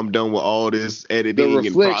whenever I'm done with all this editing. The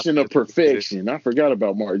reflection of perfection. I forgot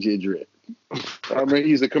about Mark Jindrak. I mean,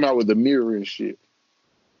 he used to come out with the mirror and shit.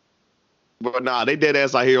 But nah, they dead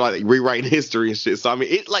ass out here like rewriting history and shit. So I mean,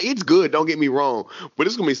 it's good. Don't get me wrong, but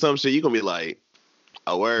it's gonna be some shit you're gonna be like,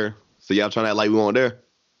 oh, where? So y'all trying to act like we weren't there?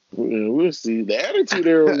 We'll see. The Attitude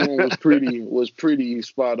Era one was pretty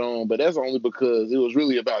spot on, but that's only because it was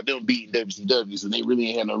really about them beating WCW, so they really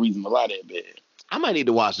ain't had no reason to lie that bad. I might need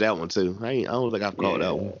to watch that one too. I don't think I've caught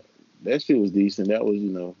that one. That shit was decent. That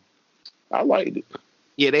was, I liked it.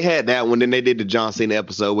 Yeah, they had that one. Then they did the John Cena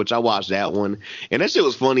episode, which I watched that one. And that shit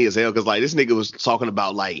was funny as hell because, like, this nigga was talking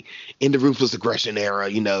about, like, in the Ruthless Aggression era,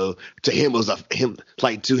 to him,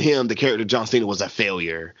 the character John Cena was a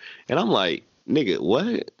failure. And I'm like, nigga,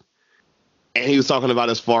 what? And he was talking about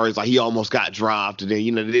as far as, like, he almost got dropped. And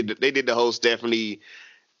then, they did the whole Stephanie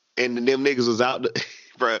and them niggas was out,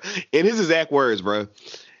 bro. In his exact words, bro,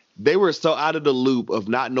 they were so out of the loop of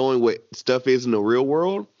not knowing what stuff is in the real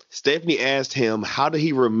world. Stephanie asked him, how did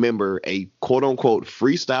he remember a quote-unquote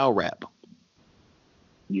freestyle rap?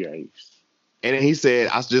 Yikes. And then he said,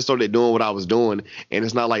 I just started doing what I was doing, and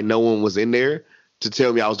it's not like no one was in there to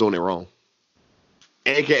tell me I was doing it wrong.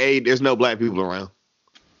 AKA, there's no black people around.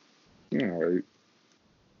 All right.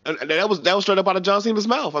 And that was straight up out of John Cena's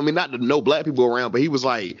mouth. I mean, not no black people around, but he was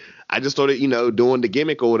like, I just started, doing the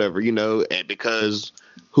gimmick or whatever, and because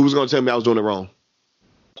who was going to tell me I was doing it wrong?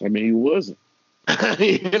 I mean, he wasn't.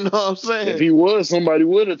 You know what I'm saying? If he was, somebody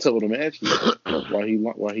would have told him actually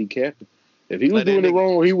why he capped it. If he was doing it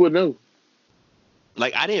wrong, he would know.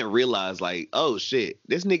 Like, I didn't realize, like, oh shit,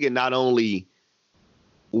 this nigga not only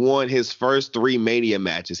won his first 3 Mania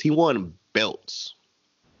matches, he won belts.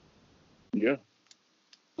 Yeah.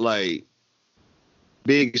 Like,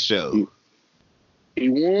 Big Show. He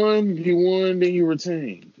won, then he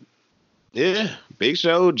retained. Yeah, Big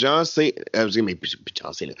Show, John Cena.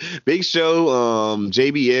 John Cena. Big Show,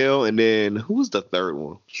 JBL, and then who was the third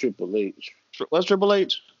one? Triple H. What's Triple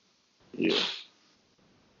H? Yeah.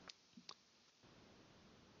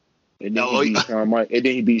 And then he beat Shawn Michaels. And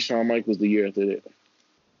then he beat Shawn Michaels the year after that.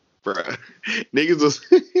 Bruh.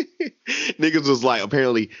 Niggas was like,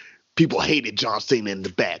 apparently people hated John Cena in the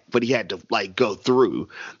back, but he had to like go through.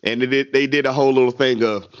 And they did a whole little thing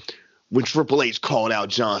of when Triple H called out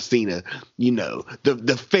John Cena,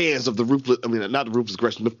 the fans of not the Ruthless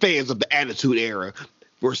Aggression, the fans of the Attitude Era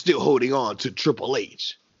were still holding on to Triple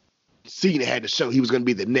H. Cena had to show he was going to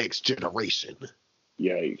be the next generation.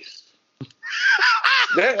 Yikes.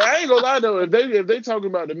 I ain't gonna lie though, if they talking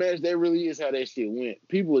about the match, that really is how that shit went.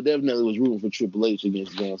 People definitely was rooting for Triple H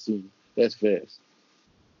against John Cena. That's fast.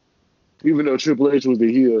 Even though Triple H was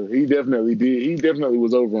the heel, he definitely did. He definitely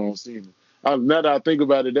was over on Cena. Now that I think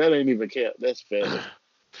about it, that ain't even cap. That's fast.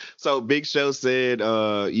 So Big Show said,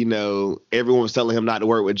 everyone was telling him not to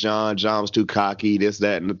work with John. John was too cocky, this,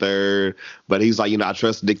 that, and the third. But he's like, I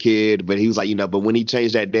trusted the kid. But he was like, but when he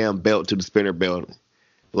changed that damn belt to the spinner belt,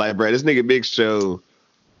 like, bro, this nigga Big Show,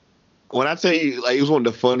 when I tell you, like, it was one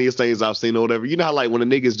of the funniest things I've seen or whatever. You know how, like, when a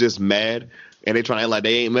nigga's just mad and they trying to act like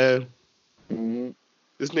they ain't mad? Mm-hmm.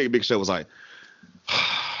 This nigga Big Show was like,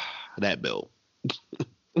 that belt.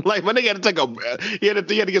 Like, my nigga had to take he had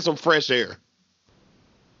to get some fresh air.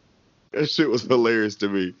 That shit was hilarious to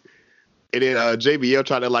me. And then JBL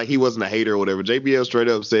tried to, like, he wasn't a hater or whatever. JBL straight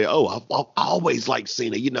up said, I always liked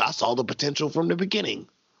Cena. I saw the potential from the beginning.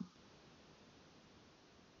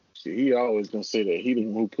 He always gonna say that. He the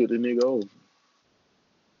one who put the nigga over.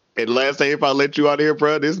 And last thing, if I let you out here,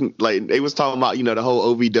 bro, this, like, they was talking about, the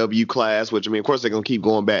whole OVW class, which, I mean, of course, they're going to keep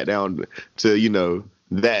going back down to,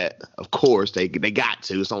 that. Of course, they got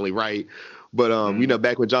to. It's only right. But,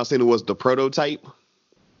 back when John Cena was the prototype.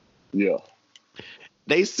 Yeah.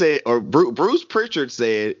 They said, or Bruce Pritchard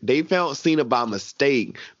said, they found Cena by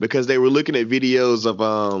mistake because they were looking at videos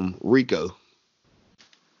of Rico.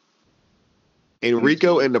 And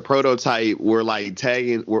Rico and the prototype were, like,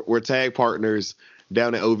 were tag partners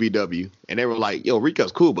down at OVW, and they were like, yo,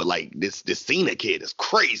 Rico's cool, but like this Cena kid is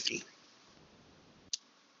crazy.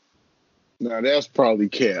 Now that's probably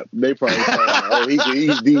cap. They probably thought,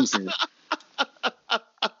 he's decent.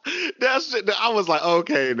 That shit, I was like,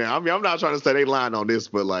 okay, now. I mean, I'm not trying to say they lying on this,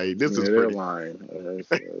 but like, this is pretty. Lying.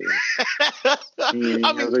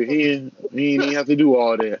 He ain't even have to do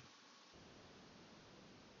all that.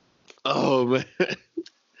 Oh man.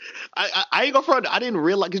 I ain't gonna front. I didn't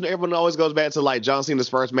realize, because everyone always goes back to like John Cena's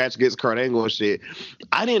first match against Kurt Angle and shit.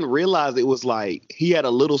 I didn't realize it was like he had a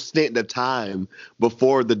little stint of time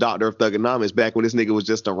before the Doctor of Thugonomics, back when this nigga was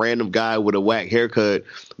just a random guy with a whack haircut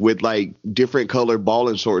with like different colored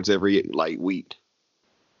balling shorts every like week.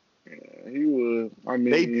 Yeah, he was. I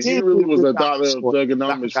mean, he really was a Doctor of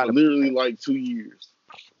Thugonomics for literally like 2 years.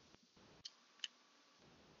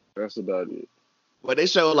 That's about it. But they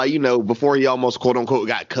showed, like, you know, before he almost quote unquote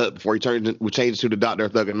got cut, before he changed to the Doctor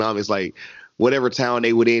of Thugonomics, like whatever town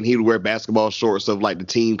they would in, he would wear basketball shorts of like the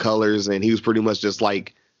team colors, and he was pretty much just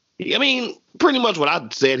like, I mean, pretty much what I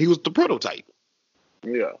said. He was the prototype.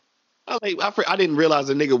 Yeah. I didn't realize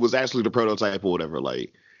the nigga was actually the prototype or whatever.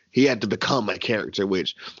 Like, he had to become a character,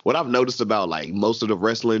 which what I've noticed about like most of the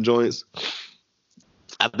wrestling joints,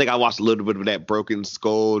 I think I watched a little bit of that Broken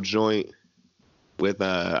Skull joint with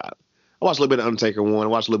I watched a little bit of Undertaker one. I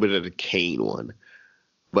watched a little bit of the Kane one.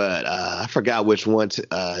 But I forgot which one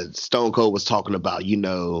Stone Cold was talking about. You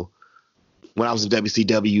know, when I was in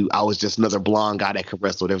WCW, I was just another blonde guy that could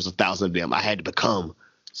wrestle. There was 1,000 of them. I had to become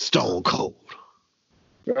Stone Cold.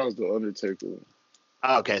 That was the Undertaker one.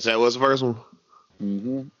 Okay, so that was the first one?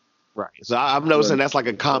 Mm-hmm. Right. So I'm noticing that's like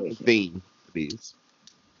a common theme for these.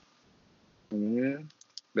 Yeah.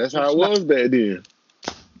 That's how it was back then.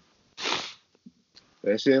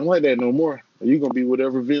 That shit ain't like that no more. You're going to be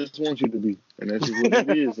whatever Vince wants you to be. And that's just what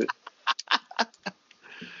it is.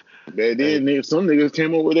 Back then, some niggas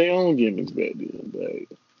came up with their own gimmicks back then.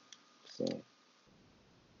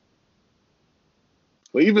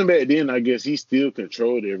 But even back then, I guess he still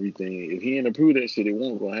controlled everything. If he ain't approved that shit, it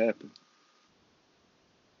won't going to happen.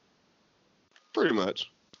 Pretty much.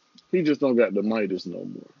 He just don't got the Midas no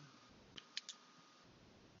more.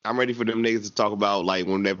 I'm ready for them niggas to talk about like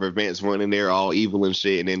whenever Vince went in there all evil and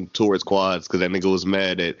shit, and then towards quads because that nigga was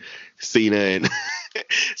mad at Cena and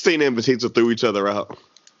Batista threw each other out.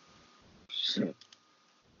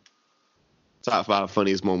 Top 5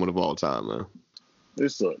 funniest moment of all time, man.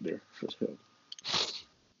 It's up there for sure.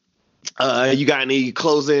 You got any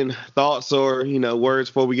closing thoughts or words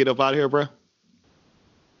before we get up out of here, bro?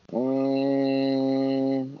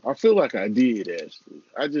 I feel like I did actually.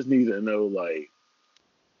 I just need to know like.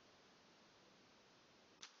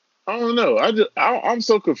 I don't know. I'm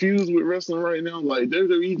so confused with wrestling right now. Like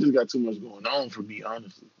WWE just got too much going on for me,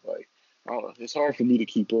 honestly. Like, it's hard for me to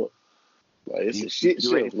keep up. Like, it's a shit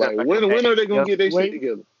show. Like, when are they gonna get their shit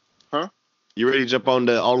together? Huh? You ready to jump on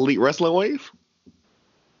the All Elite Wrestling wave?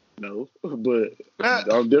 No, but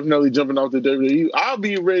I'm definitely jumping off the WWE. I'll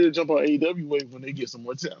be ready to jump on AEW wave when they get some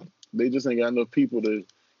more talent. They just ain't got enough people to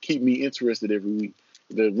keep me interested every week.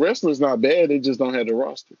 The wrestling's not bad. They just don't have the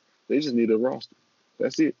roster. They just need a roster.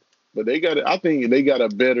 That's it. But they got. I think they got a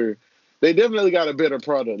better. They definitely got a better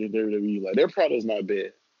product than WWE. Like their product's not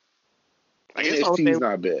bad. I guess NXT's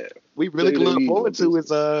not bad. We really can look forward to is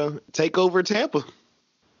Takeover Tampa.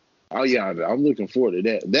 Oh yeah, I'm looking forward to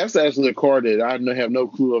that. That's actually a card that I have no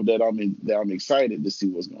clue of that I'm excited to see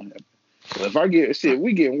what's gonna happen. But if I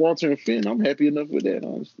we get Walter and Finn, I'm happy enough with that,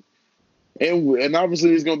 honestly. And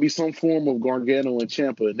obviously there's gonna be some form of Gargano and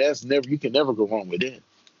Ciampa, and you can never go wrong with that.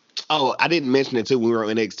 Oh, I didn't mention it too when we were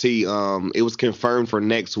on NXT. It was confirmed for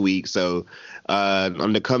next week. So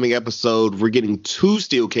on the coming episode, we're getting 2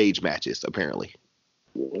 steel cage matches apparently.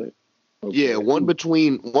 What? Okay. Yeah, one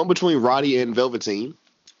between Roddy and Velveteen.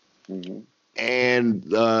 Mm-hmm. And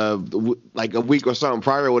like a week or something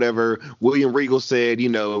prior or whatever, William Regal said,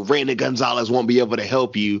 Randy Gonzalez won't be able to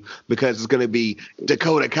help you because it's going to be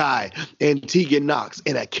Dakota Kai and Tegan Knox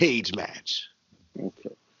in a cage match.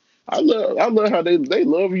 Okay. I love how they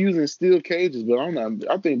love using steel cages, but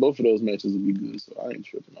I think both of those matches would be good, so I ain't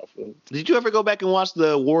tripping off of it. Did you ever go back and watch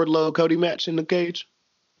the Wardlow Cody match in the cage?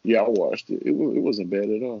 Yeah, I watched it. It wasn't bad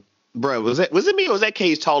at all. Bro, was it me or was that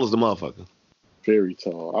cage tall as the motherfucker? Very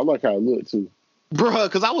tall. I like how it looked too. Bro,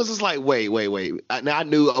 because I was just like, wait. I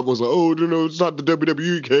knew I was like, it's not the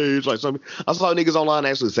WWE cage. Like something. I saw niggas online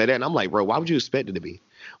actually say that, and I'm like, bro, why would you expect it to be?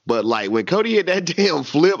 But like when Cody hit that damn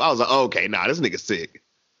flip, I was like, okay, nah, this nigga's sick.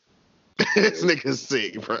 This nigga's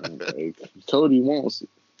sick, bro. Cody wants it.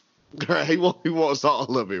 Right, he wants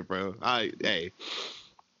all of it, bro.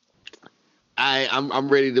 I'm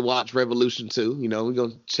ready to watch Revolution 2. We're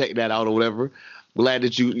gonna check that out or whatever. Glad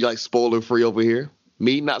that you like spoiler free over here.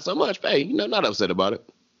 Me, not so much. Hey, not upset about it.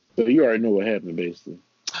 So you already know what happened, basically.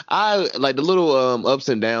 I like the little ups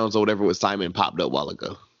and downs or whatever with Simon popped up a while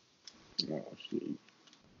ago. Oh shit.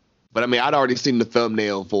 But I mean, I'd already seen the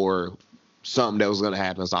thumbnail for something that was gonna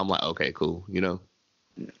happen, so I'm like, okay, cool. Yeah.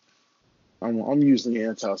 I'm usually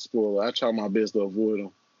anti-spoiler. I try my best to avoid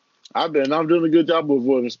them. I'm doing a good job of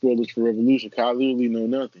avoiding spoilers for Revolution, because I literally know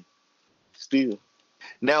nothing. Still.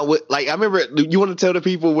 Now, I remember, you want to tell the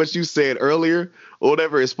people what you said earlier or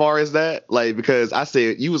whatever as far as that? Like, because I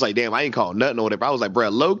said, you was like, damn, I ain't called nothing or whatever. I was like, bro,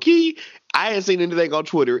 low key, I ain't seen anything on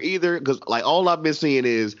Twitter either. Because, like, all I've been seeing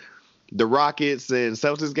is the Rockets and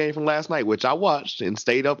Celtics game from last night, which I watched and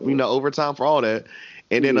stayed up, overtime for all that.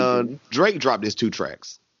 And then Drake dropped his 2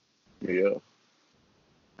 tracks. Yeah.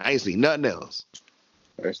 I ain't seen nothing else.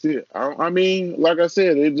 That's it. I mean, like I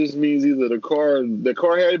said, it just means either the car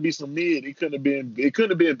had to be some mid. It couldn't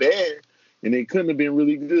have been bad, and it couldn't have been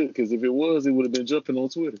really good. Because if it was, it would have been jumping on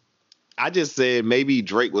Twitter. I just said maybe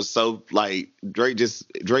Drake was so Drake's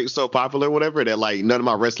so popular or whatever that like none of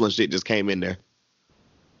my wrestling shit just came in there.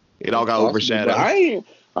 It all got overshadowed. I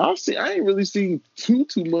ain't really seen too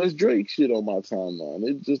much Drake shit on my timeline.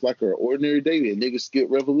 It's just like an ordinary day that niggas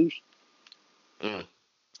skip Revolution. I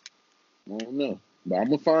don't know. But I'm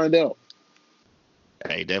gonna find out.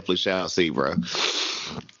 Hey, definitely shall see, bro.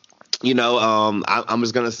 I'm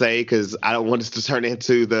just gonna say because I don't want this to turn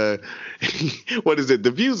into the what is it?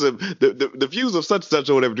 The views of the views of such and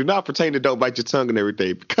such or whatever do not pertain to Don't Bite Your Tongue and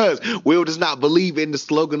everything. Because Will does not believe in the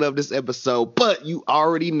slogan of this episode, but you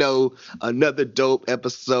already know another dope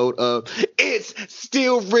episode of It's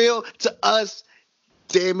Still Real to Us.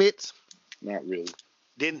 Damn it! Not really.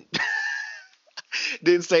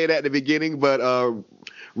 Didn't say it at the beginning, but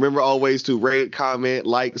remember always to rate, comment,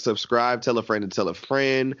 like, subscribe, tell a friend and tell a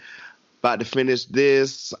friend. About to finish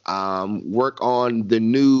this, work on the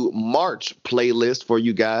new March playlist for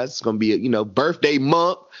you guys. It's going to be a, birthday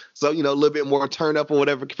month. So, a little bit more turn up or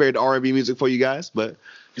whatever compared to R&B music for you guys, but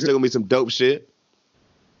still going to be some dope shit.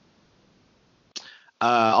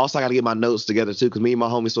 Also, I got to get my notes together too, because me and my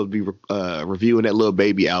homie supposed to be reviewing that Lil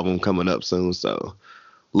Baby album coming up soon. So,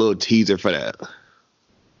 little teaser for that.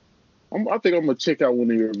 I think I'm gonna check out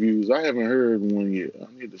one of your reviews. I haven't heard one yet. I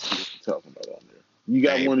need to see what you're talking about on there. You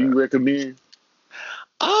got one you recommend?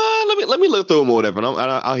 Let me look through them or whatever, and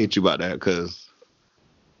I'll hit you about that. Because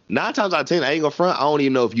 9 times out of 10, I ain't gonna front. I don't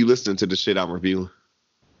even know if you listen to the shit I'm reviewing.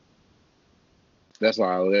 That's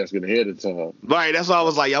why I was asking ahead of time. Right, that's why I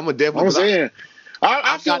was like, I'm gonna definitely. I'm saying.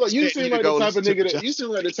 I feel like you seem like the type of nigga you seem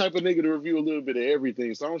like the type of nigga to review a little bit of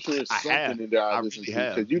everything. So I'm sure it's something in there I listen to,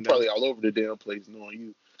 because you probably all over the damn place knowing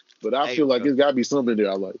you. But I feel like it's gotta be something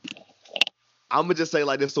there I like. I'm gonna just say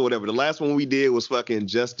like this or whatever. The last one we did was fucking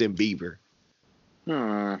Justin Bieber.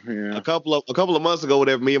 Yeah. A couple of months ago,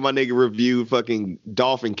 whatever. Me and my nigga reviewed fucking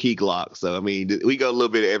Dolphin Key Glock. So I mean, we go a little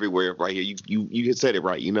bit everywhere right here. You said it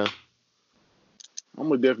right, I'm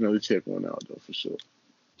gonna definitely check one out though for sure.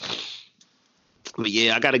 But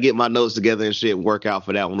yeah, I got to get my notes together and shit and work out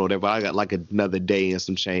for that one or whatever. I got like another day and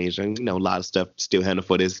some change, and a lot of stuff still handled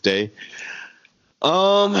for this day.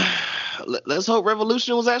 Let's hope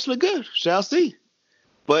Revolution was actually good. Shall see.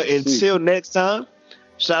 But until next time,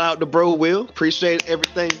 shout out to Bro Will. Appreciate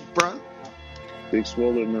everything, bro. Big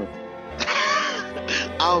swallow now.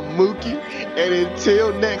 I'm Mookie, and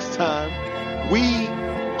until next time, we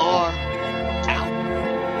are